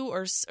to you,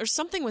 or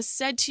something was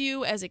said to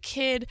you as a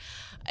kid.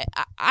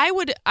 I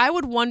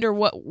would wonder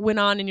what went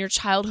on in your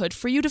childhood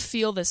for you to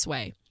feel this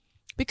way,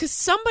 because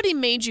somebody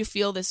made you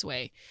feel this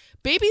way.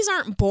 Babies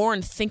aren't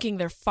born thinking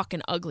they're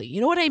fucking ugly.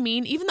 You know what I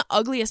mean? Even the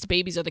ugliest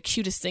babies are the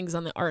cutest things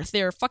on the earth.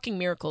 They're fucking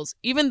miracles.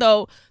 Even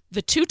though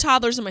the 2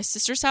 toddlers in my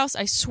sister's house,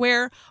 I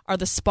swear, are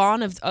the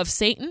spawn of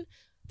Satan,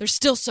 they're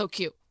still so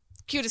cute.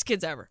 Cutest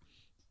kids ever.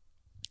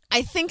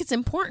 I think it's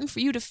important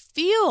for you to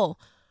feel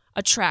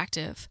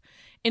attractive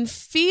and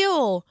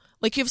feel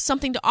like you have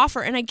something to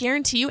offer. And I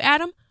guarantee you,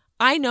 Adam,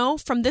 I know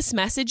from this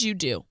message you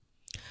do.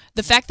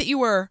 The fact that you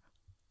were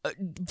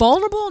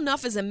vulnerable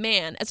enough as a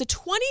man, as a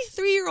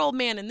 23-year-old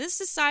man in this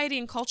society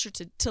and culture,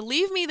 to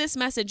leave me this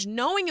message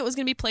knowing it was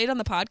going to be played on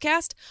the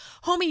podcast,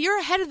 homie, you're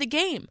ahead of the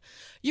game.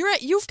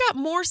 You've got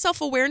more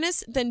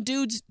self-awareness than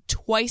dudes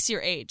twice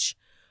your age.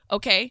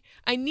 Okay?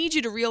 I need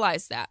you to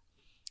realize that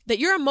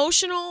your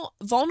emotional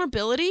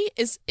vulnerability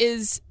is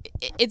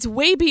it's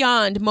way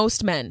beyond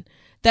most men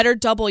that are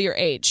double your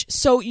age.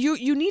 So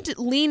you need to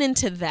lean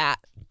into that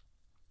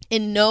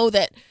and know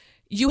that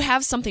you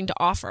have something to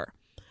offer.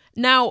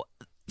 Now,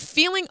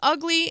 feeling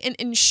ugly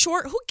and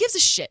short, who gives a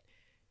shit?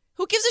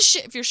 Who gives a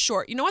shit if you're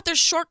short? You know what? There's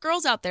short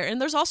girls out there, and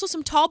there's also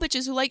some tall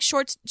bitches who like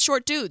short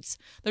dudes.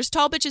 There's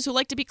tall bitches who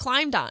like to be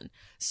climbed on.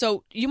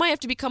 So you might have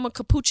to become a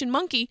capuchin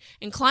monkey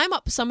and climb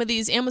up some of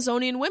these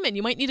Amazonian women.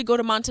 You might need to go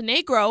to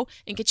Montenegro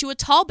and get you a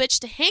tall bitch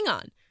to hang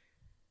on,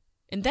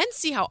 and then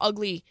see how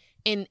ugly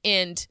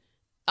and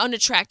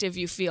unattractive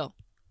you feel.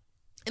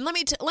 And let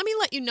me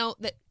let you know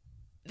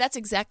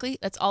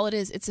that's all it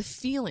is. It's a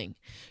feeling.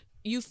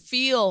 You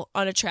feel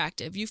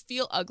unattractive. You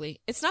feel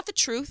ugly. It's not the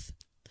truth,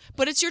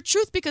 but it's your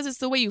truth because it's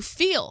the way you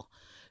feel.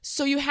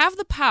 So you have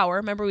the power.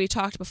 Remember, we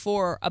talked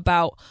before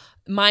about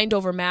mind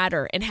over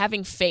matter and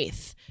having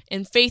faith,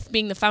 and faith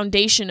being the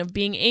foundation of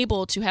being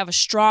able to have a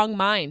strong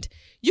mind.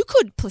 You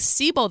could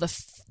placebo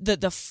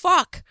the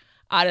fuck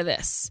out of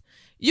this.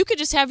 You could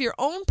just have your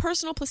own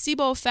personal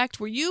placebo effect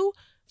where you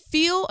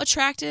feel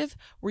attractive,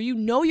 where you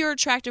know you're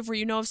attractive, where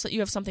you know you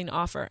have something to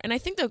offer. And I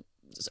think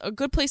a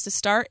good place to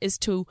start is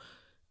to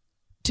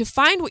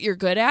find what you're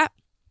good at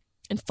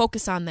and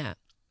focus on that.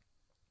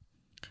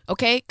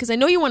 Okay? Because I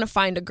know you want to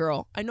find a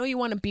girl. I know you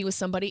want to be with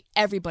somebody.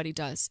 Everybody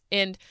does.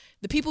 And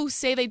the people who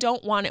say they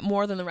don't want it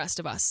more than the rest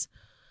of us.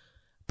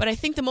 But I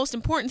think the most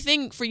important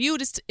thing for you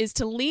is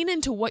to lean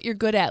into what you're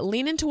good at,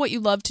 lean into what you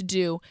love to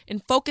do,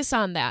 and focus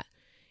on that.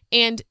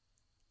 And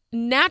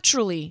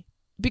naturally,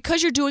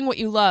 because you're doing what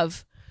you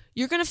love,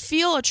 you're going to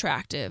feel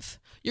attractive.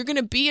 You're going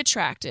to be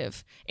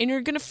attractive. And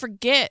you're going to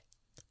forget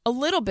a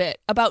little bit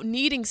about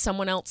needing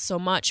someone else so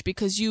much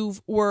because you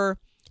were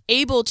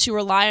able to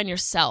rely on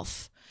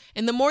yourself.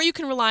 And the more you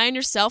can rely on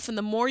yourself and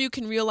the more you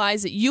can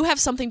realize that you have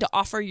something to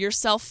offer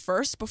yourself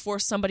first before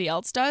somebody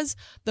else does,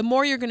 the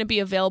more you're going to be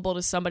available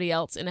to somebody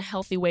else in a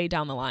healthy way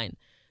down the line.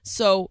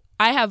 So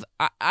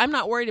I'm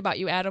not worried about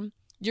you, Adam.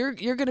 You're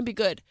going to be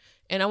good.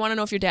 And I want to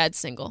know if your dad's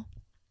single.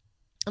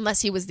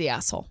 Unless he was the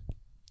asshole.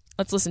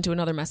 Let's listen to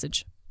another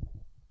message.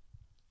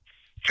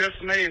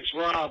 Just me, it's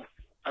Rob.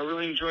 I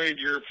really enjoyed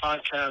your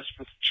podcast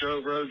with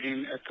Joe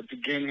Rogan at the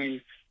beginning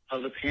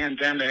of the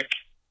pandemic.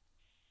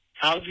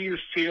 How do you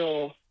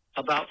feel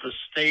about the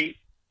state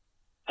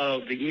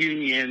of the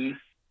union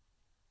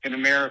in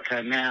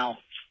America now?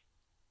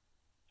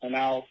 And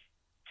I'll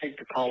take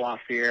the call off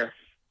the air.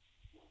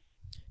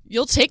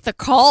 You'll take the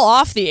call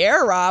off the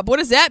air, Rob? What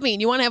does that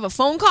mean? You want to have a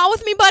phone call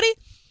with me, buddy?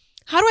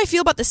 How do I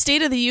feel about the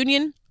state of the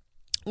union?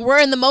 We're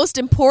in the most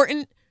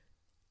important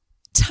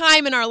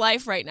time in our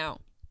life right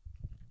now.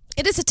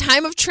 It is a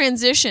time of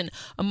transition,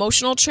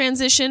 emotional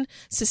transition,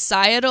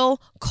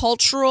 societal,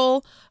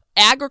 cultural,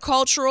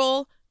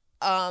 agricultural,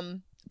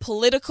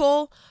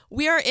 political.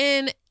 We are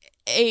in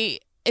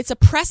it's a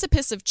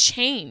precipice of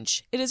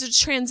change. It is a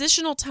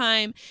transitional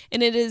time,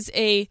 and it is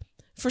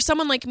for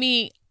someone like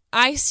me,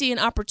 I see an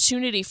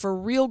opportunity for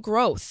real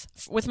growth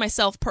with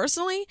myself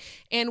personally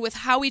and with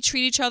how we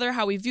treat each other,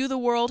 how we view the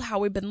world, how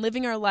we've been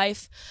living our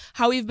life,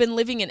 how we've been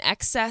living in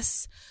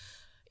excess.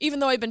 Even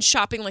though I've been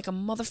shopping like a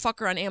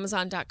motherfucker on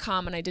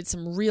Amazon.com and I did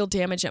some real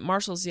damage at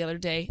Marshall's the other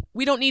day,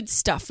 we don't need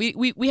stuff.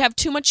 We have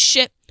too much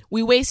shit.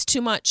 We waste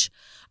too much.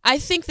 I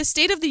think the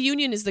state of the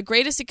union is the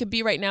greatest it could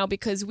be right now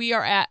because we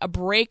are at a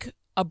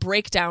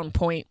breakdown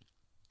point.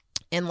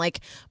 And like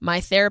my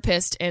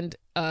therapist and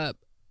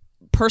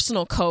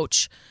personal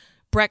coach,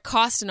 Brett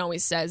Costin,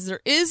 always says,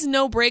 there is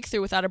no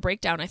breakthrough without a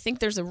breakdown. I think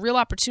there's a real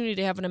opportunity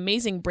to have an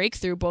amazing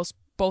breakthrough both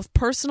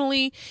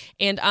personally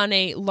and on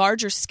a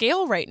larger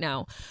scale right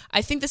now.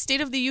 I think the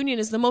State of the Union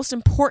is the most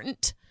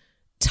important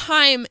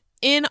time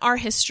in our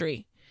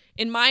history,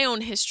 in my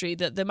own history,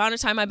 the amount of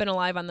time I've been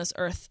alive on this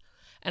earth.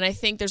 And I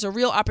think there's a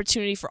real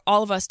opportunity for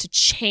all of us to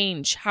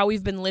change how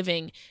we've been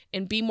living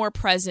and be more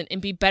present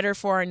and be better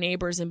for our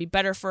neighbors and be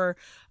better for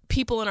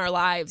people in our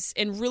lives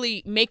and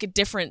really make a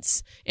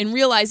difference and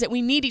realize that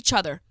we need each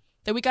other,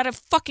 that we got to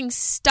fucking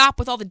stop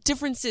with all the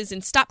differences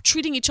and stop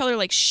treating each other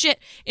like shit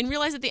and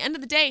realize at the end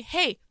of the day,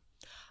 hey,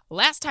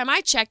 last time I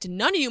checked,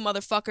 none of you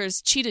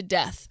motherfuckers cheated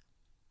death,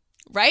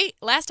 right?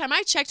 Last time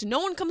I checked, no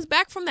one comes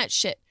back from that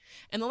shit.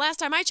 And the last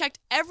time I checked,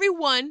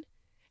 everyone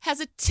has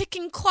a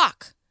ticking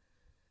clock.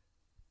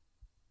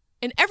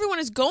 And everyone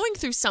is going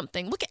through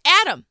something. Look at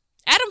Adam.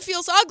 Adam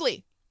feels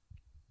ugly.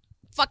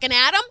 Fucking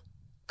Adam.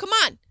 Come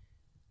on.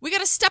 We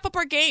got to step up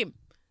our game.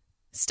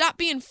 Stop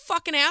being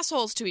fucking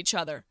assholes to each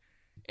other.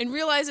 And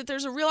realize that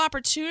there's a real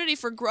opportunity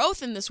for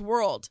growth in this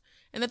world.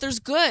 And that there's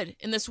good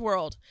in this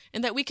world.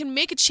 And that we can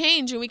make a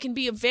change and we can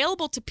be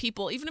available to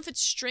people, even if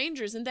it's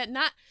strangers. And that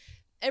not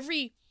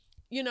every,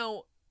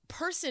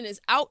 person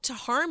is out to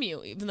harm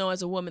you. Even though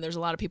as a woman, there's a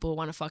lot of people who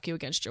want to fuck you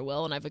against your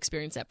will. And I've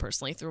experienced that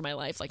personally through my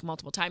life, like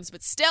multiple times.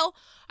 But still,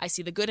 I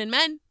see the good in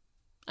men.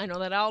 I know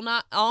that all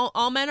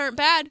men aren't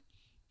bad,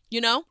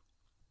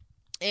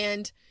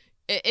 And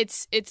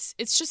it's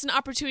just an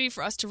opportunity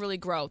for us to really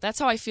grow. That's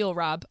how I feel,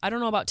 Rob. I don't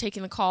know about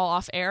taking the call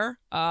off air.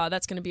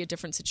 That's going to be a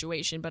different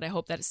situation, but I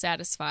hope that it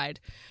satisfied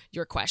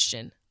your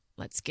question.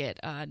 Let's get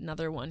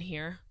another one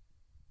here.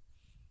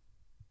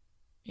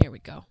 Here we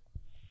go.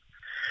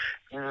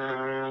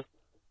 This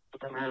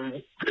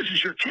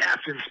is your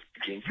captain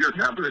speaking. Your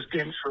number has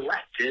been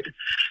selected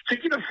to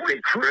get a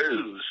free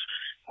cruise.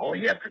 All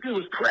you have to do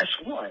is press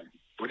 1.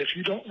 But if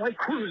you don't like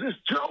cruises,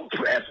 don't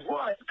press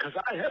 1, because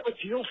I have a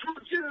deal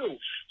for you.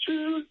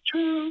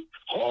 Choo-choo,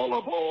 all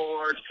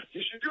aboard.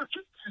 This is your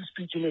captain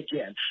speaking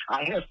again.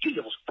 I have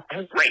deals. I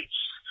have rates.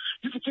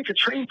 You can take a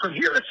train from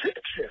here to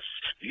Texas.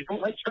 If you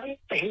don't like trains,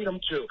 I hate them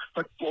too.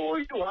 But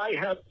boy, do I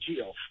have a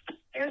deal.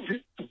 And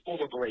it's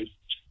rollerblade.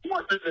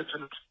 What is it?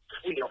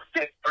 Wheel,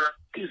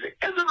 music,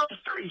 and then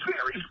very,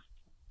 very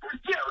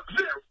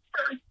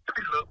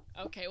low.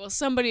 Okay, well,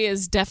 somebody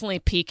is definitely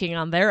peaking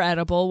on their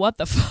edible. What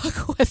the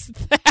fuck was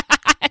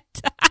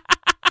that?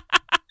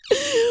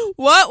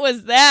 What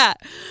was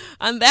that?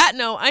 On that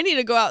note, I need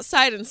to go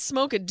outside and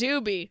smoke a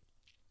doobie.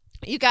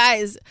 You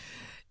guys,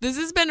 this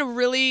has been a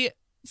really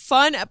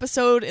fun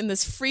episode in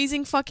this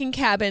freezing fucking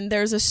cabin.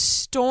 There's a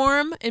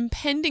storm,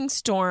 impending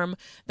storm,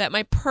 that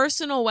my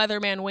personal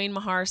weatherman, Wayne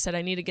Mahar, said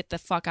I need to get the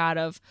fuck out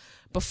of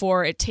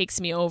before it takes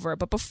me over.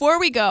 But before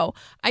we go,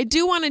 I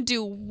do want to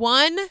do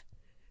one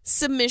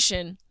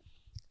submission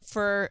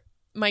for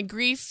my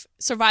Grief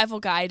Survival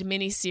Guide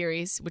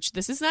mini-series, which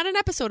this is not an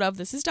episode of.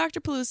 This is Dr.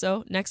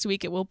 Peluso. Next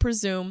week it will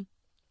presume.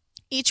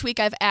 Each week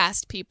I've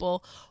asked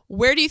people,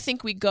 where do you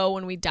think we go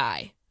when we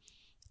die?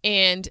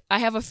 And I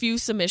have a few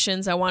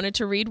submissions. I wanted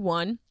to read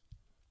one.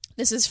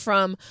 This is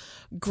from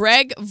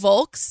Greg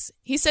Volks.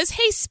 He says,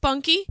 "Hey,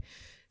 Spunky.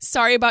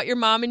 Sorry about your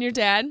mom and your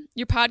dad.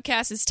 Your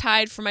podcast is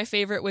tied for my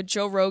favorite with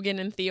Joe Rogan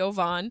and Theo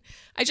Vaughn.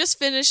 I just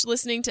finished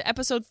listening to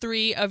episode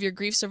 3 of your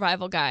Grief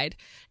Survival Guide.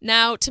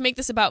 Now, to make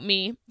this about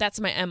me,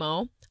 that's my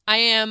MO. I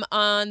am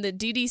on the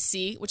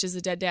DDC, which is the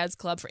Dead Dads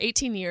Club, for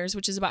 18 years,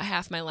 which is about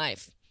half my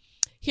life.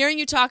 Hearing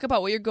you talk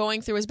about what you're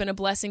going through has been a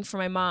blessing for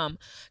my mom,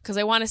 because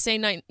I want to say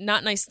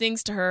not nice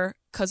things to her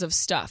because of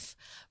stuff.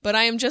 But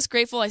I am just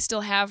grateful I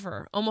still have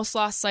her. Almost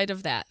lost sight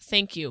of that.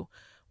 Thank you.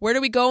 Where do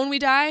we go when we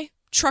die?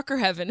 Trucker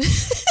heaven."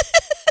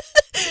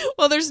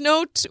 Well,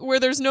 where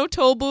there's no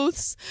toll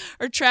booths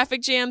or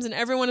traffic jams and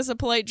everyone is a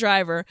polite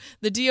driver.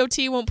 The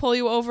DOT won't pull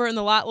you over and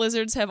the lot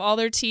lizards have all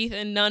their teeth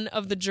and none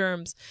of the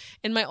germs.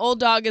 And my old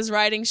dog is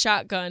riding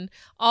shotgun.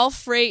 All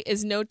freight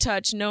is no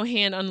touch, no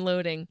hand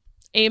unloading.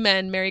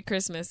 Amen. Merry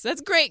Christmas.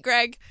 That's great,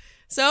 Greg.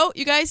 So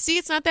you guys see,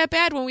 it's not that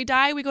bad. When we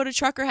die, we go to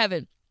trucker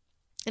heaven.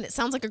 And it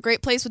sounds like a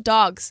great place with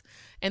dogs.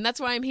 And that's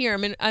why I'm here.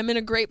 I'm in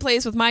a great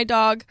place with my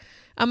dog.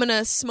 I'm going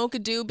to smoke a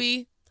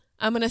doobie.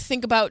 I'm going to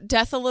think about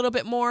death a little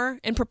bit more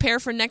and prepare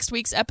for next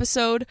week's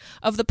episode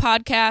of the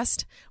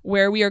podcast,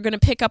 where we are going to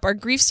pick up our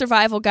Grief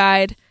Survival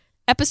Guide,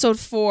 episode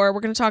 4. We're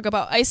going to talk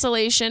about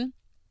isolation,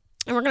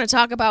 and we're going to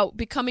talk about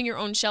becoming your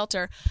own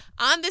shelter.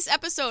 On this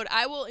episode,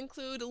 I will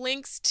include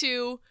links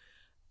to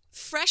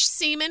fresh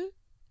semen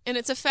and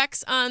its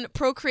effects on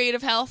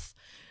procreative health,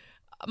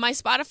 my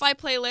Spotify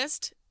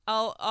playlist,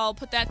 I'll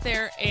put that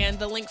there, and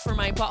the link for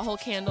my butthole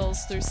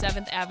candles through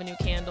 7th Avenue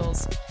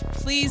Candles.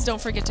 Please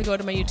don't forget to go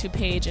to my YouTube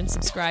page and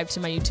subscribe to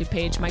my YouTube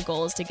page. My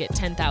goal is to get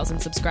 10,000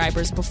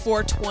 subscribers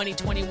before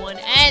 2021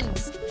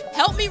 ends.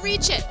 Help me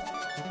reach it.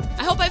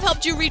 I hope I've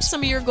helped you reach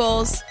some of your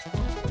goals.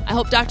 I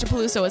hope Dr.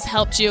 Peluso has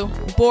helped you.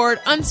 Bored,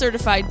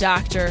 uncertified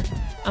doctor.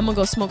 I'm going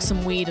to go smoke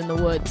some weed in the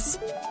woods.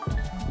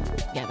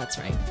 Yeah, that's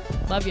right.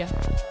 Love ya.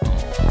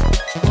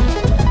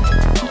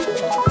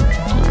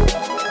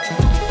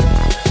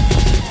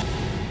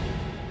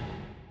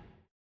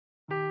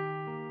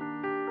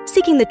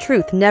 Seeking the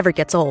truth never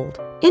gets old.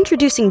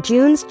 Introducing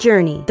June's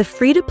Journey, the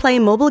free-to-play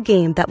mobile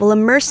game that will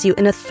immerse you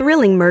in a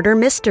thrilling murder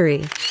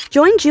mystery.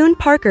 Join June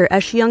Parker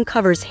as she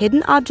uncovers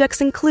hidden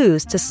objects and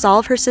clues to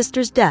solve her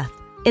sister's death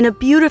in a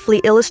beautifully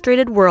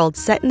illustrated world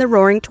set in the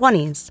Roaring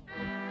 '20s.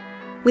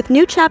 With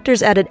new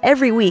chapters added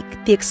every week,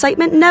 the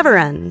excitement never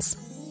ends.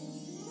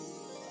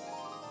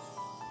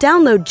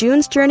 Download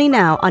June's Journey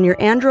now on your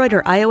Android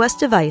or iOS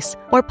device,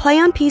 or play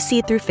on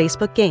PC through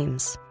Facebook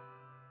Games.